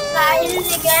I hit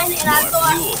it again, and I thought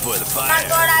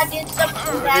I did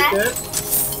something bad.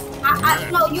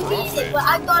 No, you beat it, but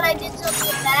I thought I did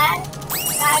something bad.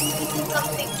 I did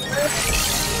something good.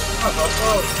 I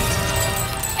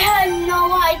had no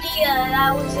idea that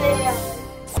I was there.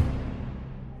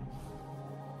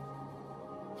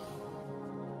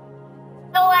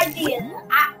 No idea.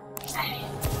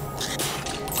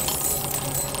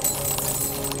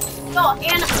 No,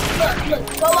 Anna, look,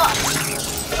 go up.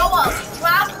 Go up.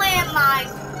 Drop landmine,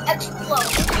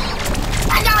 explode.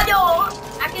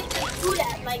 I can just do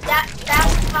that. Like that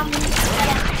was how many that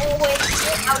I always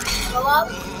did. I would go up.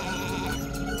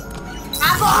 I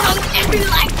bought him and be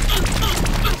like,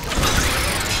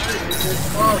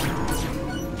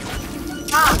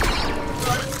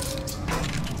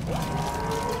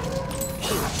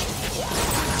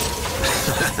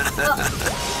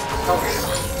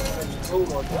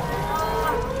 Hold on.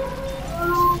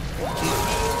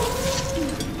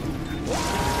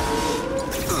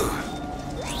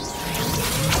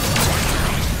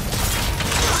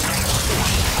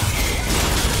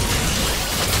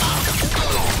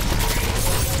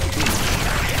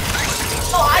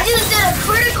 Oh, I just did a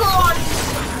critical on.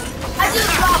 I just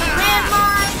got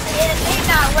landmines and they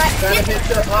got right. Gotta hit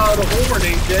the horn,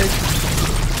 AJ.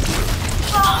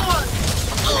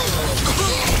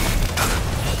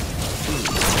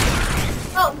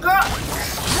 Oh, girl.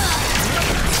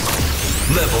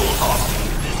 Level up.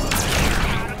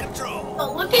 Oh,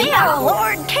 look at Yeah,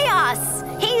 Lord Chaos.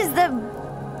 He's the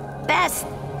best.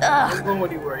 Ugh. Don't go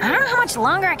anywhere. I don't know how much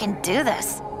longer I can do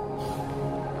this.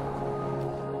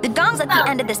 The gong's at the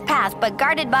end of this path, but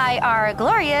guarded by our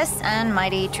glorious and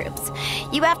mighty troops.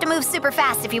 You have to move super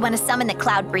fast if you want to summon the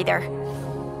Cloud Breather.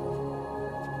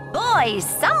 Boy,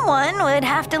 someone would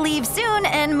have to leave soon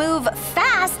and move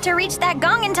fast to reach that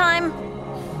gong in time.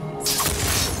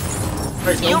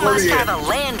 Right, You must have a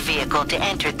land vehicle to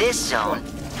enter this zone.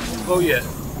 Oh yeah.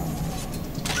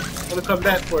 I'm gonna come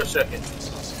back for a second.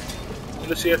 I'm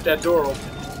gonna see if that door opens.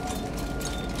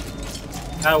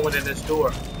 I went in this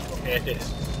door. Okay, I did it.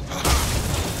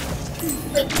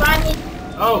 Wait, try me.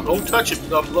 Oh, don't touch it,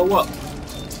 it'll blow up.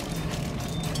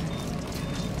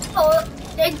 Oh,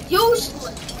 they're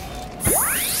useless.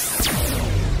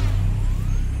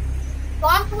 So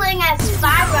I'm playing as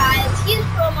Spyrise. He's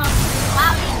from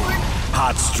Bobby.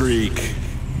 Hot streak.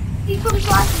 He's from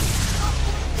Bobby.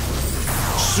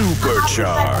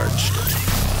 Supercharged.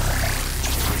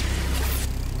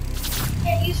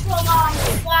 Yeah, he's from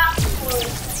Blackwood.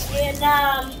 And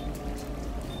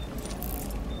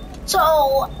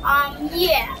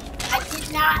yeah, I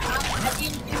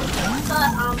didn't do it, but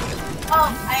oh,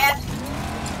 I have.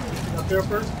 Up here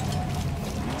first.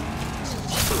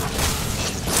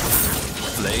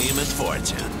 Flame and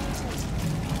fortune.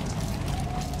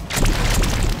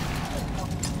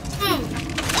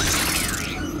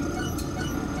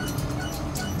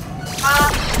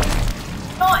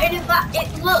 No, it is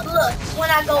like look. When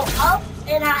I go up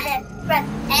and I had press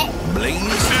X. Blaze.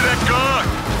 See that gong?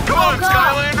 Come on,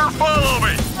 Skylander, follow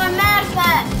me! I'm mad at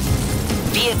that.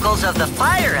 Vehicles of the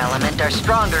fire element are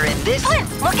stronger in this. Clint,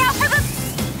 look out for the.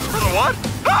 For the what?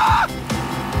 Ah!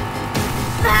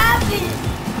 What happened?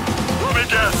 Let me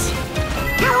guess.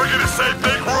 You were gonna say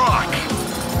Big Rock.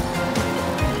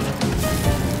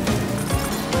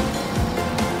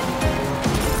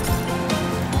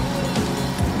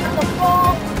 The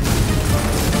ball.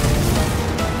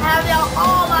 Have y'all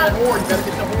all That horn, gotta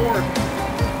get the horn.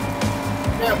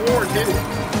 That horn, hit it.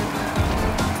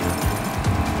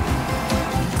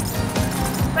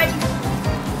 ready?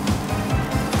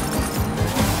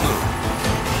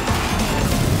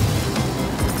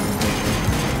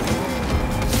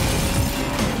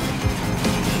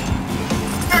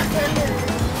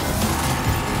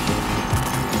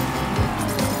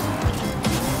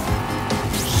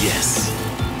 Yes.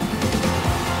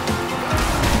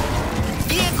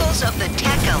 Vehicles of the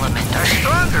tech element are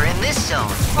stronger in this zone.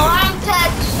 Oh, I'm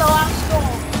tech, so I'm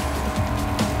strong.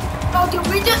 Okay,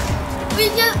 we just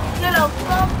gonna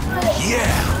bump it.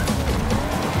 Yeah.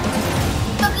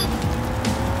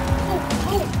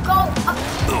 Go up.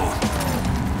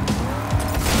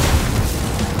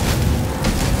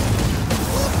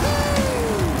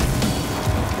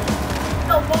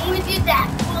 So when we did that,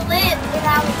 we'll live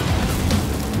without.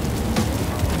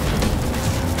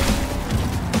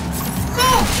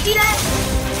 See that?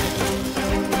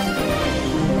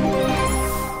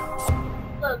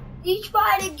 Look, we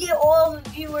try to get all the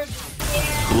viewers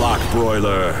there. Lock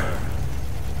broiler.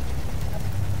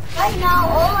 Right now,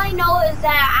 all I know is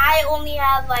that I only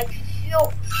have like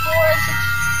four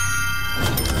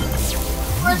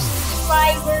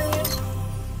subscribers.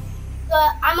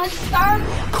 But I'm gonna start.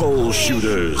 Coal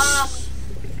shooters.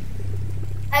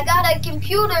 I got a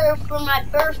computer for my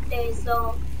birthday,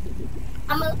 so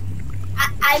I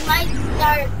might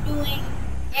start doing,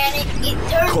 and it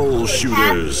turns Coal into a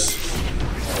shooters.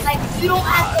 tablet. Like you don't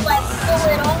have to like pull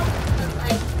it off, but,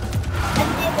 like I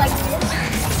did like this,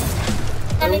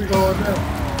 and Where we going now?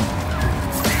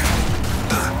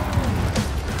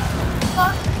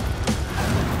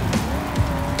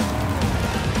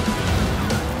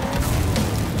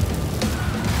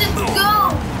 Just go.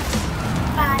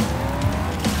 Bye.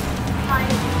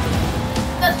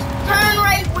 Just turn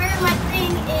right where my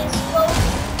thing is close.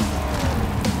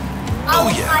 Oh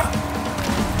yeah.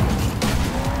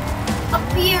 Up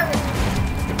here.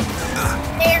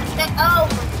 There. Oh.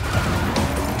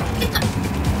 It's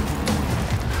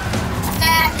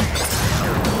that.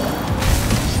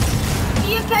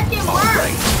 See if that didn't work.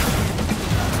 Right.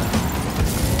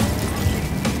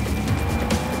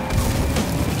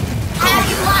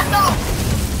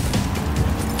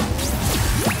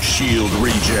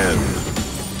 regen.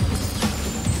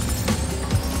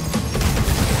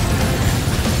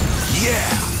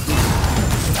 Yeah.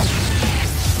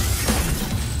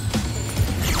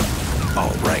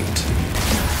 All right.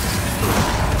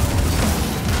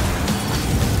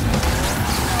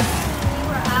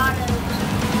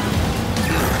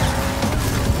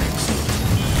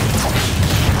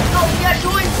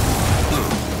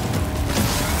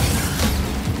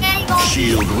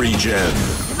 Shield regen.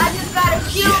 I just got a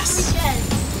shield regen.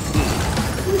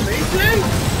 AJ?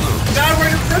 Guy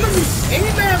right in front of me.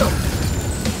 Aim at him.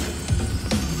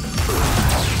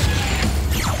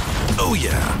 Oh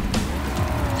yeah.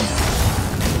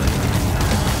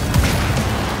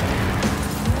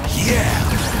 Yeah.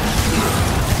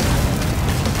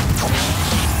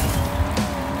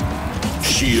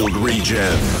 Shield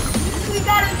regen. We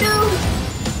gotta do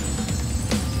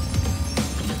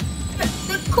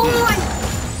the coin.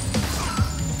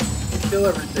 Kill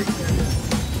everything here.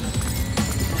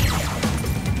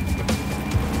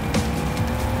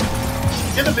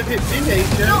 Get him and hit me,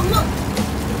 AJ. No, look.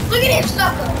 Look at him,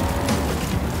 sucker.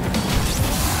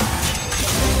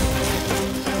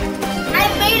 I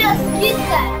made us get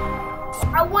that.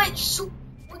 I went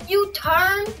when you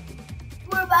turn,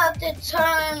 we're about to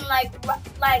turn like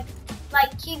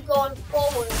keep going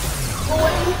forward. But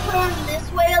when you turn this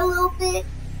way a little bit,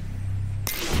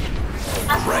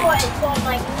 that's why it's going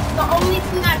like the only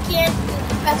thing I can't do is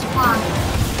press Y.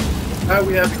 Now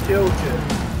we haven't killed you.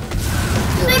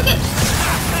 Look it.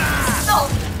 No.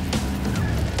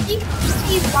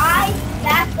 See Y?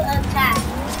 That's the attack.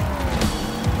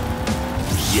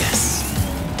 Yes.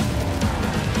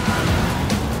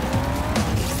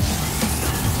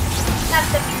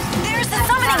 There's the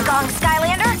summoning gong,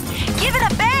 Skylander. Give it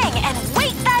a bang and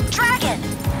wake that dragon.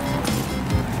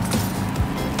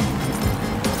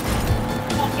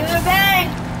 Give it a bang.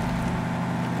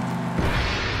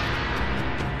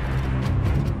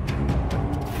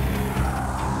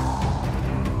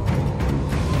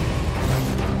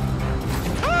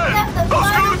 Hey! Those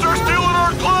dudes are stealing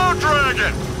our cloud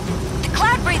dragon! The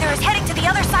cloud breather is heading to the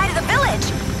other side of the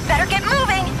village. Better get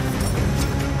moving.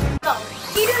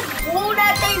 See this bull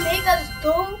that they make us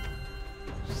do?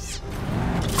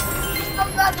 I'm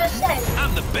about to say.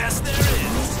 I'm the best there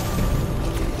is.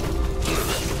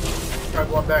 Try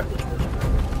going backwards.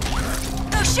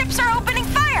 Those ships are opening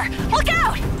fire. Look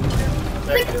out!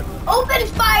 Open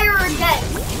fire again.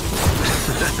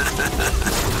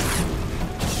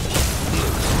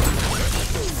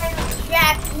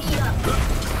 Jack me up.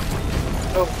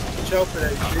 Oh, watch out for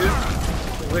that,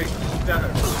 dude. Wait, down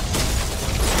there.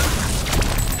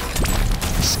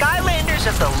 Skylanders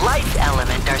of the life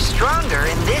element are stronger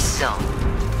in this zone.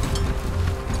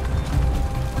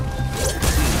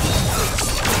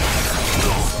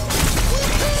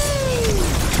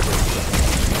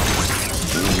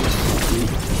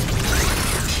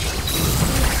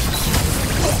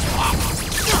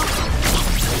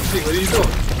 What are you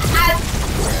doing?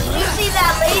 You see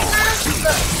that laser?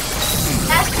 Look,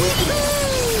 that's me.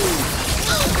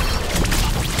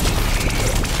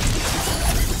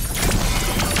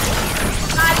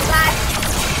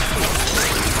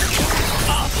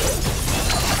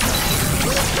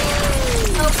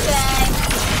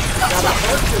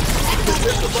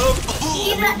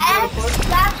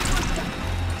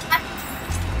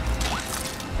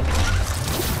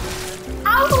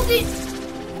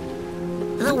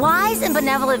 The wise and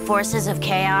benevolent forces of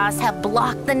chaos have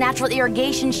blocked the natural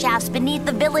irrigation shafts beneath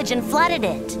the village and flooded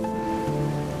it.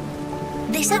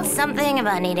 They said something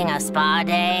about needing a spa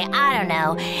day. I don't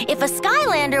know. If a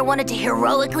Skylander wanted to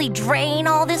heroically drain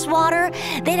all this water,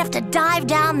 they'd have to dive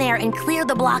down there and clear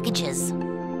the blockages.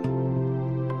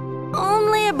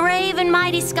 Only a brave and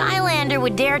mighty Skylander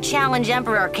would dare challenge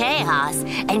Emperor Chaos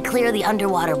and clear the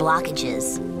underwater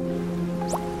blockages.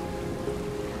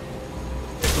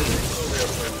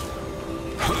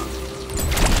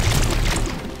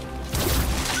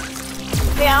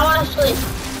 Yeah, I want to sleep.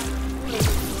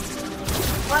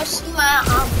 I want to see my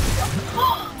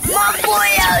my boy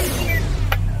out here.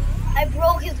 I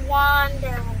broke his wand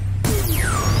down.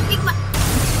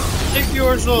 Take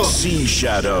yours off. Sea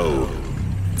Shadow.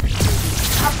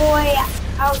 My boy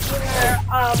out here,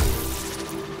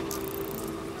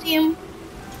 see him?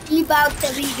 He about to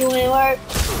be doing work.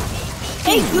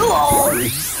 Hey, you all!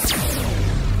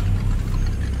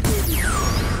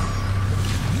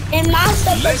 And my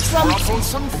stuff is from... Let's ruffle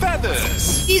some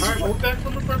feathers. He's... Alright, move back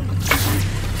from the front.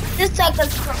 This stuff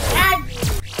is from Magic.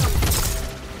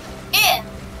 Yeah.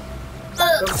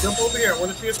 Jump over here. I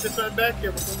want to see if this is back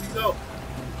here before we go.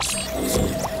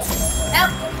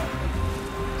 Yep.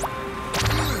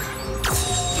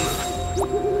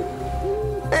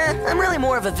 I'm really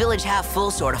more of a village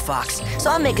half-full sort of fox, so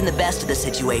I'm making the best of the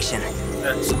situation.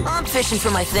 I'm fishing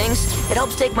for my things. It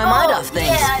helps take my mind off things.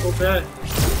 Yeah. Okay.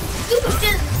 You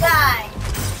just died.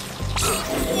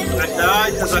 I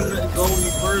died because I couldn't go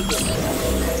any further.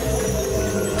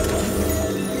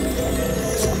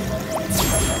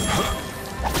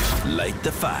 Light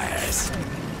the fires.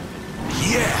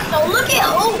 Yeah! Oh, look at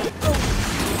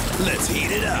Let's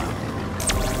heat it up.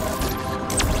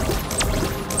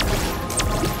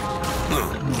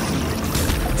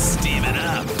 Steam it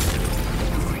up.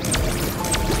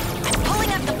 I'm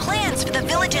pulling up the plans for the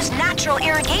village's natural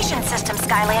irrigation system,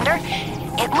 Skylander.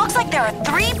 It looks like there are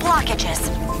 3 blockages.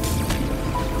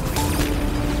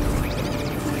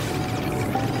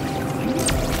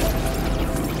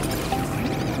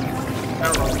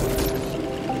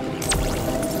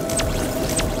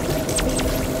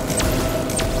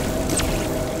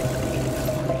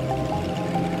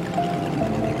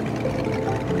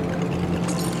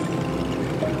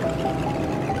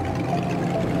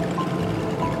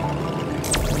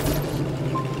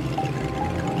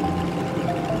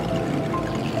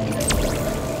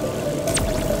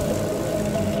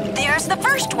 The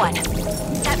first one.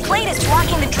 That plate is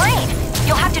blocking the drain.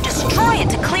 You'll have to destroy it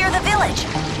to clear the village.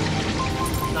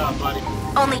 Buddy.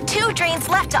 Only 2 drains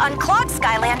left to unclog,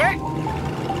 Skylander.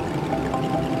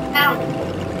 Ow.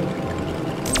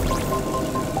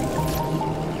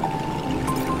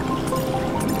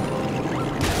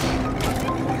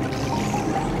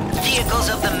 Vehicles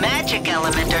of the magic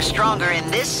element are stronger in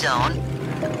this zone.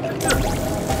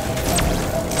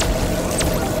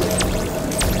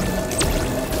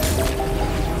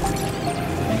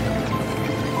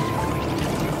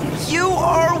 You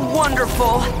are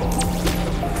wonderful.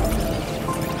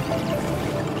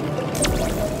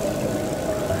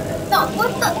 No,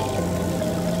 what the?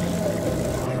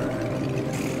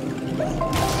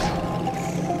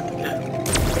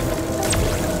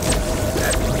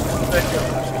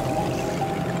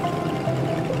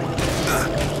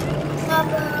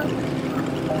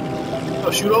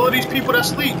 Oh, shoot all of these people that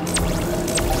sleep.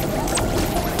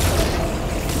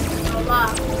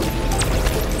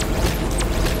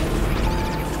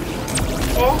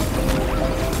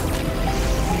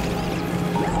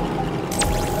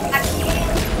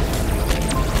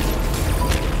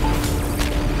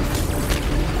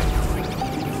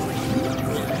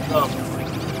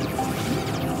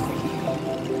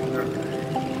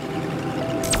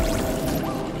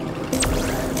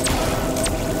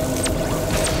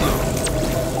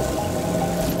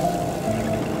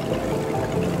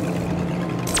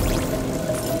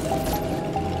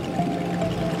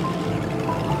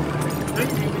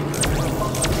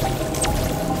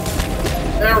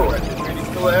 Arrow. Did you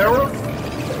kill an arrow?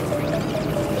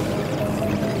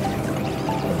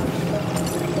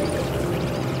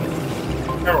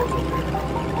 Arrow's over here.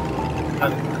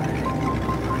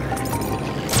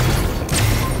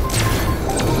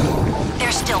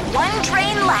 There's still 1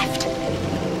 drain left.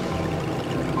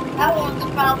 That one's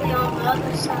probably on the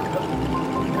other side.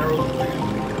 Arrow's over here.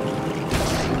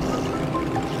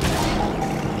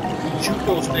 Shoot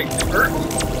those things, they hurt me.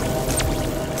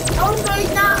 Oh, no,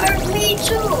 he's not hurting me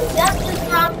too. That's just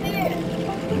not fair.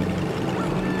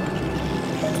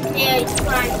 Yeah, he's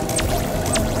fine.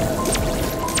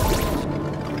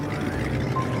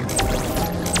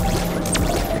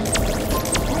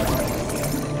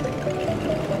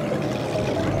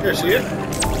 Here, see it?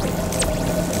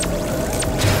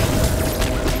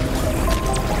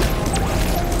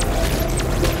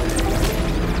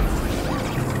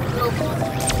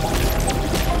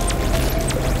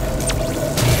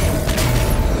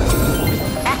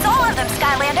 That's all of them,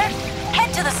 Skylander.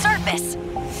 Head to the surface.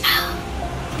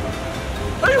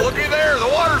 Hey, looky there! The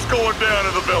water's going down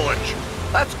in the village.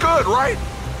 That's good, right?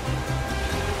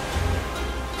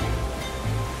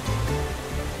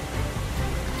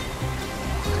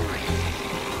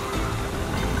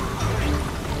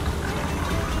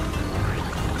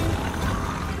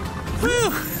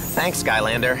 Whew! Thanks,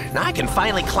 Skylander. Now I can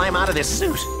finally climb out of this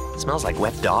suit. It smells like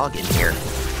wet dog in here.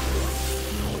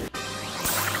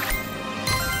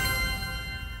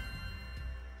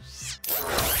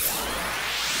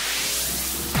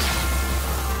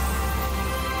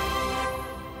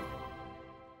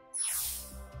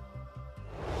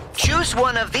 Choose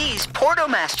one of these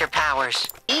Portomaster powers.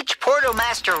 Each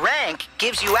Portomaster rank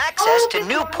gives you access to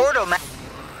new Portomaster.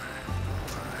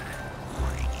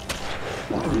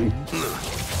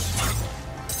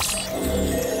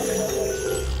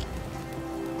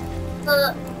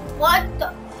 What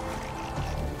the?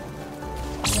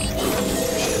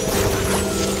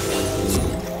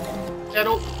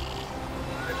 Shadow.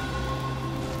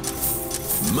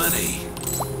 Money.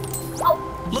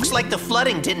 Looks like the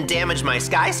flooding didn't damage my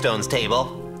Skystones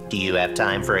table. Do you have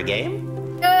time for a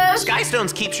game?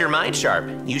 Skystones keeps your mind sharp.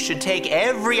 You should take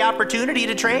every opportunity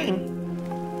to train.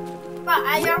 But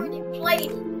I already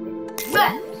played it.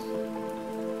 But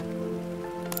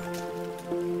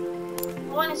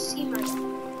I want to see myself.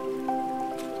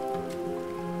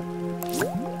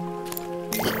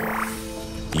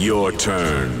 Your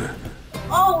turn.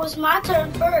 Oh, it's my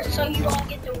turn first, so you don't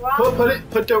get the rock.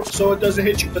 So it doesn't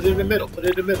hit you. Put it in the middle. Put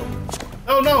it in the middle.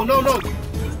 No.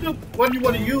 Use the one you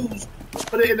want to use.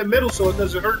 Put it in the middle so it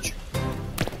doesn't hurt you.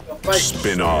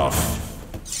 Spin off.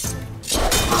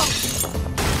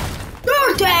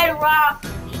 You're dead, Rock.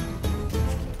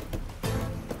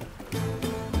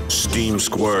 Steam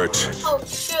squirt. Oh,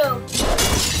 shoot.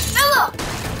 Philip!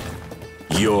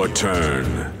 Your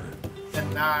turn. At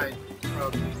 9.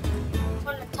 On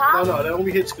the top? No, that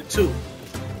only hits for 2.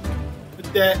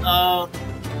 Put that,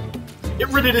 get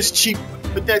rid of this cheap one.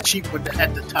 Put that cheap one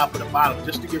at the top of the bottom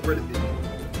just to get rid of it.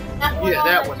 That one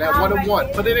that one. That 1 of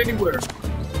 1. Put it anywhere.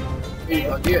 There you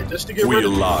go. Yeah, just to get rid of it.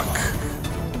 Wheel lock.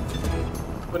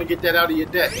 I'm gonna get that out of your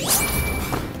deck.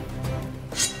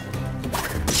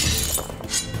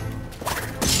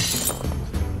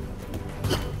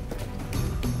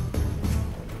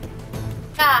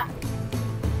 Ah.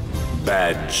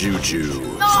 Bad juju.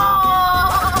 No!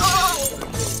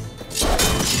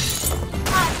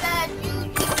 Not bad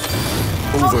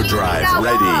juju. Overdrive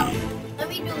ready. Let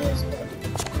me do this.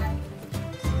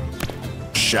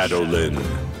 Shadowlin.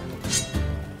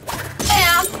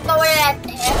 I'm throwing that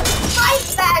there. Fight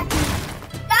back!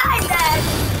 Die back!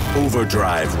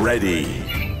 Overdrive ready.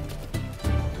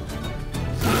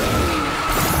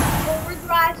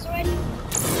 Overdrive's ready.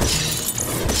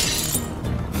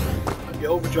 Okay,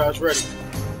 overdrive's ready.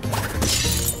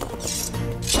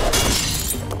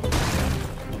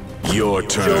 Your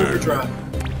turn. Overdrive.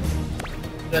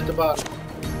 At the bottom.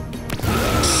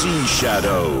 Sea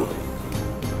Shadow.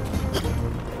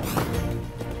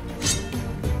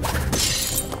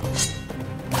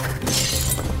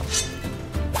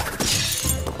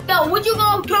 Yo, what you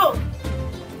gonna do?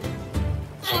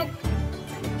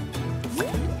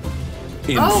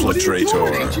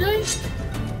 Infiltrator.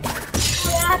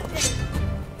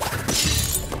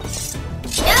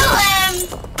 Kill him!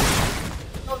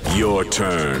 Your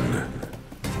turn.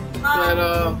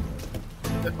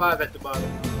 That 5 at the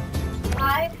bottom.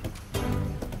 5?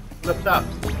 Up top.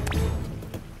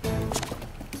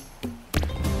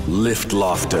 Lift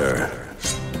Lofter.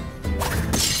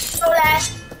 Go that.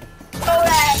 Go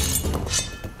that.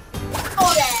 Go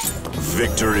that.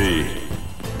 Victory.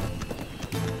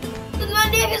 My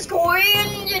name is Korean.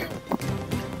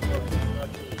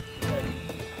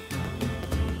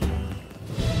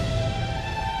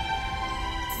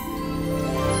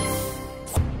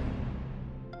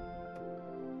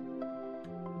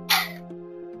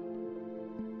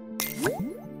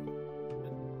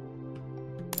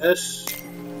 Yes.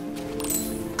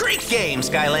 Great game,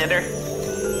 Skylander.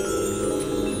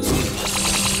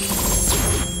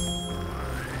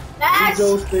 Leave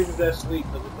those things that sleep,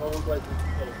 because it's always like this.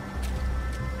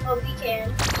 Oh, we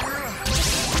can.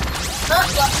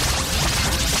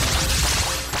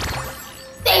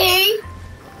 See?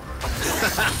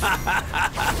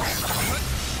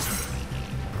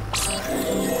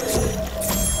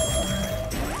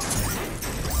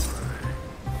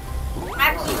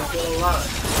 Actually, I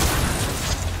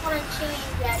want to change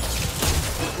that.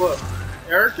 What?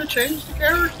 Character? Change the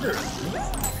character.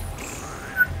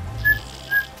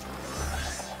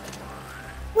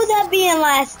 Was that being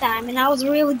last time, and I was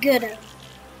really good at it.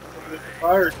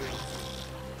 Fire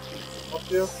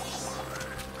uphill.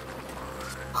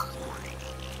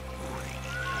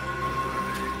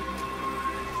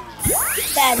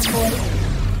 Bad boy.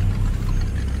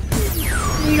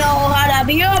 You know how to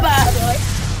be a bad boy.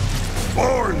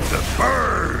 Born to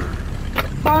burn.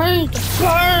 Burn to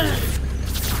burn.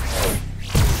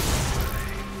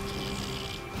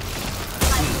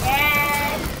 My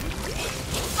dad.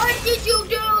 What did you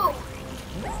do?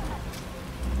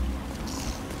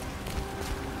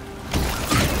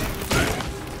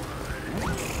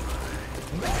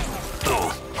 Go.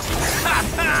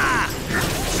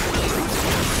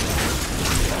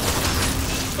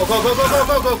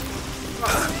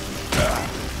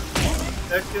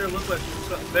 Back there, looks like there's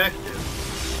something back there.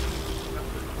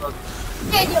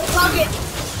 Hey, you plug it.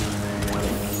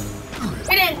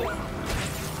 Get in.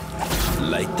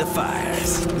 Light the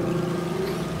fires.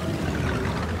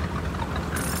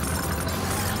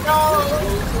 No.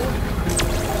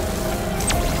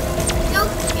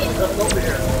 Over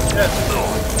here. Yes.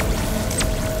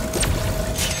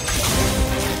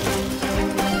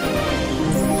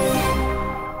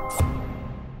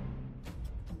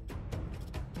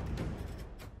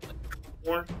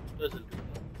 more? Doesn't do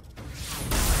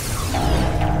that.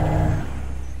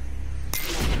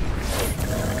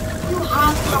 You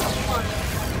have some fun.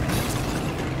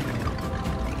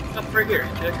 Up right here,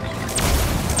 check.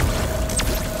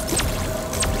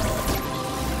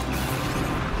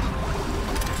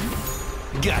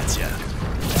 Gotcha.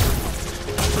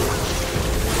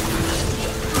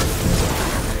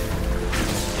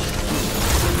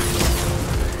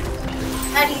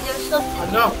 Daddy, there's something. I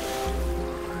know.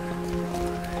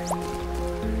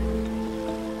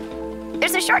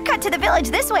 There's a shortcut to the village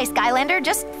this way, Skylander.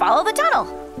 Just follow the tunnel.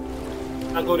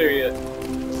 I'll go there yet.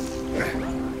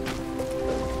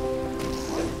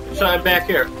 So I'm back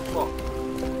here. Come on.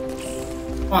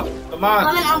 Come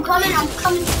on. I'm coming.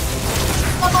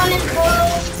 Up on this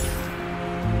boat.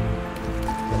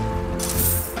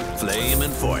 Flame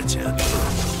and fortune.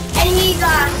 Enemy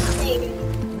got saved.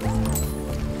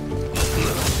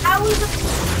 How is it?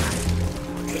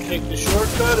 You take the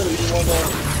shortcut or you wanna...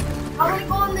 How do we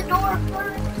go in the door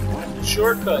first? That's the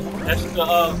shortcut. That's the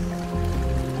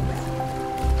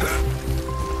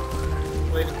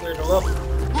way to clear the level.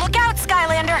 Look out,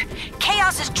 Skylander!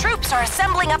 Chaos's troops are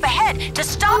assembling up ahead to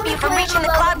stop you from reaching the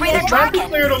Cloud Breather It's not to Dragon.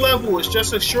 clear the level, it's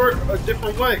just a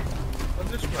different way. On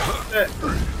this way. That.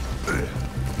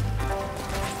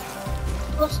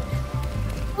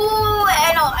 Ooh,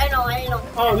 I know.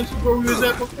 Oh, this is where we was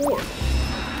at before.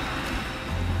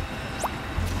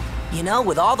 You know,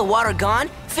 with all the water gone,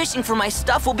 fishing for my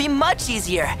stuff will be much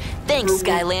easier. Thanks,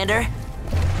 Skylander.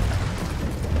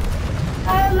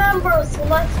 I remember, so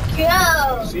let's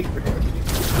go. Secret.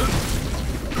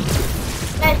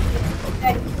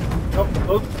 Ready.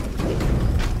 Oh.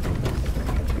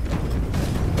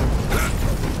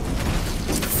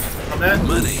 I'm at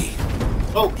money.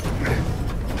 Oh.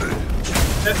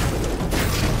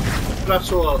 I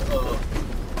saw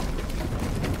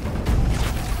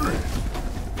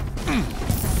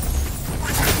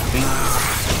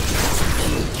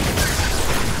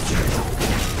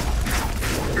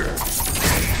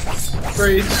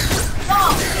Freeze.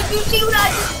 Oh, did you see what I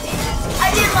did? I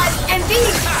did like MV.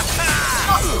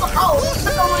 Oh, look,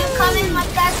 I want to come in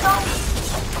like that, though.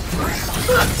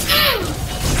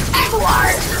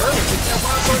 Edward!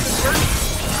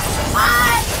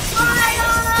 What?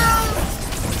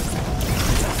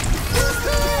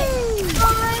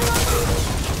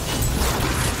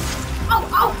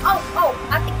 Oh,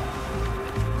 I think...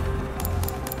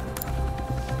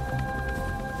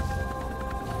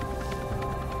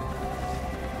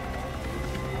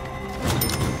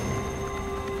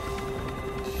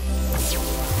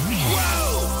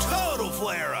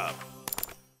 Flare-up!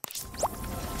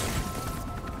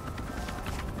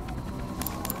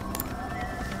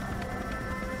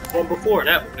 One before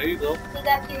that one. There you go. You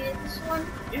got to get this one?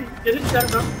 Yeah, get it done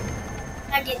enough.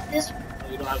 I get this one. No,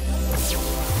 you don't have to.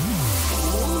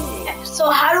 So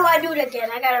how do I do it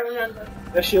again? I gotta remember.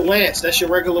 That's your lance. That's your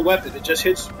regular weapon. It just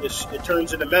hits. It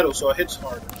turns into metal, so it hits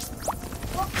harder.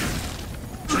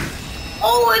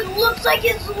 Oh, it looks like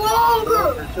it's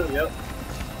longer. Too, yep.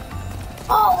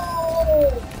 Oh.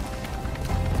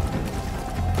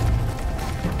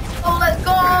 Oh, let's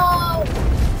go.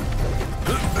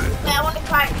 Yeah, I want to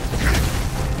try it.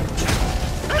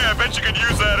 Hey, I bet you could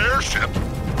use that airship.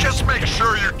 Just make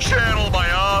sure you channel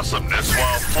my awesomeness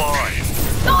while flying.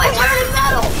 No, it's turning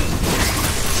metal.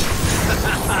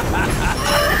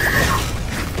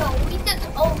 No, we did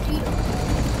OG.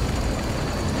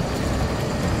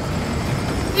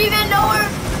 Even though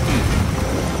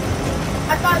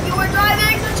I thought you were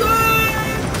driving the train.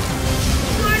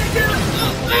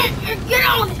 Get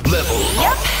on it. Level.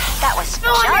 Yep, that was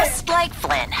just like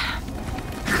Flynn.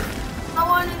 I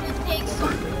wanted to take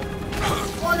something. I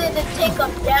wanted to take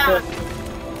him down.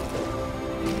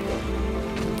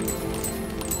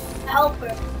 The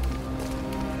helper.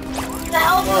 The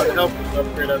helper. Oh, the helper's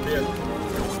upgrade up here.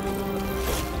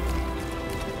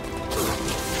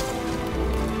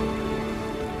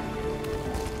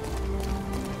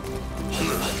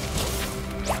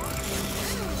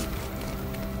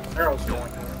 Arrow's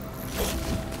going there.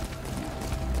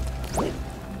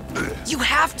 You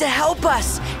have to help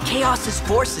us! Chaos's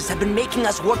forces have been making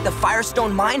us work the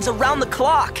Firestone mines around the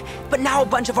clock, but now a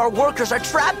bunch of our workers are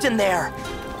trapped in there.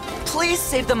 Please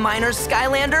save the miners,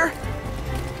 Skylander.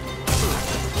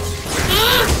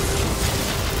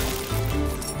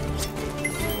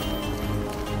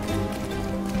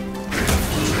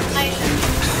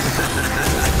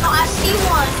 Oh, I see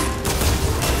one.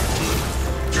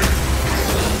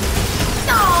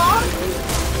 No.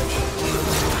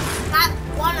 Not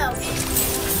one of them.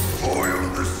 Spoil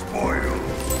the spoil.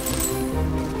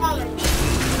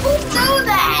 Who do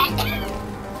that?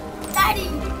 Daddy,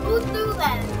 who go through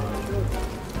that.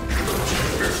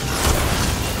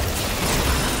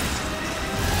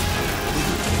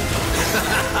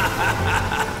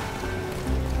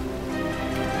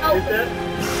 Oh. Get that?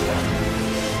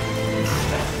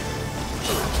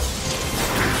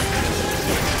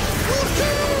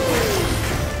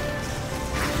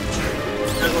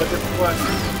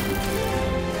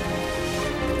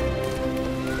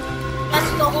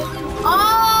 Let's go.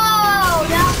 Oh,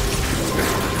 yeah.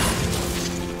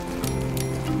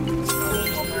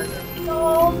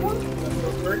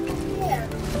 Yeah.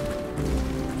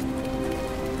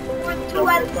 We're two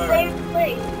at the same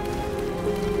place.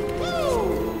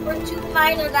 We're two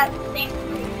miners at the same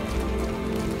place.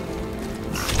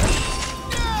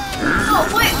 Oh,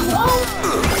 wait.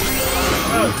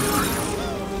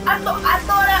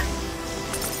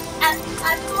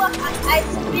 I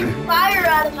spit fire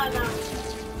out of my mouth.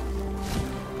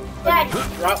 Daddy.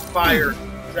 Drop fire.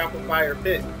 Drop a fire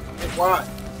pit. And why?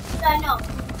 I know.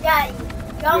 Daddy,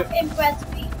 don't impress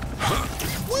me.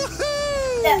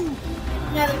 That's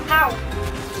another power.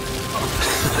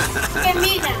 Look at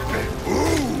me now.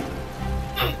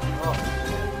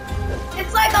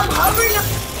 It's like I'm hovering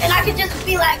and I can just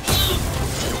be like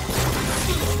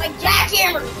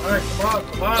jackhammer. Alright,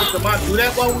 come on. Do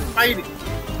that while we're fighting.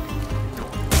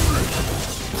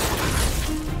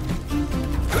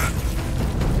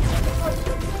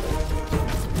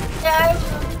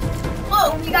 Whoa,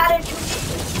 we got it.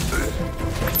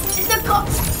 It's a go.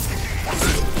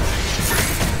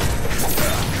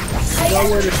 I know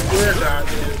where the square guy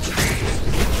is.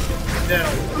 Now.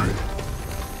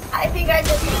 I think I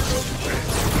just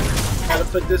gotta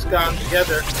put this guy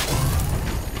together.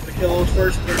 The kill those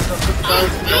first and then put the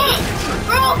guys together.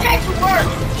 Bro, okay, to work.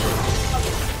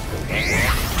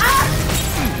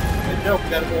 No, we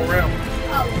gotta go around.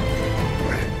 Oh.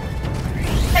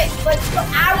 Hey, but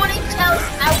I want to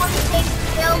take the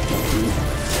kill.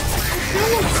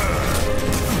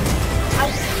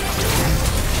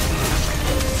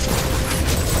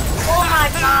 Oh my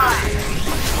god.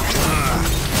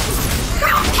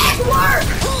 Bro, it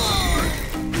worked.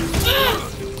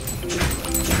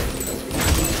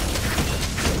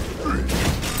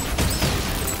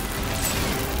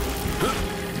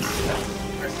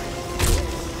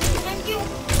 Thank you.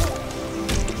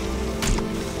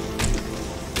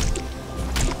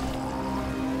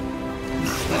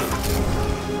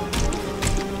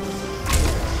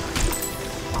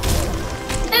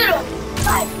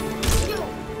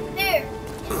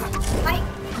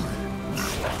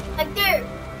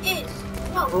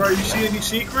 Alright, you see any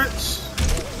secrets?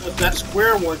 That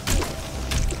square one.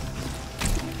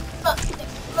 Look,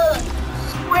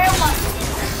 square one.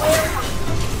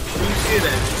 Where do you see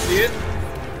that? You see it?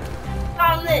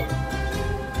 On this.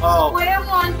 Oh. Square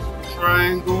one.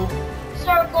 Triangle.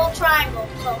 Circle, triangle.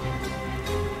 So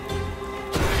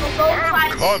go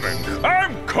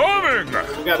I'm coming!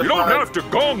 You don't have to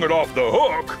gong it off the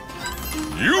hook.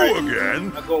 You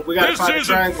again? This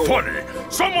isn't funny.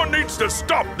 Someone needs to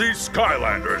stop these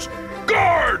Skylanders.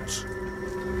 Guards!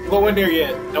 Go in there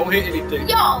yet. Don't hit anything.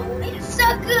 Yo, it's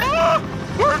so good.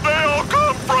 Where'd they all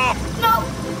come from? No.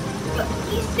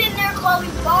 He's sitting there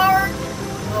calling guards.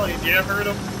 Oh, you never heard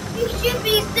him? He should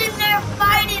be sitting there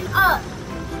fighting us.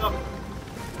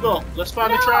 Go, let's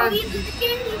find the triangle.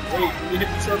 Wait, we hit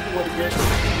the circle one again.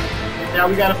 And now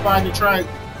we gotta find the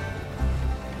triangle.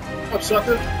 What's up,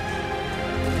 sucker?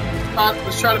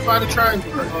 Let's try to find the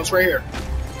triangle. Oh, it's right here.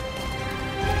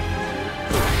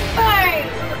 Hey!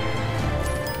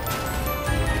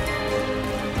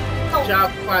 Good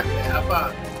job finding that. High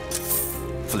five.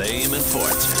 Flame and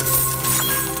fortune.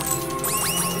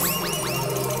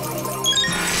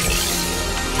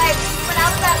 Like, when I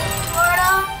was at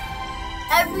Florida,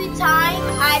 every time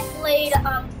I played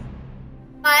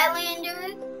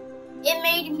Skylanders, it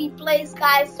made me play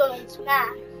Skystone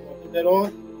Smash. Put that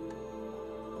on.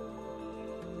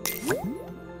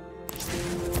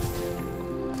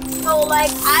 So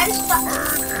like I started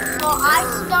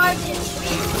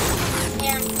winning,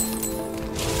 and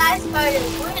when I started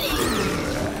winning,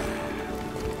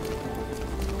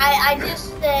 I just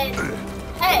said,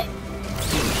 hey,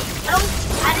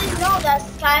 I didn't know that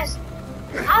Sky.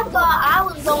 I thought I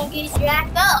was gonna get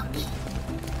jacked up.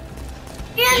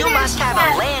 You must have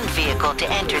a land vehicle to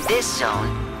enter this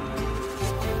zone.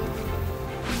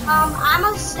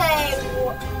 I'ma say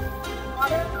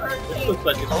water or gate.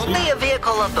 Only a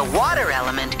vehicle of the water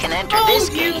element can enter this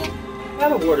gate.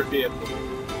 Not a water vehicle.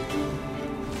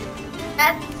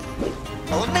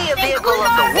 Only a vehicle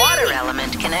of the water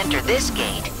element can enter this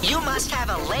gate. You must have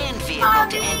a land vehicle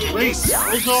to enter this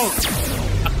zone. Hold on.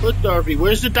 I clicked RV.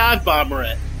 Where's the dive bomber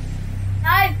at?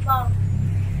 Dive bomb.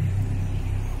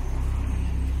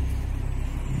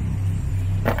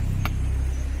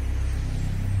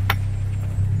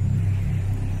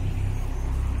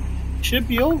 should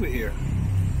be over here.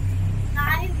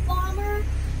 Dive bomber?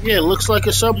 Yeah, it looks like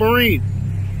a submarine.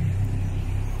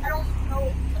 I don't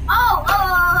know.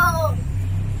 Oh!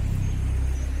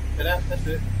 Yeah, that's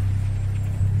it.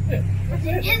 Yeah, that's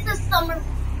it is a summer.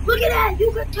 Look at that!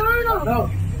 You can turn them! No,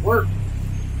 it worked.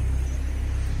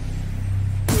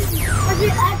 Does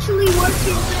it actually work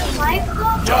in the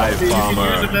micro? Dive bomber. You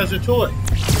can use it as a toy.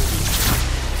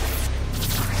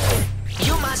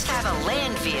 You must have a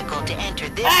land vehicle to enter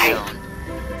this zone.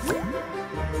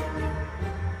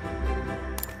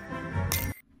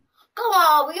 Come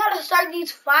on, we gotta start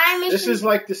these fire missions. This is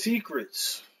like the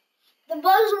secrets. The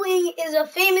Buzzwing is a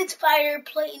famous fighter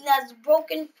plane that's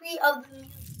broken free of the...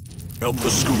 Help the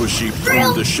scuba sheep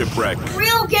through the shipwreck.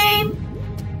 Real game.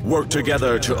 Work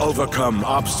together to overcome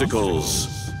obstacles.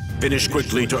 Finish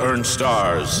quickly to earn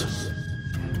stars.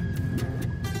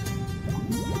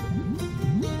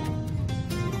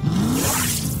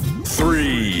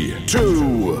 Three,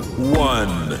 2,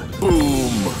 1,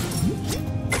 boom!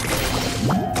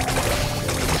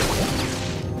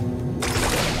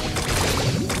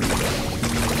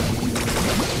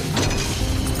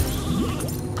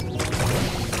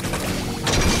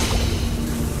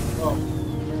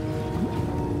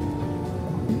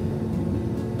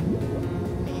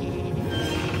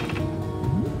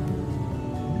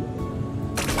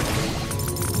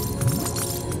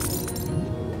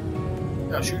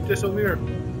 Now shoot this over here. In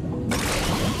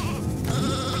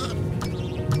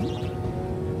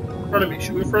front of me,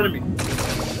 shoot in front of me.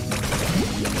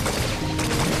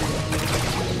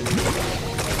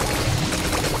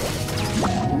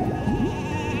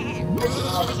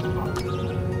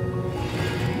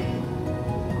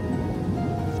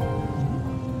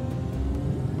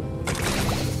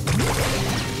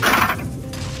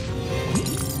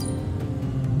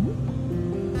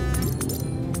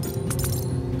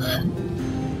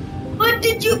 What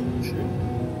did you...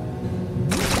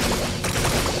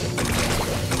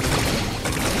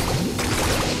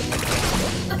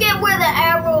 Look at where the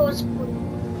arrows...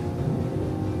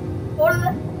 What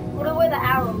are where the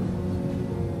arrows?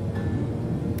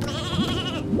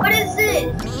 What is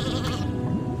it?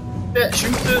 Yeah,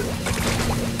 shoot the...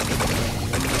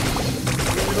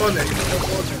 Keep it on there, keep it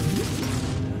on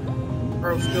there.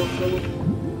 Arrow still filling.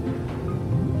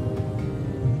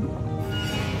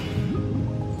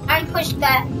 I push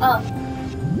that up.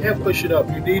 Yeah, push it up.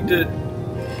 You need to...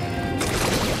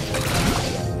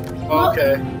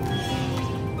 Okay.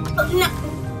 No.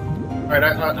 Alright,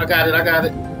 I got it, I got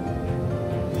it.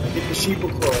 Get the sheep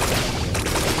across.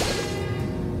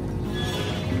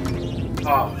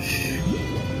 Oh, shit.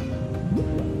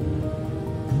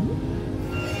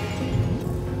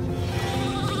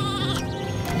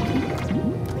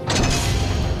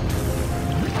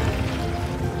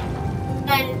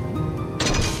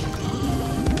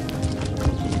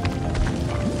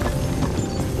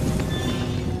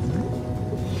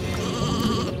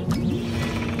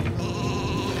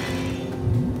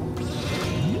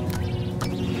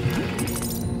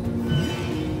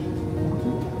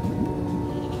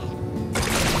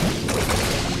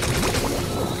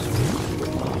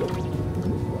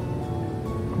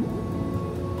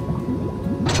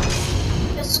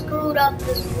 Screwed up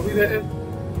this What we getting?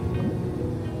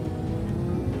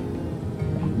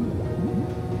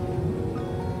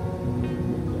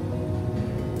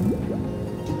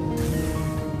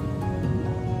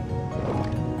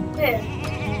 There.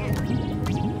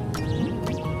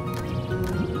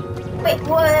 Wait,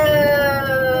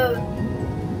 whoa!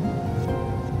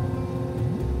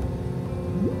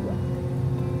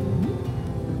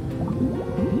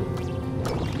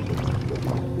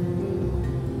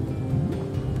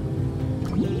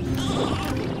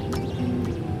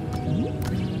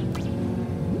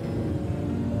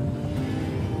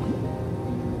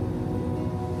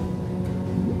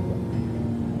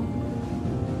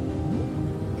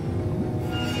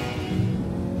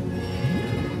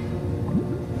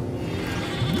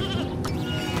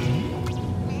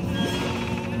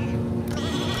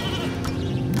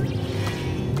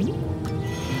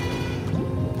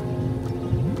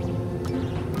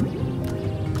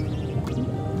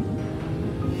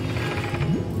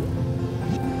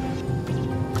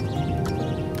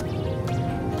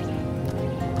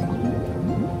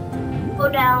 Go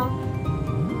down.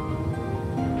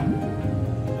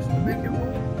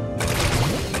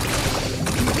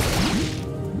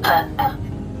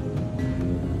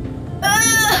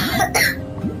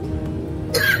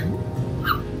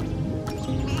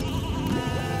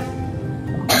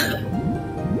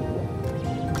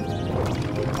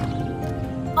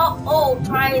 Oh,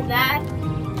 try that.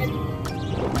 And...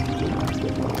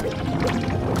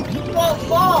 You won't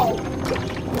fall.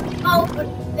 Oh, Oh, but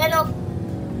then I'll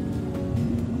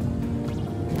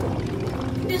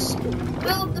just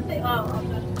build the big. Oh,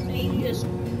 I'm about to say just.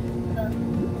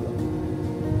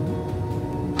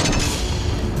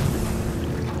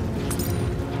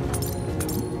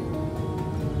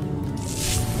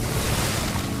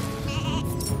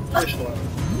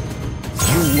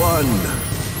 You won.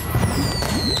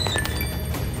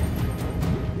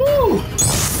 Woo!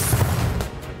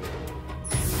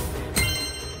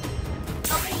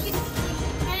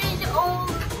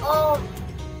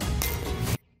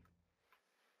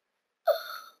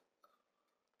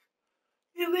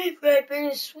 You made very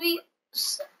bittersweet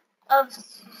of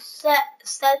set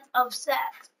of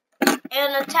sets,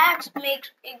 and attacks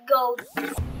makes it go.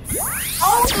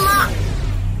 Oh my!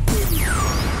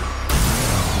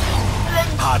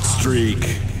 Hot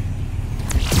streak.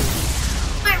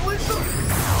 Wait, where's the...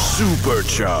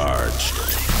 Supercharged.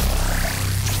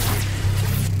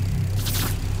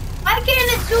 Why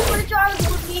can't it supercharge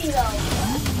with me though?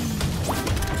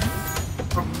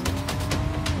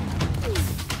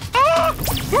 Ah!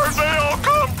 Where'd they all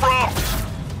come from?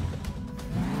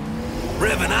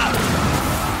 Revving up.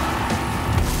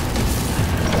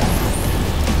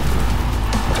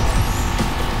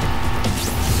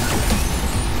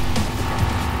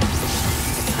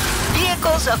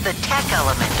 Vehicles of the tech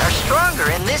element are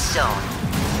stronger in this zone.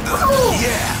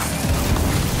 Yeah.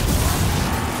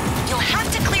 You'll have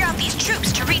to clear out these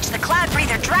troops to reach the Cloud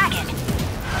Breather Dragon.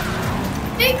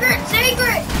 Secret!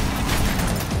 Secret!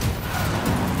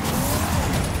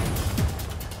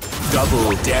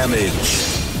 Double damage.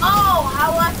 Oh,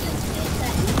 how I can see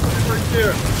that. Right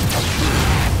there.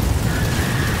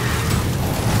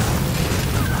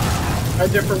 A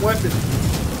different weapon.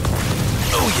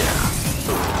 Oh yeah.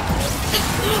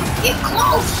 Get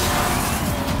close!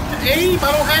 Aim!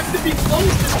 I don't have to be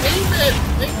close. Just aim it.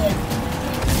 Aim it.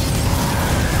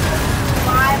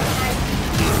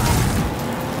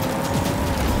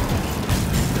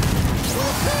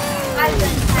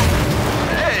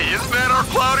 Hey, isn't that our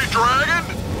cloudy dragon?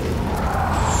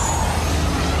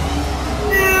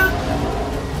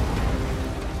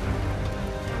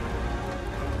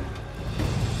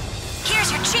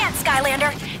 Here's your chance,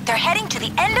 Skylander. They're heading to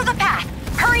the end of the path.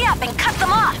 Hurry up and cut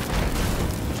them off.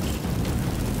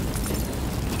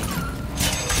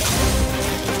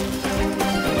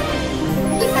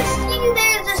 I see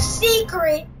there's a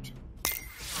secret.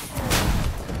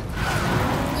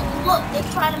 Look, they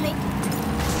try to make.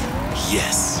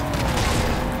 Yes.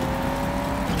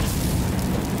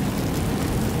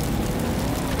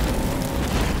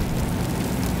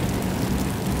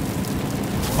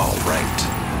 All right.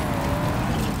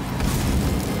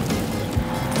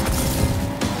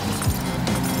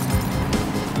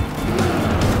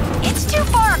 It's too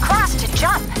far across to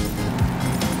jump.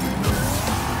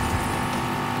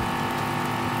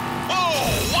 Oh,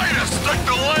 way to stick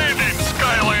the landing,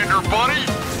 Skylander, buddy!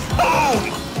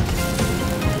 Boom!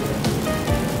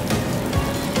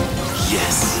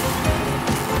 Yes.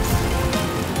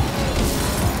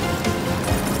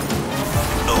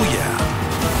 Oh yeah.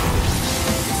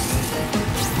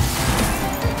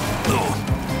 Oh.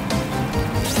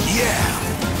 Yeah.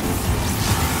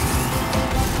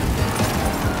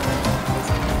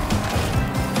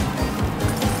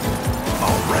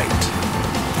 All right.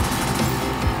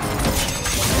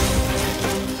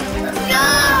 No!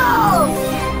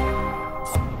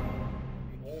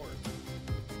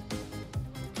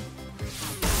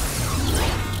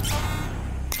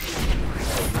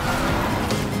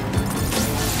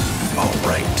 All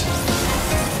right.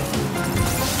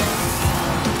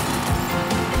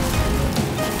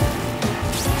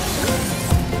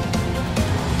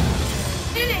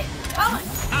 Did it! Come on!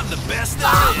 I'm the best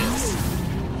there is.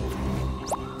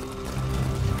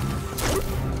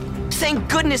 Thank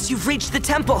goodness you've reached the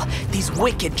temple. These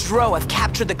wicked Drow have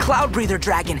captured the Cloud Breather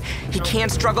Dragon. He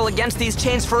can't struggle against these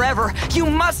chains forever. You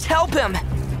must help him! Hey,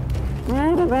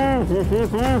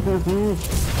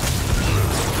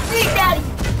 Daddy!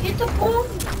 Get the bomb!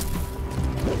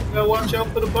 You gotta watch out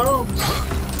for the bombs.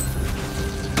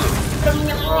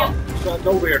 Start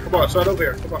over here. Come on, start over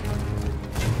here. Come on.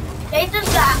 They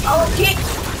just got. Oh, kick!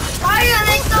 Why are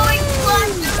they going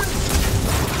cluster?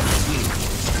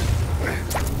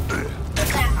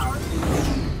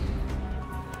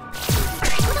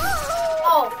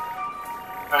 Oh.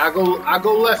 I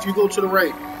go left, you go to the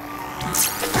right.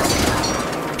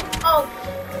 Oh.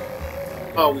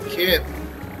 Oh, we can't.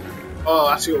 Oh,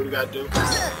 I see what we gotta do. We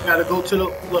gotta go to the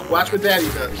look, watch what Daddy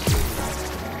does.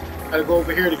 Gotta go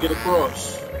over here to get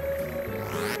across.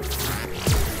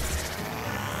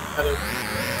 I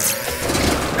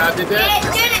did that?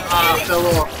 Did it, I fell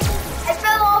off. I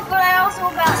fell off, but I also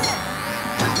got it.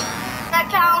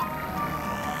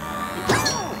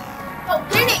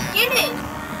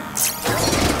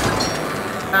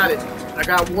 Got it. I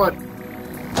got one. You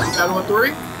got on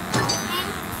 3?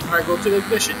 Alright, go to the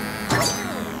ignition.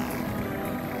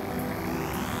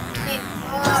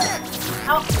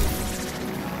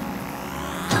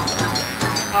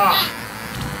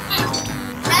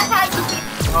 That's how you get.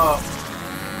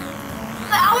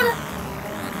 But I wanna.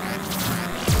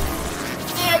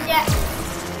 Yeah.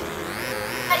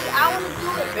 I wanna do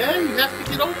it. Yeah, you have to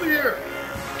get over here.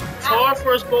 It's hard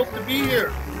for us both to be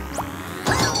here.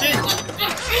 Hey.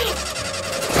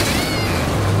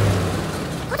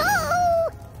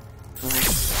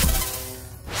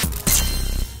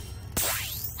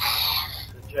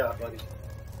 Good job, buddy.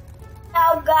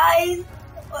 Now, guys,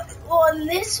 on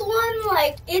this one,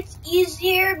 like, it's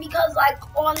easier because, like,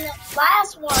 on the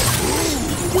last one,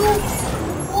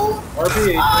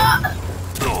 RB. I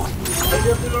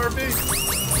get an RB.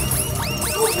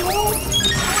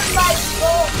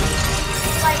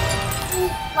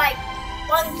 Like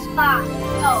one spot.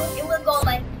 No, it would go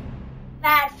like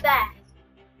mad fast.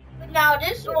 But now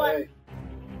this one,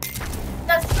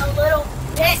 just a little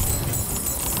bit.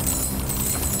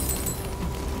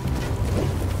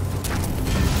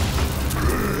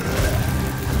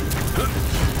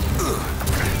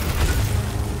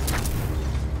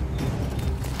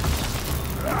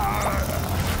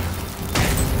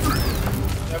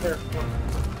 Never.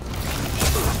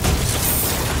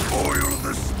 Spoil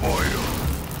the spoil.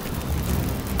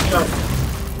 No,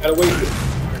 gotta wait.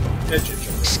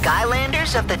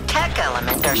 Skylanders of the tech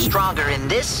element are stronger in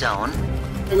this zone.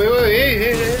 Wait,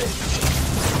 hey.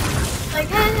 Like,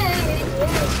 hey.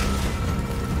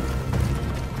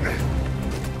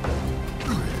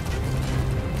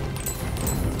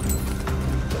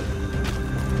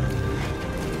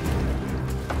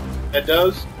 That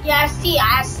does? Yeah, I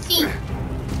see.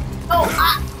 Oh,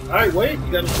 Alright, wait,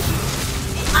 you gotta.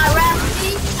 I wrapped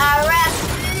it.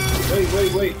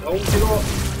 Wait. Don't get off.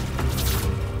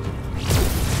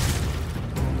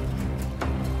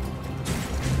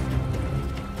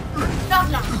 Stop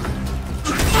now.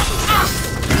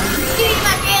 Give me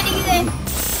my candy then.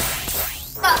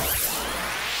 Stop.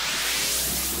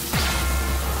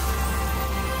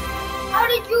 How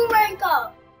did you rank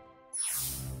up?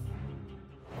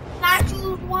 Can I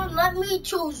choose one? Let me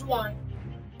choose one.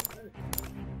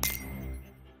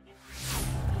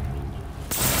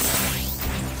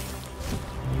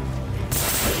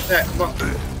 Come on.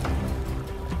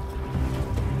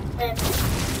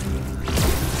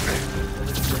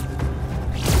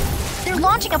 They're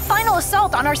launching a final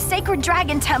assault on our sacred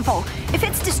dragon temple. If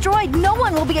it's destroyed, no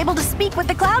one will be able to speak with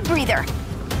the Cloud Breather.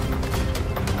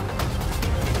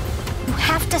 You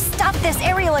have to stop this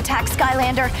aerial attack,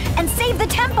 Skylander, and save the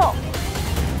temple.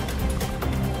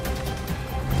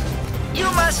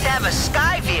 You must have a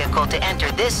sky vehicle to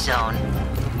enter this zone.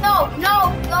 No.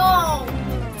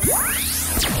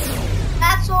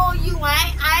 That's all you.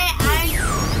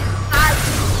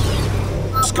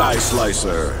 Sky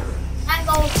Slicer. I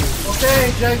go.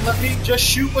 Okay, Jack, let me just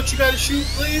shoot what you gotta shoot,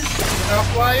 please. And I'll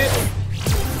fly it.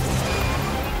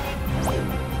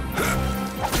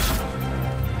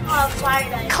 I'll fly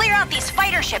that. Clear out these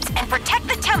fighter ships and protect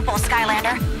the temple,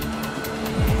 Skylander.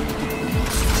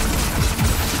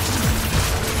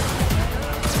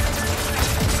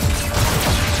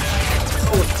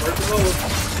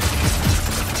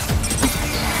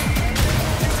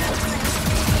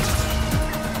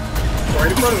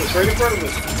 Right in front of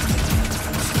us.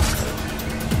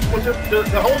 What's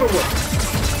the holder one?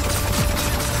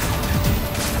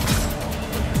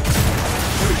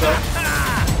 There we go.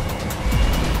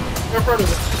 Right in front of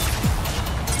us.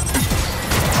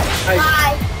 Nice.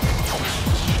 Bye.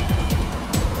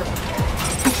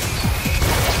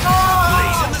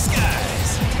 Blaze in the skies.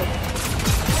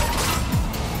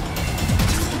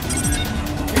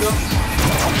 Here you go.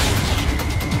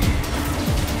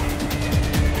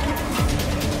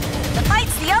 The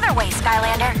fight's the other way,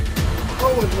 Skylander.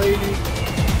 Forward, lady.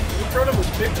 In front of us,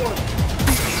 big one.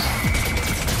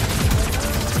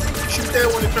 Shoot that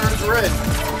when it turns red.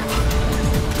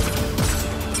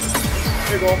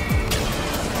 There you go.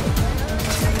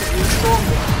 You're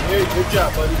stronger. Hey, good job,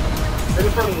 buddy. Right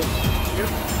in front of us. Here.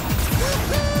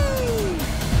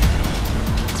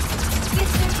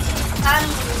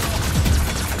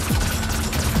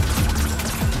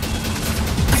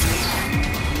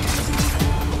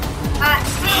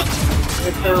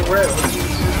 It turned red.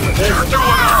 You're doing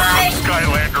alright,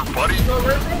 Skylander, buddy.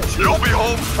 You'll be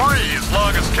home free as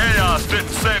long as Chaos didn't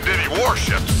send any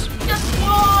warships. Just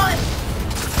one.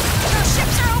 Those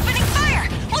ships are opening fire!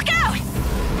 Look out!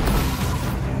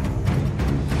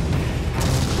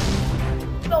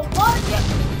 So what?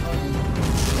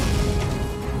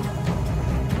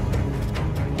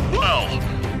 Well,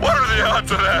 the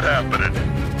odds of that happening?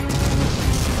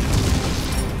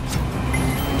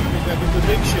 That was the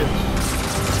big ship.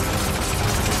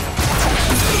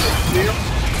 Yeah.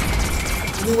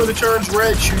 Even when it turns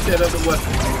red, shoot that other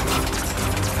weapon.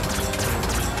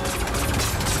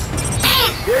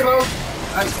 There you go.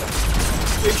 Nice.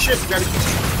 Big ship, you gotta keep.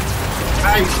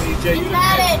 Nice, AJ. You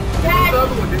got it. There's the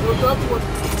other one. There goes the other one.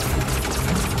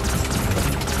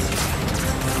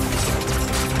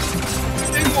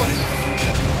 Big one.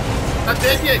 Not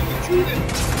dead yet. Keep shooting.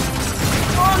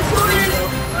 Oh, I'm shooting.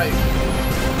 Nice.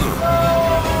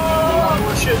 Oh,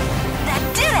 more shit. That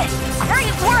did it!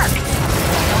 Great work!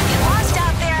 Don't get lost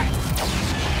out there.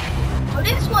 Oh,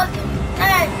 this wasn't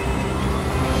dead.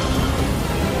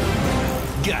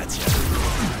 Gotcha.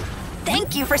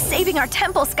 Thank you for saving our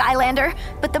temple, Skylander.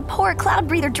 But the poor Cloud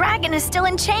Breather dragon is still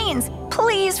in chains.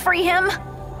 Please free him.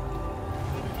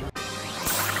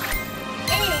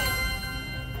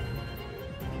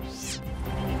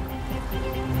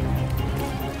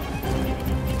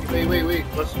 Wait.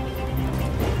 Let's come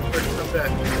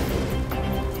back.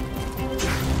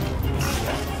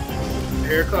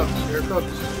 Here it comes.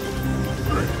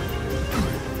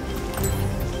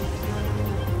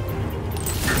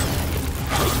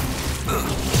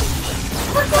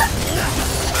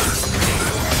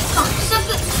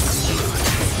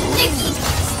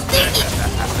 Sticky.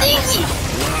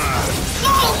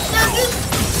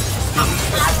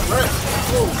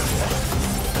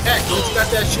 Heck, don't you got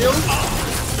that shield?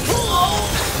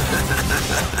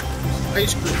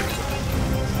 Ice cream.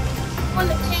 I want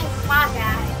to change my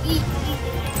guy.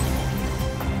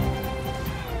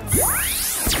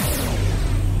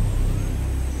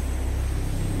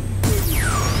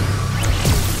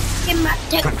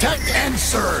 Protect and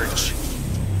surge.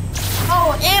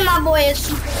 Oh, and my boy is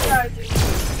supercharged.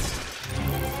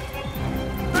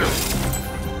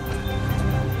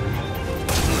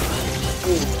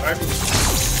 Ooh, I mean,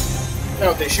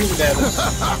 no, they shooting at us.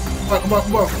 Come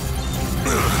on.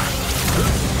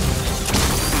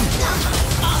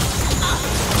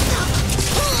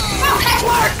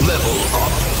 Level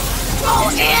up. Oh,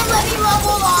 and let me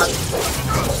level up.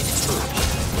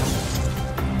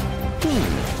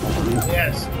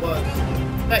 Yes, it was.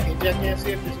 Heck, you just can't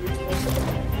see if this week's one.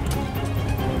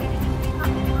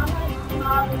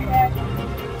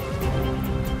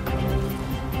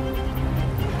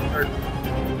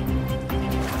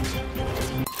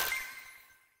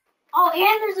 Oh,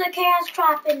 and there's a chaos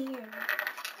trap in here.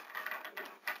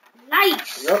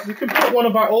 Nice. Yep, we can put one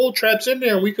of our old traps in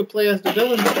there and we could play as the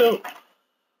villains too.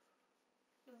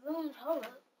 The villains, hold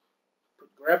up.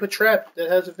 Grab a trap that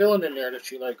has a villain in there that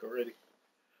you like already.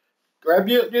 Grab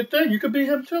your thing. You could be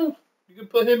him too. You can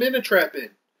put him in a trap in.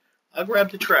 I'll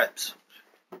grab the traps.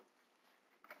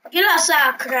 Get us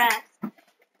our crap.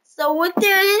 So what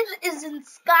there is in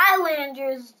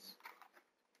Skylanders,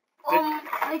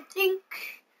 I think.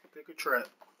 Pick a trap.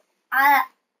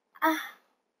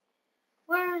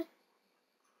 Where's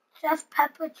Chef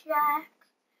Pepper Jack?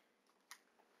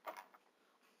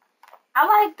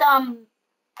 I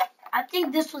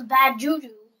think this was Bad Juju.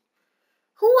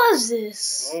 Who was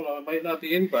this? I don't know, it might not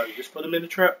be anybody. Just put him in the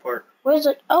trap part. Where's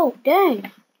it? Oh,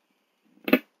 dang.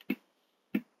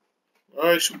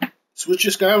 Alright, switch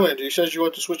your Skylander. You said you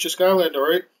want to switch your Skylander,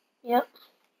 right? Yep.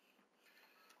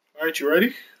 Alright, you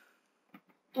ready?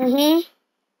 Mm-hmm.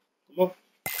 Come on.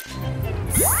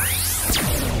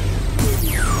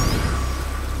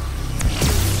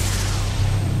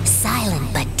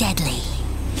 Silent but deadly.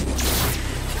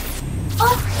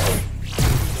 Oh.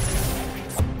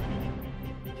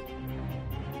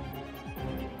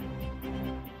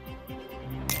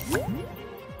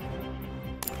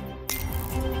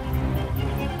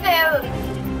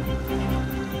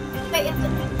 Wait,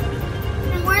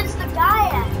 and where's the guy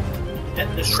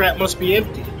at? This trap must be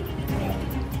empty.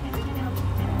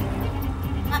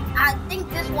 I think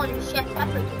this one is Chef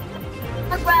Pepper.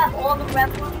 I'll grab all the red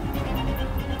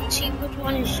ones. See which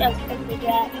one is Chef Pepper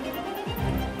Jack.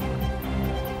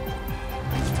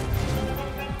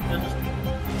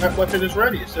 That weapon is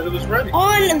ready. It said it was ready.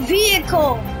 On the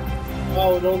vehicle.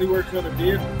 Oh, it only works on a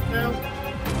vehicle now?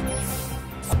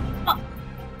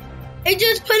 It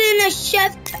just put in a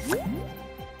Chef.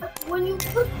 When you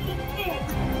put it in,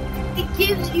 it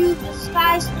gives you the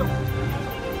Sky Storm.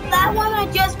 That one I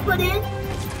just put in,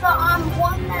 the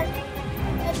one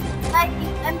that's slightly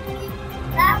empty,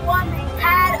 that one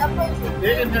had a person. It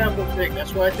didn't have the thing,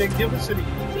 that's why I think give us city.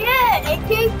 Yeah, it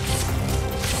gave.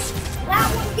 That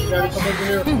one gave us. Come over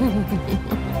here.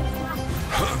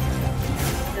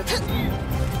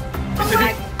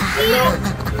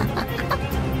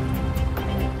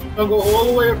 We'll go all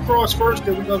the way across first,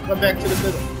 then we're gonna come back to the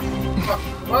middle.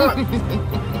 Come on.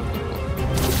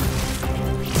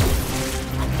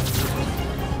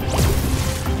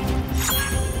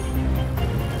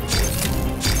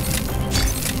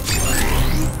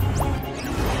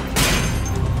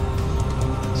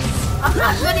 I'm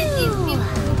not good at these people.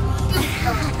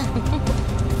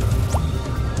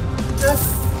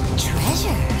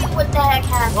 Treasure. What the heck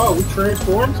happened? Oh, we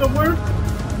transformed somewhere?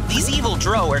 These evil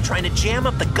Drow are trying to jam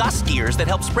up the gust gears that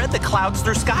help spread the clouds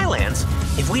through Skylands.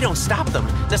 If we don't stop them,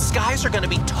 the skies are going to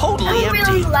be totally empty.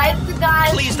 I really like the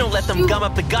guys. Please don't let them gum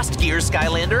up the gust gears,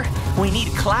 Skylander. We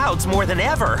need clouds more than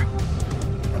ever.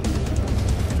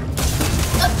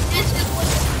 This is what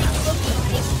it's looking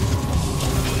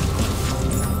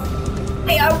like.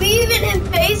 Hey, are we even in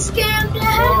base camp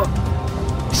now?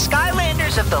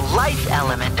 Skylanders of the life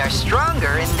element are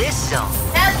stronger in this zone.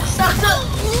 That's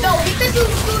no, we can do it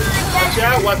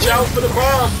again. Watch out for the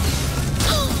bomb.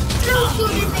 Do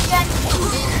this again.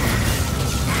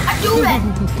 I do that.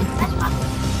 That's fine.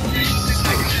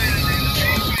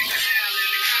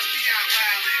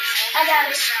 I got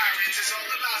it.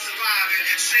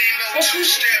 It's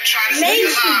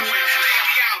amazing.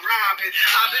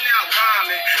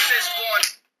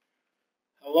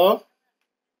 Hello?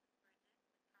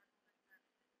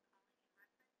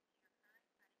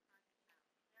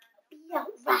 Be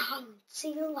around.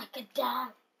 See you like a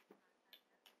dog.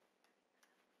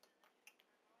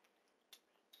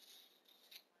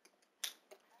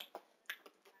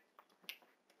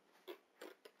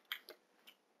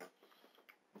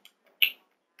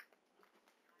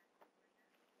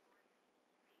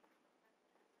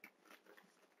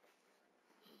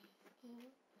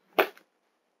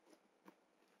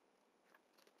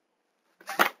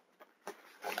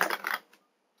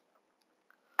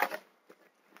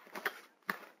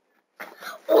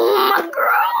 Oh my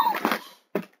girl!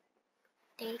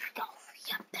 There you go.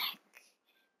 You're back.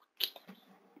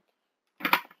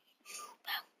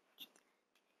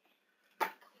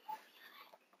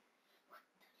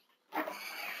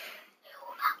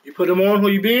 You put them on, who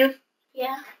you being?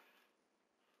 Yeah.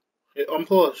 Hit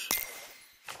unpause.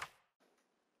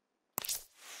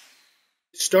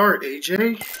 Start,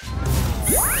 AJ.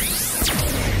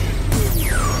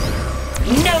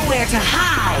 Nowhere to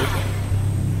hide.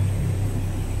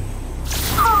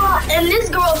 Oh, and this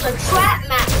girl's a trap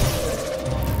master.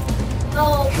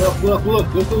 Oh. Look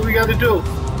what we gotta do.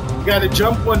 We gotta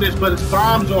jump on this, but it's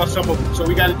bombs on some of them, so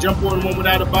we gotta jump on one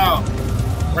without a bomb.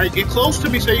 Right, get close to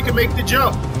me so you can make the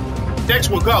jump. Next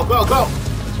one, go. Go!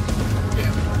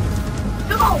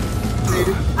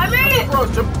 I made it!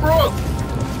 Jump across.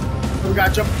 So we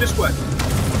gotta jump this way.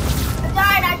 I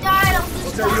died, I'm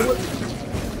just Okay,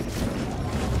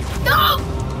 No!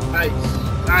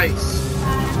 Nice.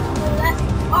 Let's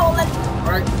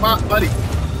Alright, come on, buddy.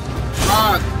 Come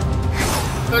on.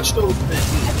 Touch those things.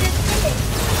 I just did it.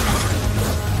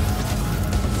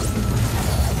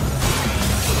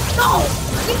 No!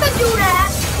 We can do that!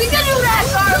 We can do that,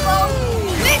 Carlo!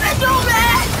 We can do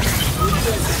that!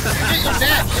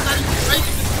 You're not even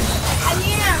fighting. I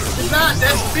am! You're not,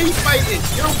 that's me fighting.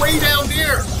 You're way down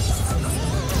there.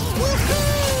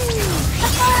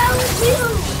 That's what I was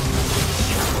doing.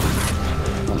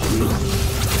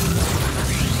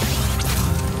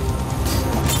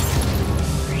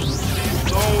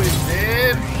 Going,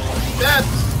 man.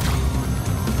 That's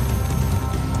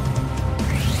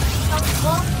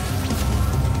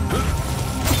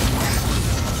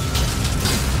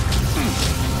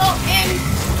oh, and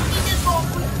he just gonna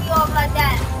push me off like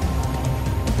that.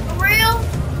 For real?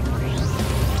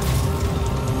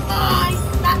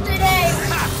 Not today.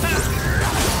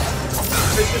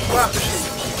 It's just slap machine.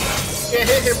 You can't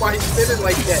hit him while he's spinning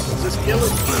like that. It's just killing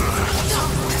you.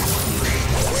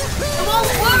 It won't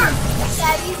work.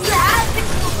 Daddy, you have to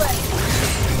do it.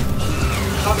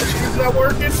 Slap machine's not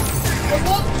working? It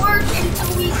won't work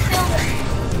until we kill it.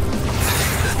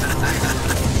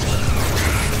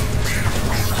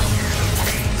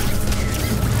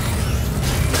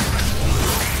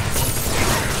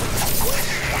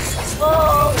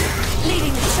 Oh,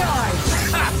 leading the charge.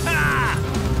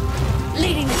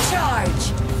 Leading the charge.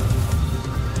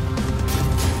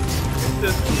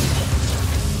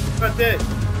 Not dead.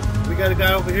 We got a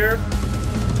guy over here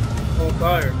on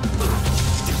fire.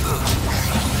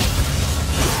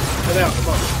 Get out, come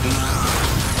on.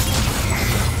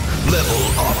 Level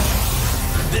up.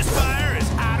 This fire is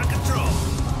out of control.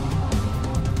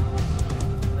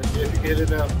 Let's see if you get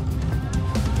it out.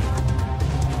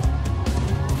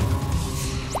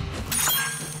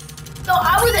 So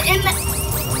I was in the...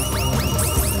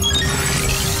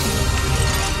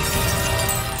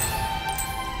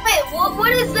 Wait,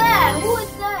 what is that? Who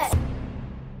is that?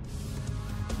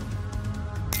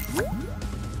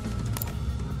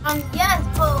 Yes,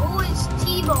 but who is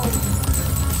T-Bone?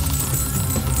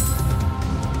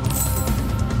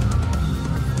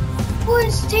 Who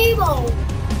is T-Bone?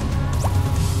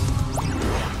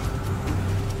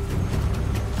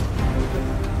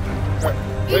 Wait.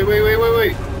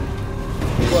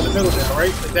 We're going in the middle now, right?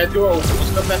 If that door opens,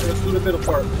 let's come back and let's do the middle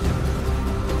part.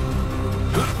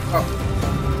 Oh.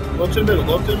 Go to the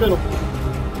middle,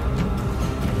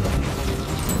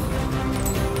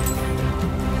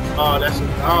 Oh, that's it.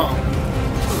 Oh.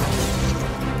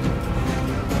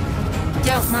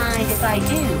 Don't mind if I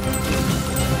do.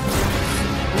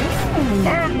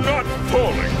 I'm not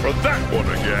falling for that one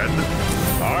again.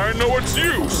 I know it's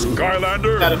you,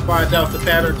 Skylander. Gotta find out the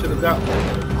pattern to the gut.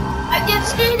 I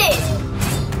just did it.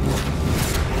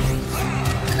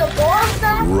 The boss.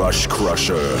 Rush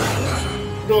Crusher.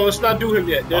 No, let's not do him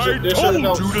yet. I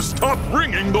told you to stop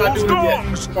ringing those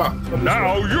gongs.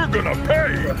 Now you're gonna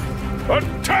pay.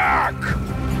 Attack!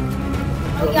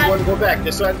 No, you want to go back.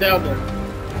 There's something down there.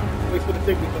 Wait for the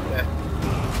thing to come back.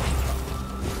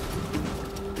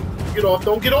 Get off.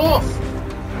 Don't get off.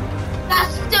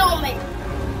 That's still me.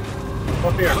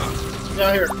 Up here.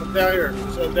 Down here. Come down here.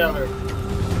 So down here.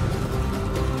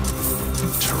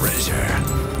 Treasure.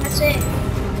 That's it.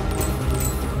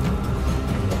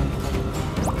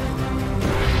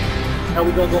 Now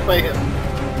we're gonna go pay him.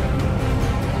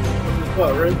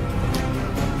 What, right?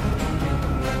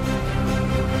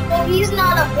 Well, he's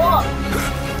not a boss.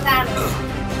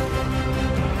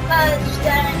 Because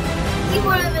then he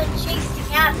would have been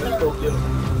chasing after him. Let's go get him.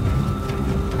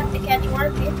 Have to catch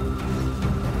Morpheus.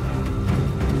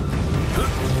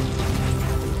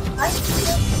 Let's fly!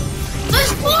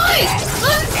 Let's fly!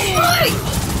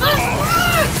 Let's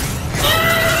fly!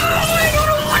 Oh, I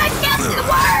don't want to get to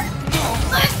work!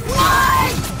 Let's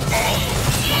fly!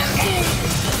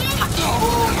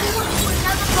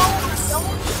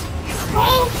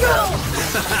 Oh, no!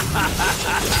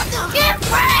 Get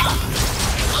back!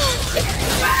 Get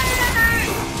back!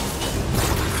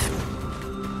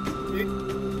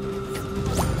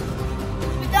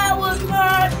 That was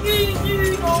not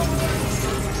easy.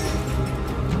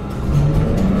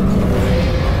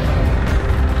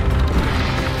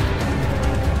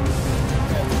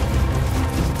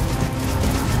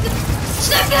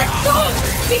 Second, don't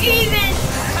be even!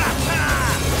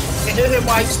 And hit him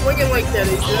while he's swinging like that,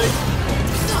 AJ.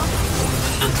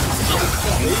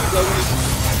 There you go.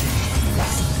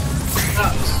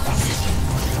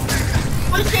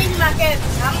 I'm changing my character.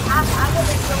 I'm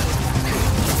gonna go.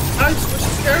 I'm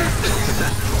switching characters.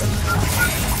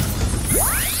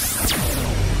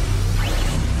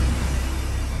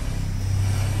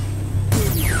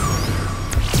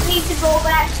 I need to go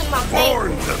back to my base.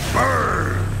 Born to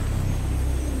burn.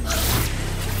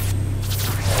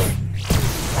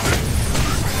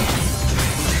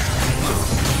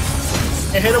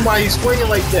 And hit him while he's swinging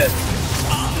like that.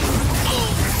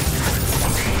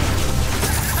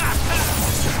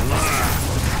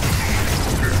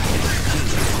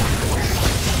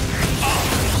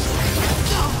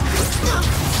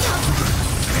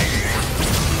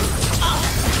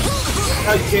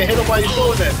 Now you can't hit him while you're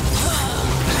doing that.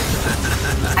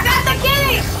 I got the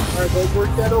kitty! Alright, go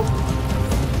work that over.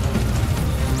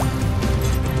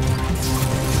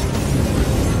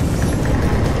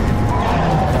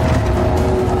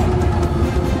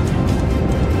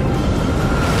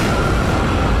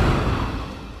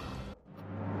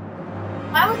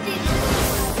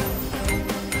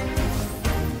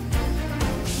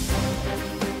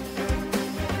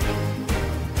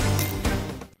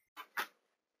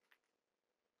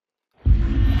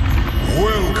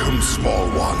 Small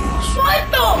ones.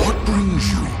 What brings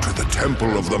you to the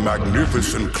temple of the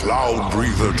magnificent Cloud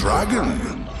Breather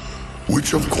Dragon?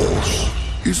 Which, of course,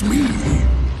 is me.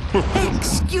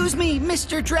 Excuse me,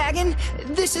 Mr. Dragon.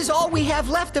 This is all we have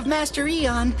left of Master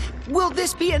Eon. Will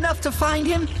this be enough to find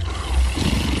him?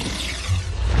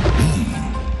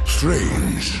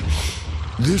 Strange.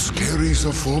 This carries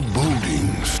a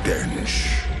foreboding stench.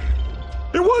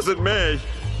 It wasn't me.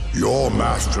 Your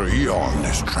Master Eon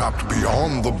is trapped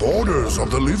beyond the borders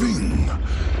of the living,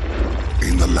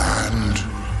 in the land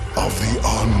of the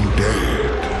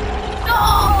undead.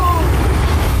 No!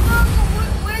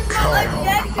 Come,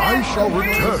 I shall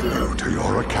return you to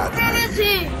your academy. Where is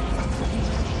he?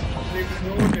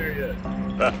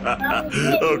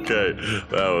 Okay,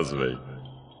 that was me.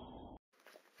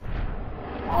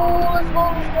 Oh, let's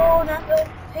go. Not the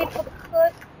paper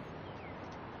cut.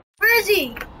 Where is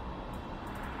he?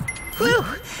 Whew!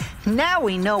 Now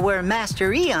we know where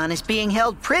Master Eon is being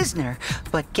held prisoner,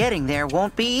 but getting there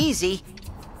won't be easy.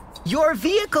 Your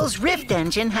vehicle's Rift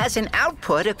engine has an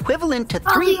output equivalent to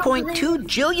 3.2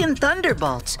 jillion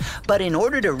thunderbolts. But in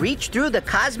order to reach through the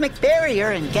cosmic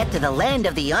barrier and get to the land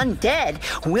of the undead,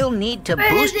 we'll need to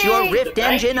boost your Rift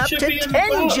engine up to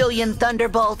 10 jillion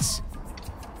thunderbolts.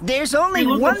 There's only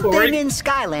one thing in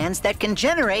Skylands that can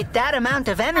generate that amount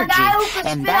of energy,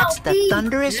 and that's the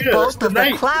thunderous bolt of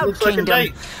the Cloud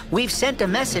Kingdom. We've sent a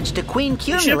message to Queen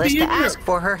Cumulus to ask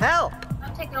for her help.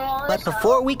 But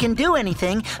before we can do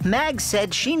anything, Mag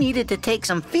said she needed to take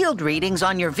some field readings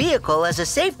on your vehicle as a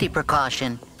safety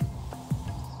precaution.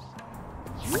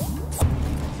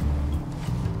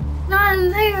 Not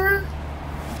in there.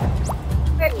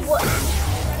 Wait, what?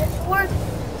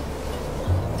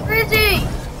 Where is he?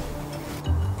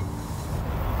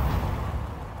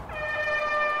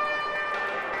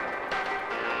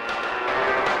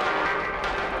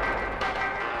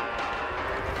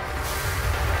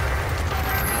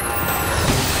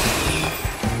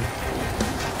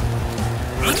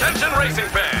 Attention racing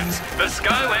fans, the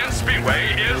Skyland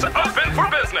Speedway is open for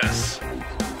business.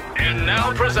 And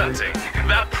now presenting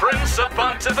the Prince of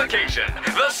Pontification,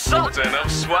 the Sultan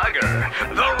of Swagger,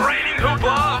 the reigning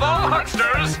hoopla of all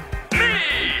hucksters,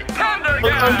 me,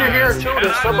 Pendergast! And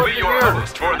I will be your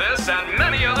host for this and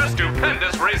many other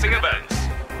stupendous racing events.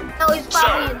 So,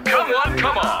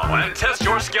 come on, and test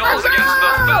your skills against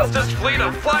the fastest fleet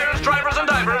of flyers, drivers, and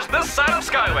divers this side of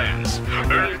Skylands.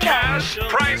 Earn cash,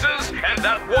 prizes, and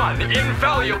that one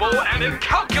invaluable and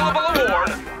incalculable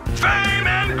award, Fame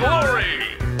and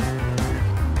Glory!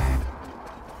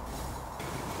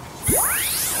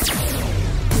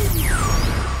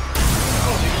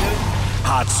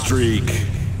 Hot streak.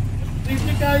 Leave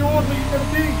the guy on me for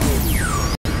me.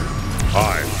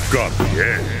 I've got the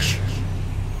edge.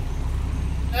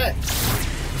 Hey.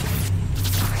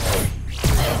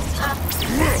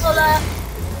 Hold up.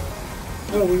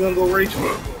 No, we're gonna go race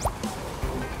with it.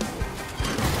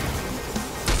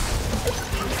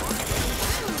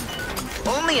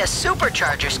 Only a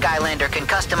supercharger Skylander can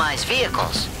customize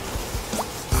vehicles.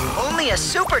 Only a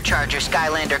supercharger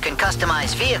Skylander can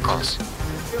customize vehicles.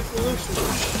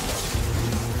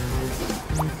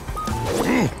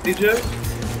 DJ?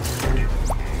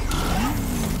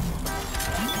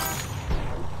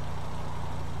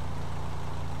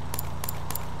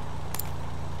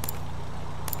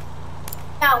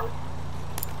 No.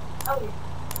 Oh.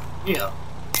 Yeah.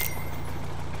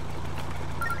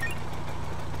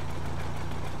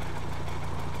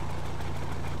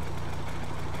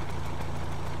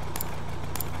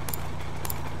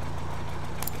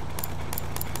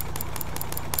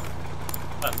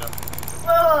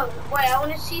 Whoa, wait, I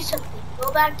want to see something.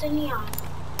 Go back to Neon.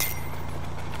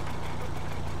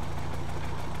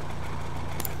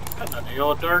 They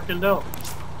all darkened out.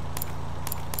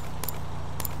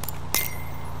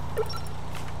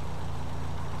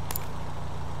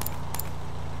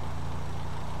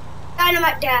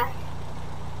 Dynamite Dash.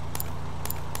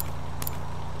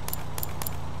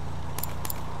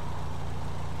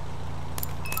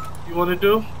 You want to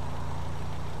do?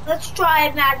 Let's try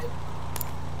it, Magic.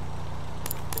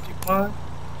 Magic Mine?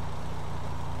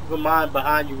 Keep a mine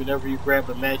behind you whenever you grab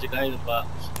a magic item box.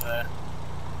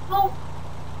 No.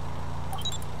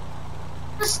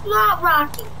 It's not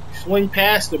rocking. You swing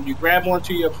past them. You grab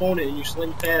onto your opponent and you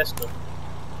swing past them.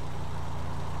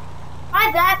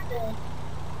 Try that then.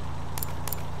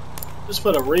 Just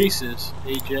for the races,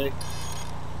 AJ.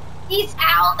 He's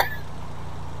out.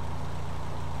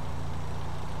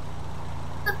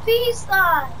 The peace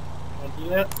sign. Want to do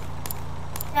that?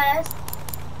 Yes.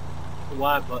 The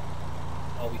Y button.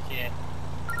 Oh, we can't.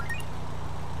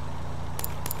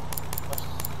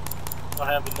 I don't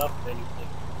have enough of anything.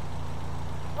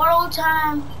 One whole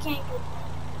time, we can't get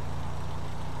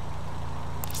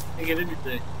that. Can't get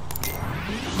anything.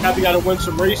 Now we gotta win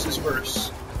some races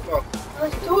first. Come on.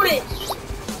 Let's do this.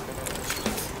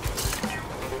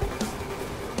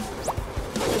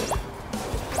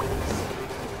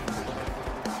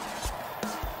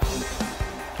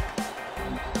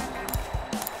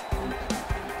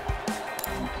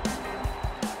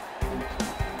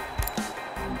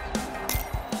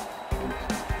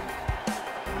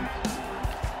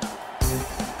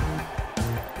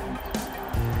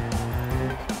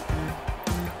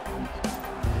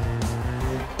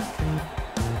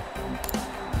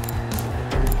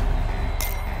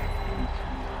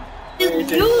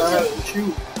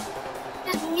 Shoot.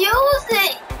 Just use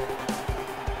it.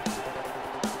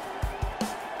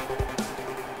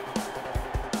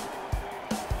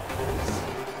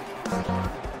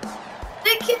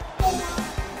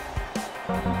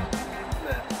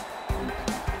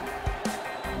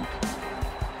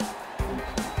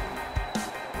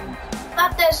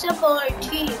 Not that simple. vehicle or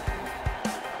Jeep.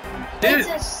 It's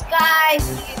a sky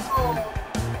vehicle.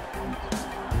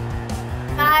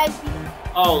 Sky vehicle.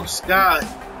 Oh, Sky.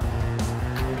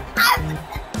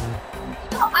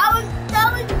 I was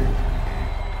telling you.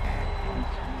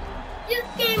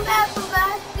 Just came back from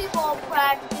basketball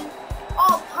practice,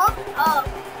 all pumped up.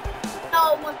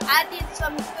 So when I did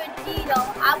some good deed,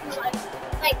 I was like,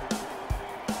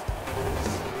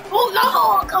 oh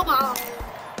no, come on.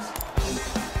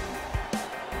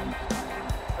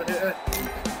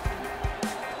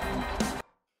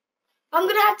 I'm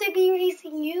gonna have to be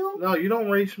racing you. No, you don't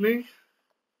race me.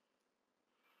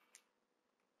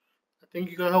 I think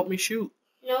you're gonna help me shoot.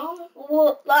 No,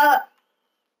 well,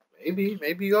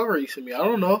 maybe you're racing me. I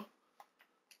don't know.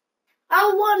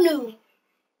 I want to.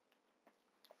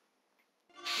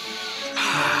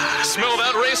 Smell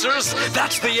that, racers?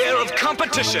 That's the air of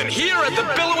competition here at the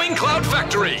Billowing Cloud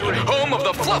Factory, home of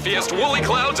the fluffiest woolly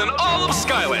clouds in all of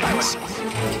Skylands.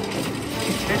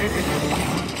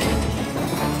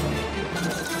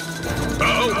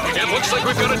 Uh-oh, it looks like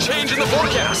we've got a change in the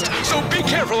forecast, so be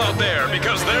careful out there,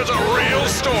 because there's a real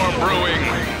storm brewing.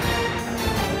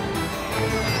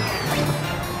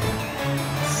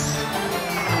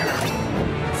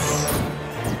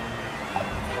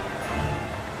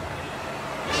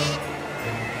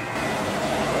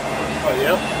 Oh,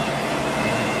 yep.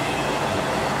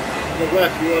 On the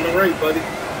left, you on the right, buddy.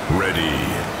 Ready.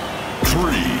 3,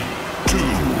 2,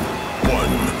 1.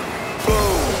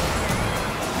 Boom!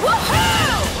 Woohoo!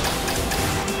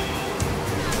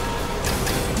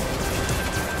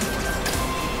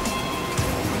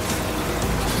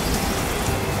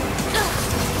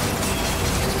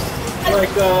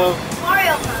 Like,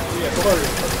 Mario Kart. Yeah, Mario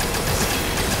Kart.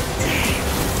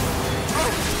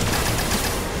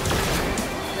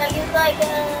 Like, it's like,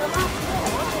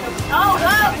 oh,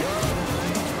 no!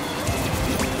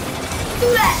 Do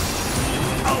that!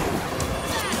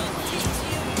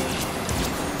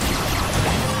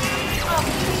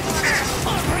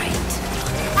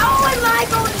 How am I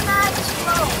going that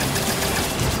slow?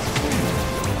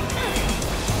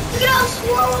 Look at how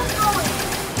slow I'm going.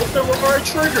 Hit the R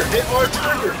trigger. Hit R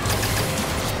trigger.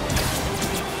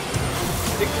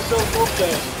 Pick yourself up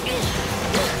there.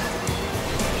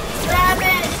 Grab it.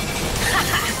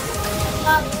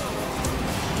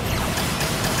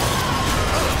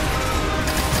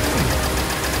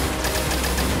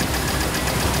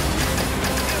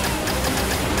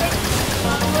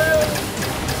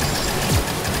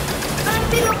 I'm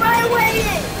being right away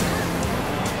in.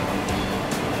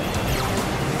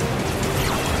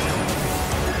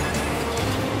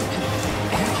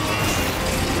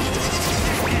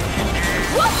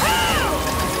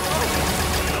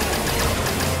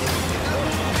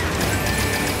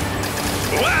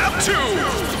 Lap 2!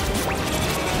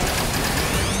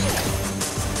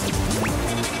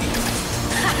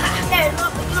 There,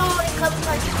 look, it comes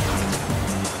like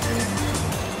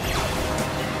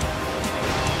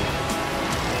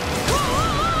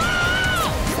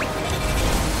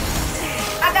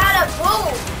I got a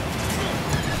boom.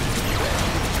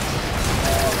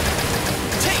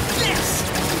 Take this!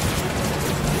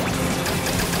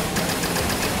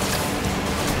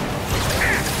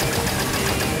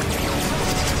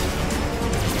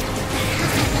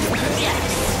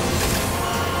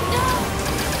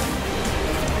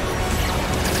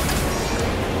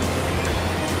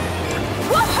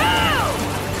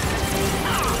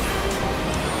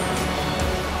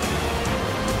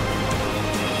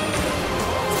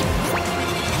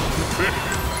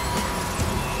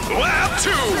 Lap 2!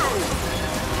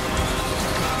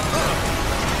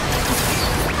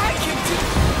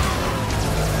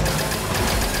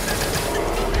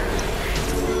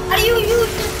 How do you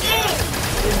use this game?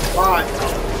 Why?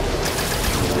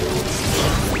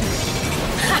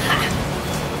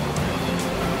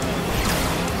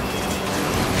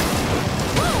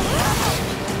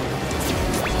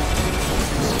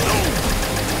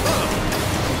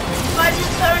 I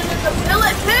just turned into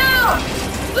Billet Bill!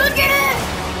 Look at it!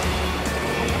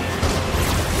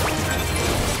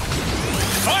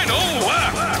 Final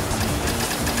lap!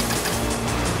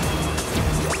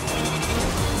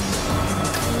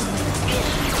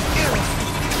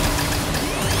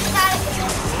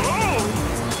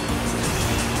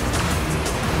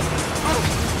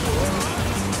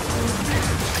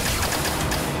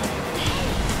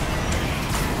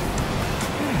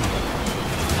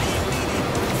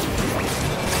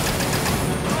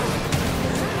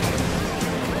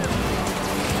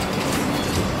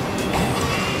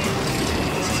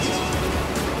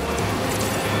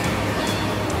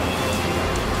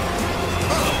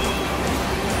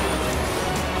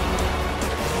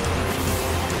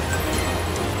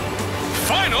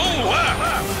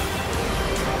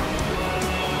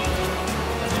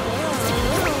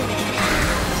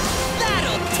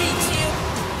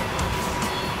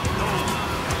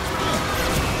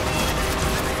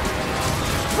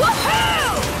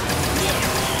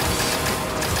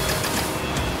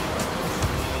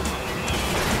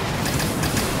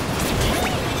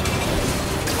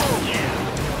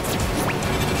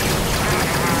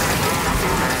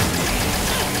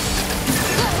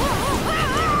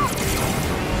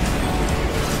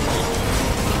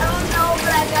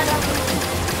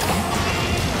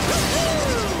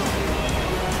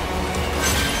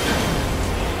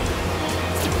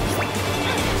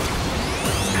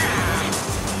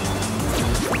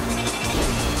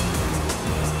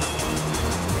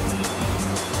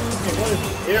 I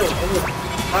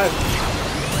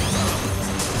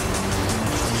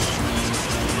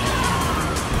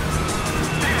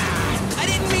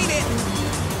didn't mean it.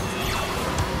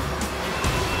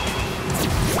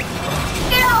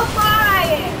 Get on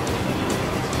fire!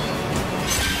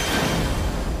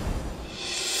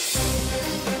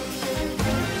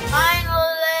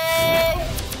 Finally!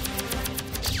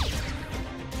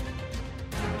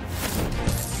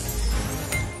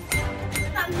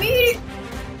 I made it!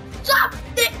 Stop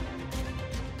it!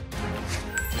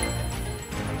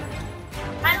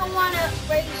 I don't want to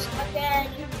race again.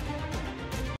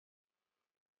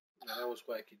 No, that was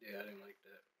wacky day. I didn't like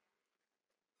that.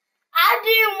 I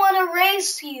didn't want to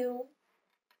race you.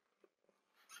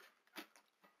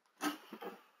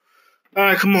 All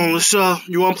right, come on. Let's.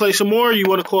 You want to play some more? Or you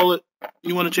want to call it?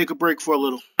 You want to take a break for a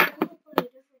little?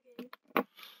 All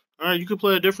right, you can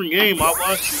play a different game. I'll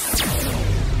watch you.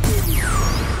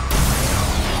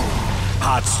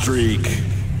 Hot streak.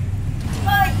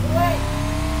 Wait.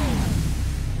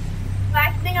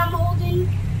 Black thing I'm holding.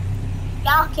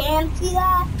 Y'all can see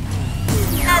that?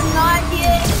 I have no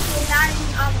idea if you're not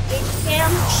on face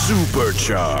cam.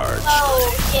 Supercharged. Oh,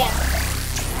 yeah.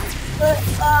 But,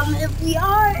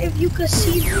 if you could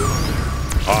see me.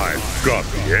 I've got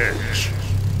the edge.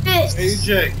 This.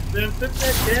 AJ, then put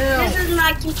that down. This is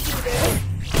my computer.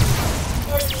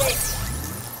 What is this?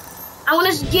 I want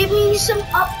to give me some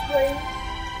upgrades.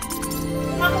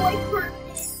 I'm wait for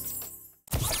this.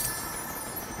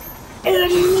 And a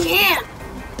new hand.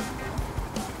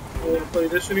 You want to play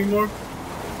this anymore?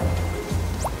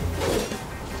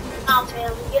 Oh,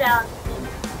 man, get out.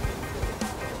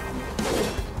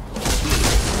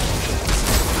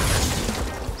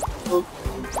 What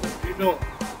are you doing?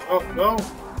 Oh, no.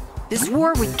 This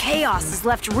war with Chaos has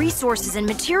left resources and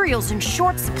materials in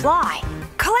short supply.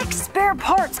 Collect spare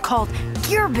parts called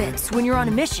gear bits when you're on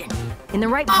a mission. In the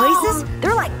right places,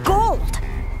 they're like gold.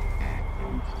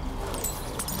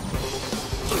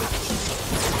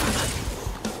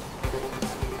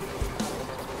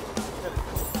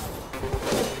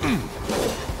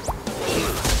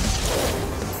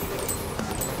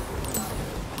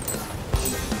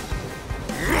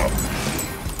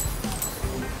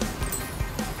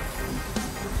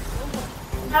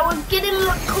 I was getting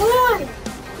the coin.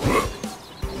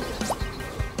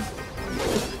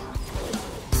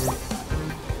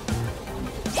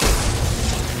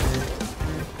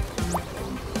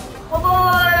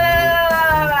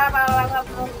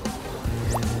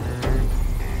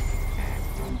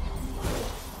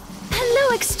 Hello,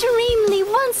 Extremely,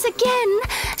 once again.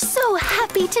 So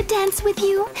happy to dance with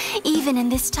you, even in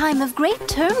this time of great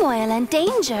turmoil and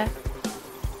danger.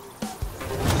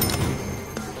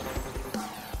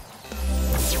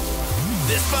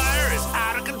 This fire is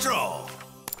out of control.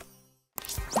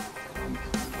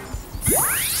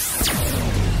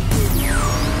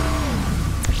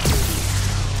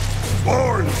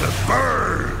 Born to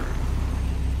burn!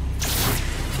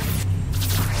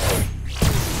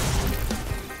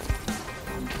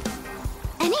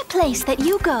 Any place that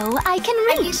you go, I can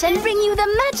reach and bring you the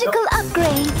magical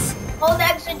upgrades. Hold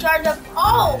X to charge up.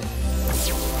 Oh!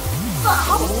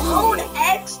 Hold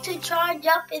X to charge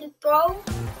up and throw?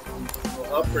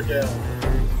 Up or down?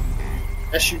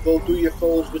 As you go through your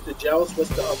foes with the joust, what's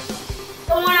the up?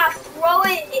 So when I throw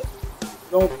it,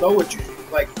 Don't throw it, you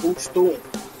like boost through them.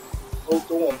 Go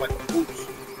through them like a boost.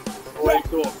 Go right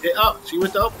through them. Get up. See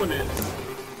what the up one is.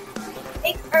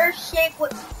 Make earth shake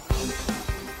with.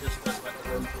 That's like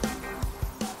a earth.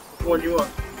 Which one you on?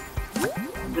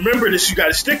 Remember this, you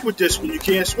gotta stick with this when you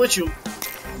can't switch them.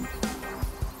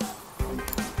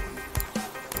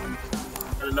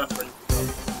 Not enough for you.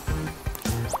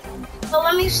 So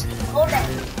let me see. Hold that.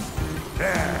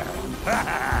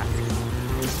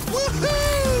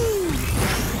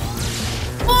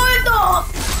 Hold off!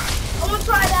 I'm gonna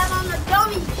try that on the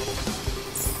dummy.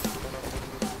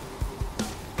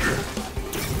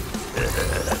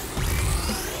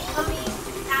 Dummy,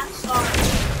 that's sorry.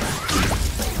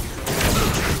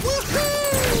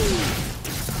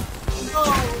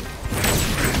 Oh.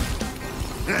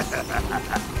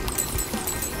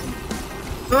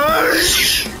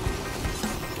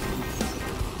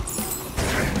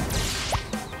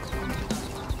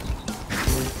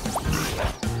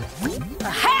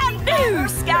 How-do,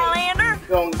 Skylander?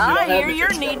 I hear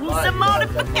you're needing some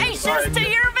modifications to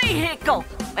your vehicle.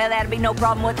 Well, that'll be no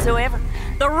problem whatsoever.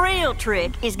 The real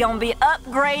trick is gonna be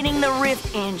upgrading the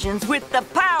Rift engines with the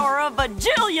power of a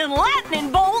jillion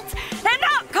lightning bolts and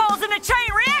not causing a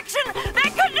chain reaction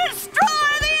that could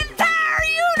destroy the entire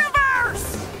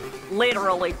universe!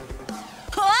 Literally.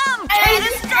 I'm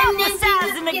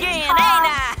catastrophizing again, ain't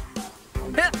I?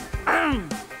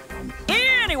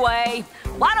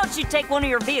 Why don't you take one of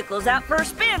your vehicles out for a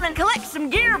spin and collect some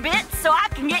gear bits so I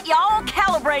can get you all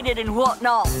calibrated and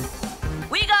whatnot?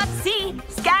 We got sea,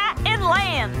 sky, and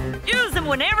land. Use them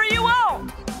whenever you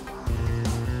want.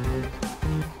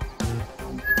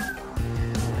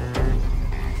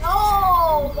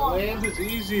 Oh! Land is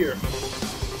easier.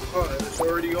 Oh, and it's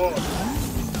already on.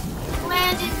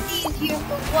 Land is easier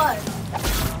for what?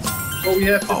 What we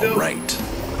have to do. All right.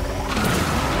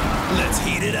 Let's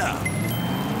heat it up.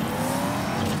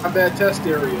 Combat test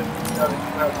area.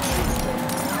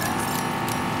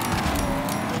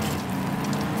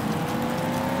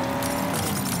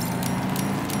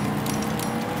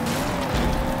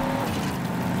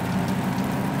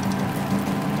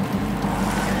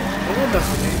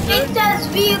 It says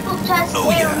vehicle test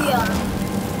area.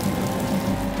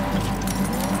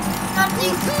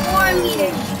 Something 4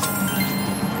 meters.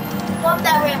 Love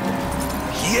that ramp.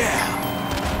 Yeah.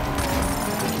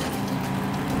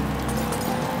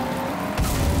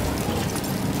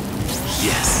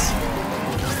 Yes.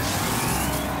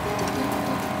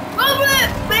 Love it!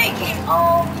 Make it!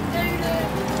 Oh, we did it!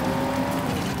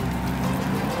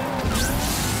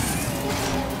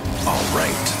 All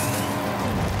right.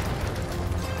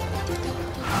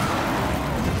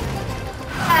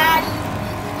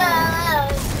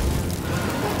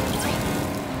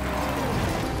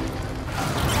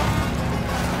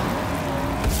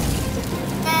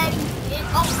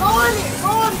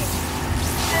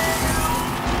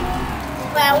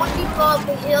 But I want you to go up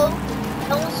the hill.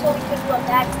 No one so we can do a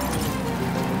back.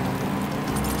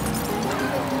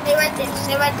 Stay right there,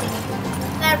 stay right there.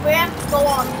 That ramp, go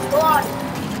on, go on.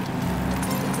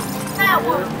 That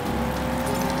one.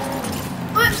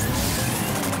 What?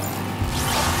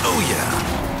 Oh yeah.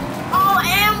 Oh,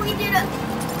 and we did it.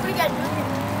 We got it.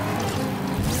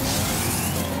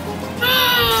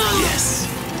 Yes.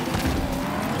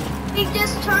 He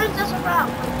just turns us around.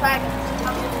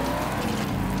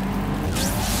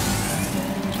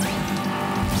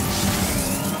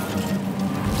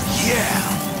 Yeah.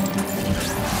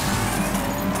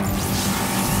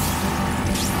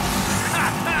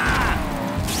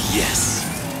 Yes.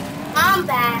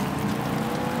 Combat.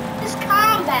 It's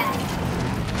combat.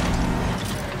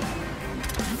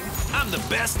 I'm the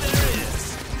best there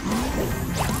is.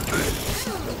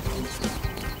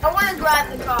 I want to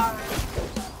drive the car.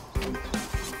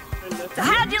 So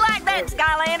how'd you like that,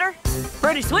 Skylander?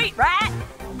 Pretty sweet, right?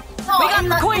 No, we got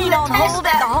the Queen on hold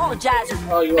at the Hologizer.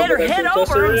 Better head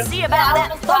over and see about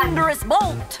that thunderous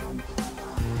bolt.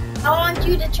 I want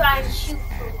you to try and shoot.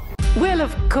 Well,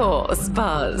 of course,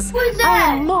 Buzz. Who's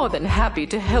that? I'm more than happy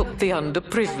to help the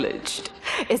underprivileged,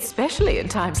 especially in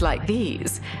times like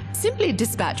these. Simply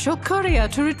dispatch your courier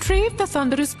to retrieve the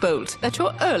thunderous bolt at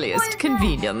your earliest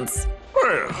convenience.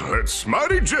 Well, that's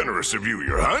mighty generous of you,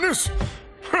 Your Highness.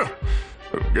 Huh.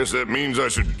 I guess that means I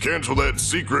should cancel that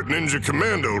secret ninja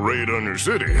commando raid on your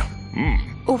city.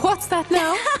 What's that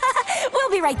now? We'll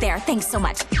be right there. Thanks so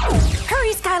much.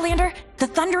 Hurry, Skylander. The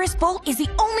thunderous bolt is the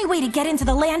only way to get into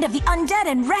the land of the undead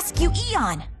and rescue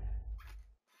Eon.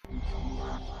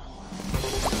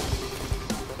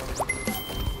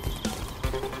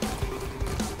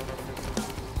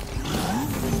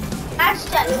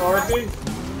 Hashtag Harvey.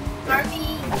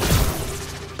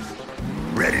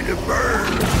 Ready to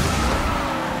burn.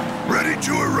 Ready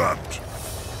to erupt.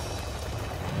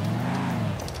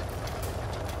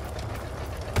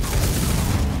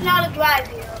 Not a drive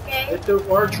here, okay? Hit the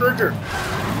R trigger.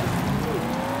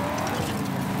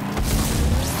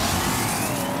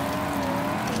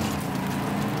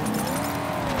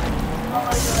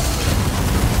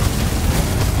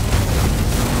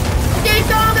 Get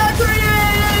down that tree!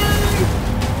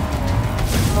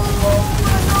 Oh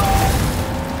my God!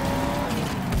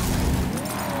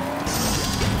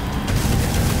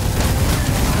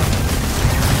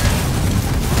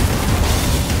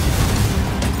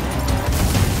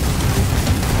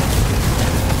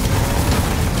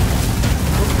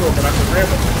 But I can ram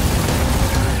it.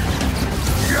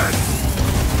 Yes!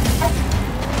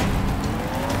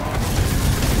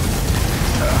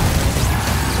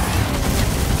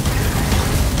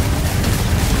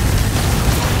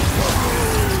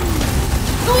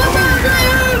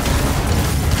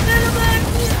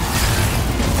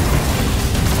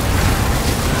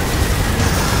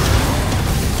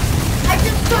 I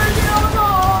just turned it on.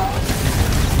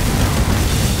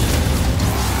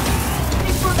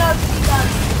 They forgot to be done.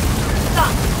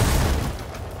 Stop.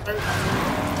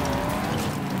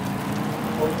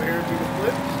 Over here, do the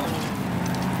flips.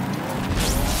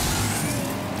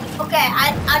 Okay, I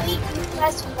need to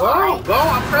press Y. Go,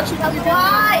 I'm pressing Y.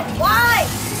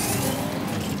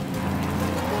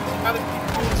 Gotta keep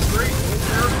going straight.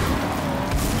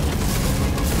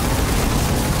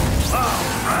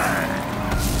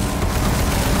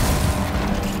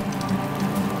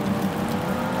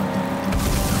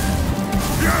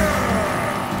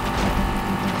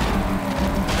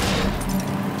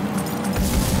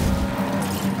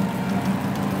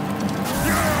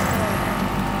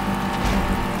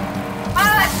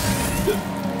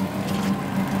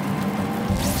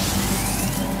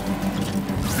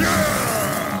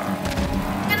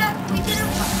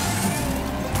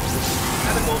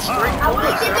 straight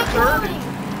points. That's early.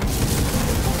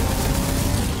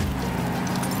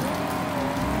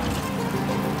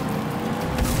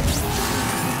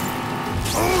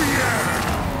 Oh yeah!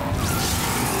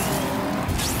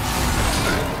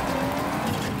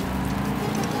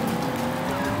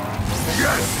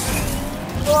 Yes!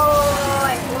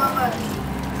 Boy.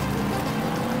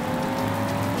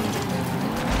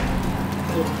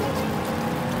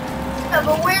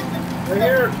 But where's the... Right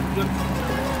here.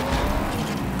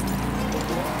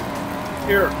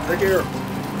 Here, right here.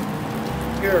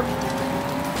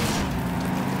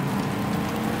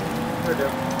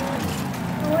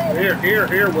 Here.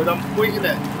 Here, what I'm pointing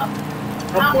at. I'm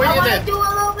pointing I at. do a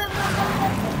little bit more.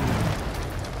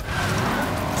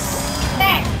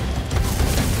 There.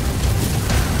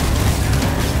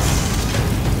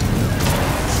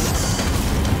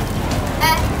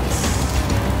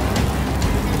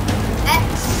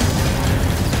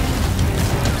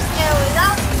 There we go.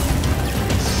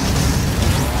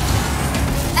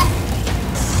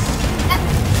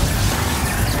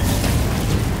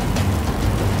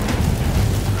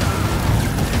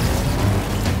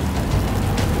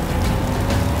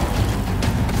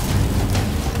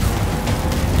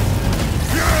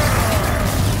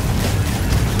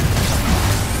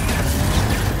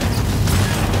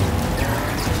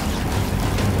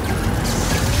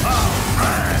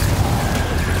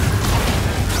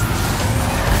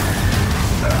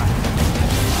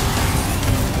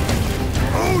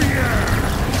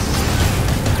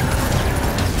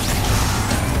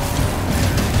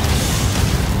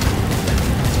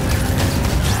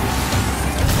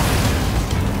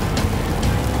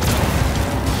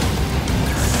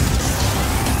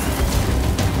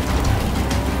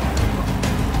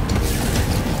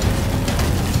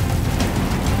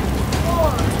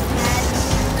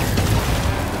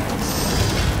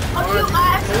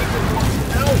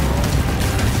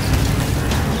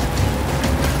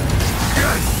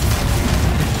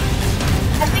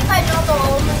 I think I know the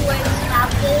only way to stop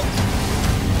this.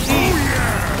 Oh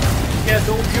yeah! Yeah,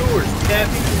 no viewers. Can't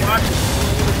even watch it.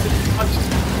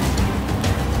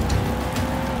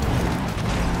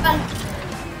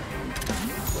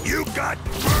 You got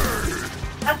burned!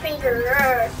 I think you're...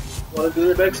 Want to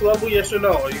do the next level, yes or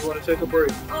no? Or you want to take a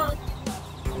break?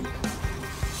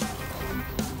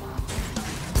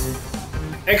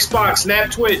 Xbox, Snap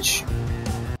Twitch.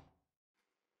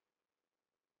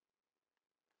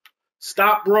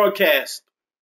 Stop broadcast.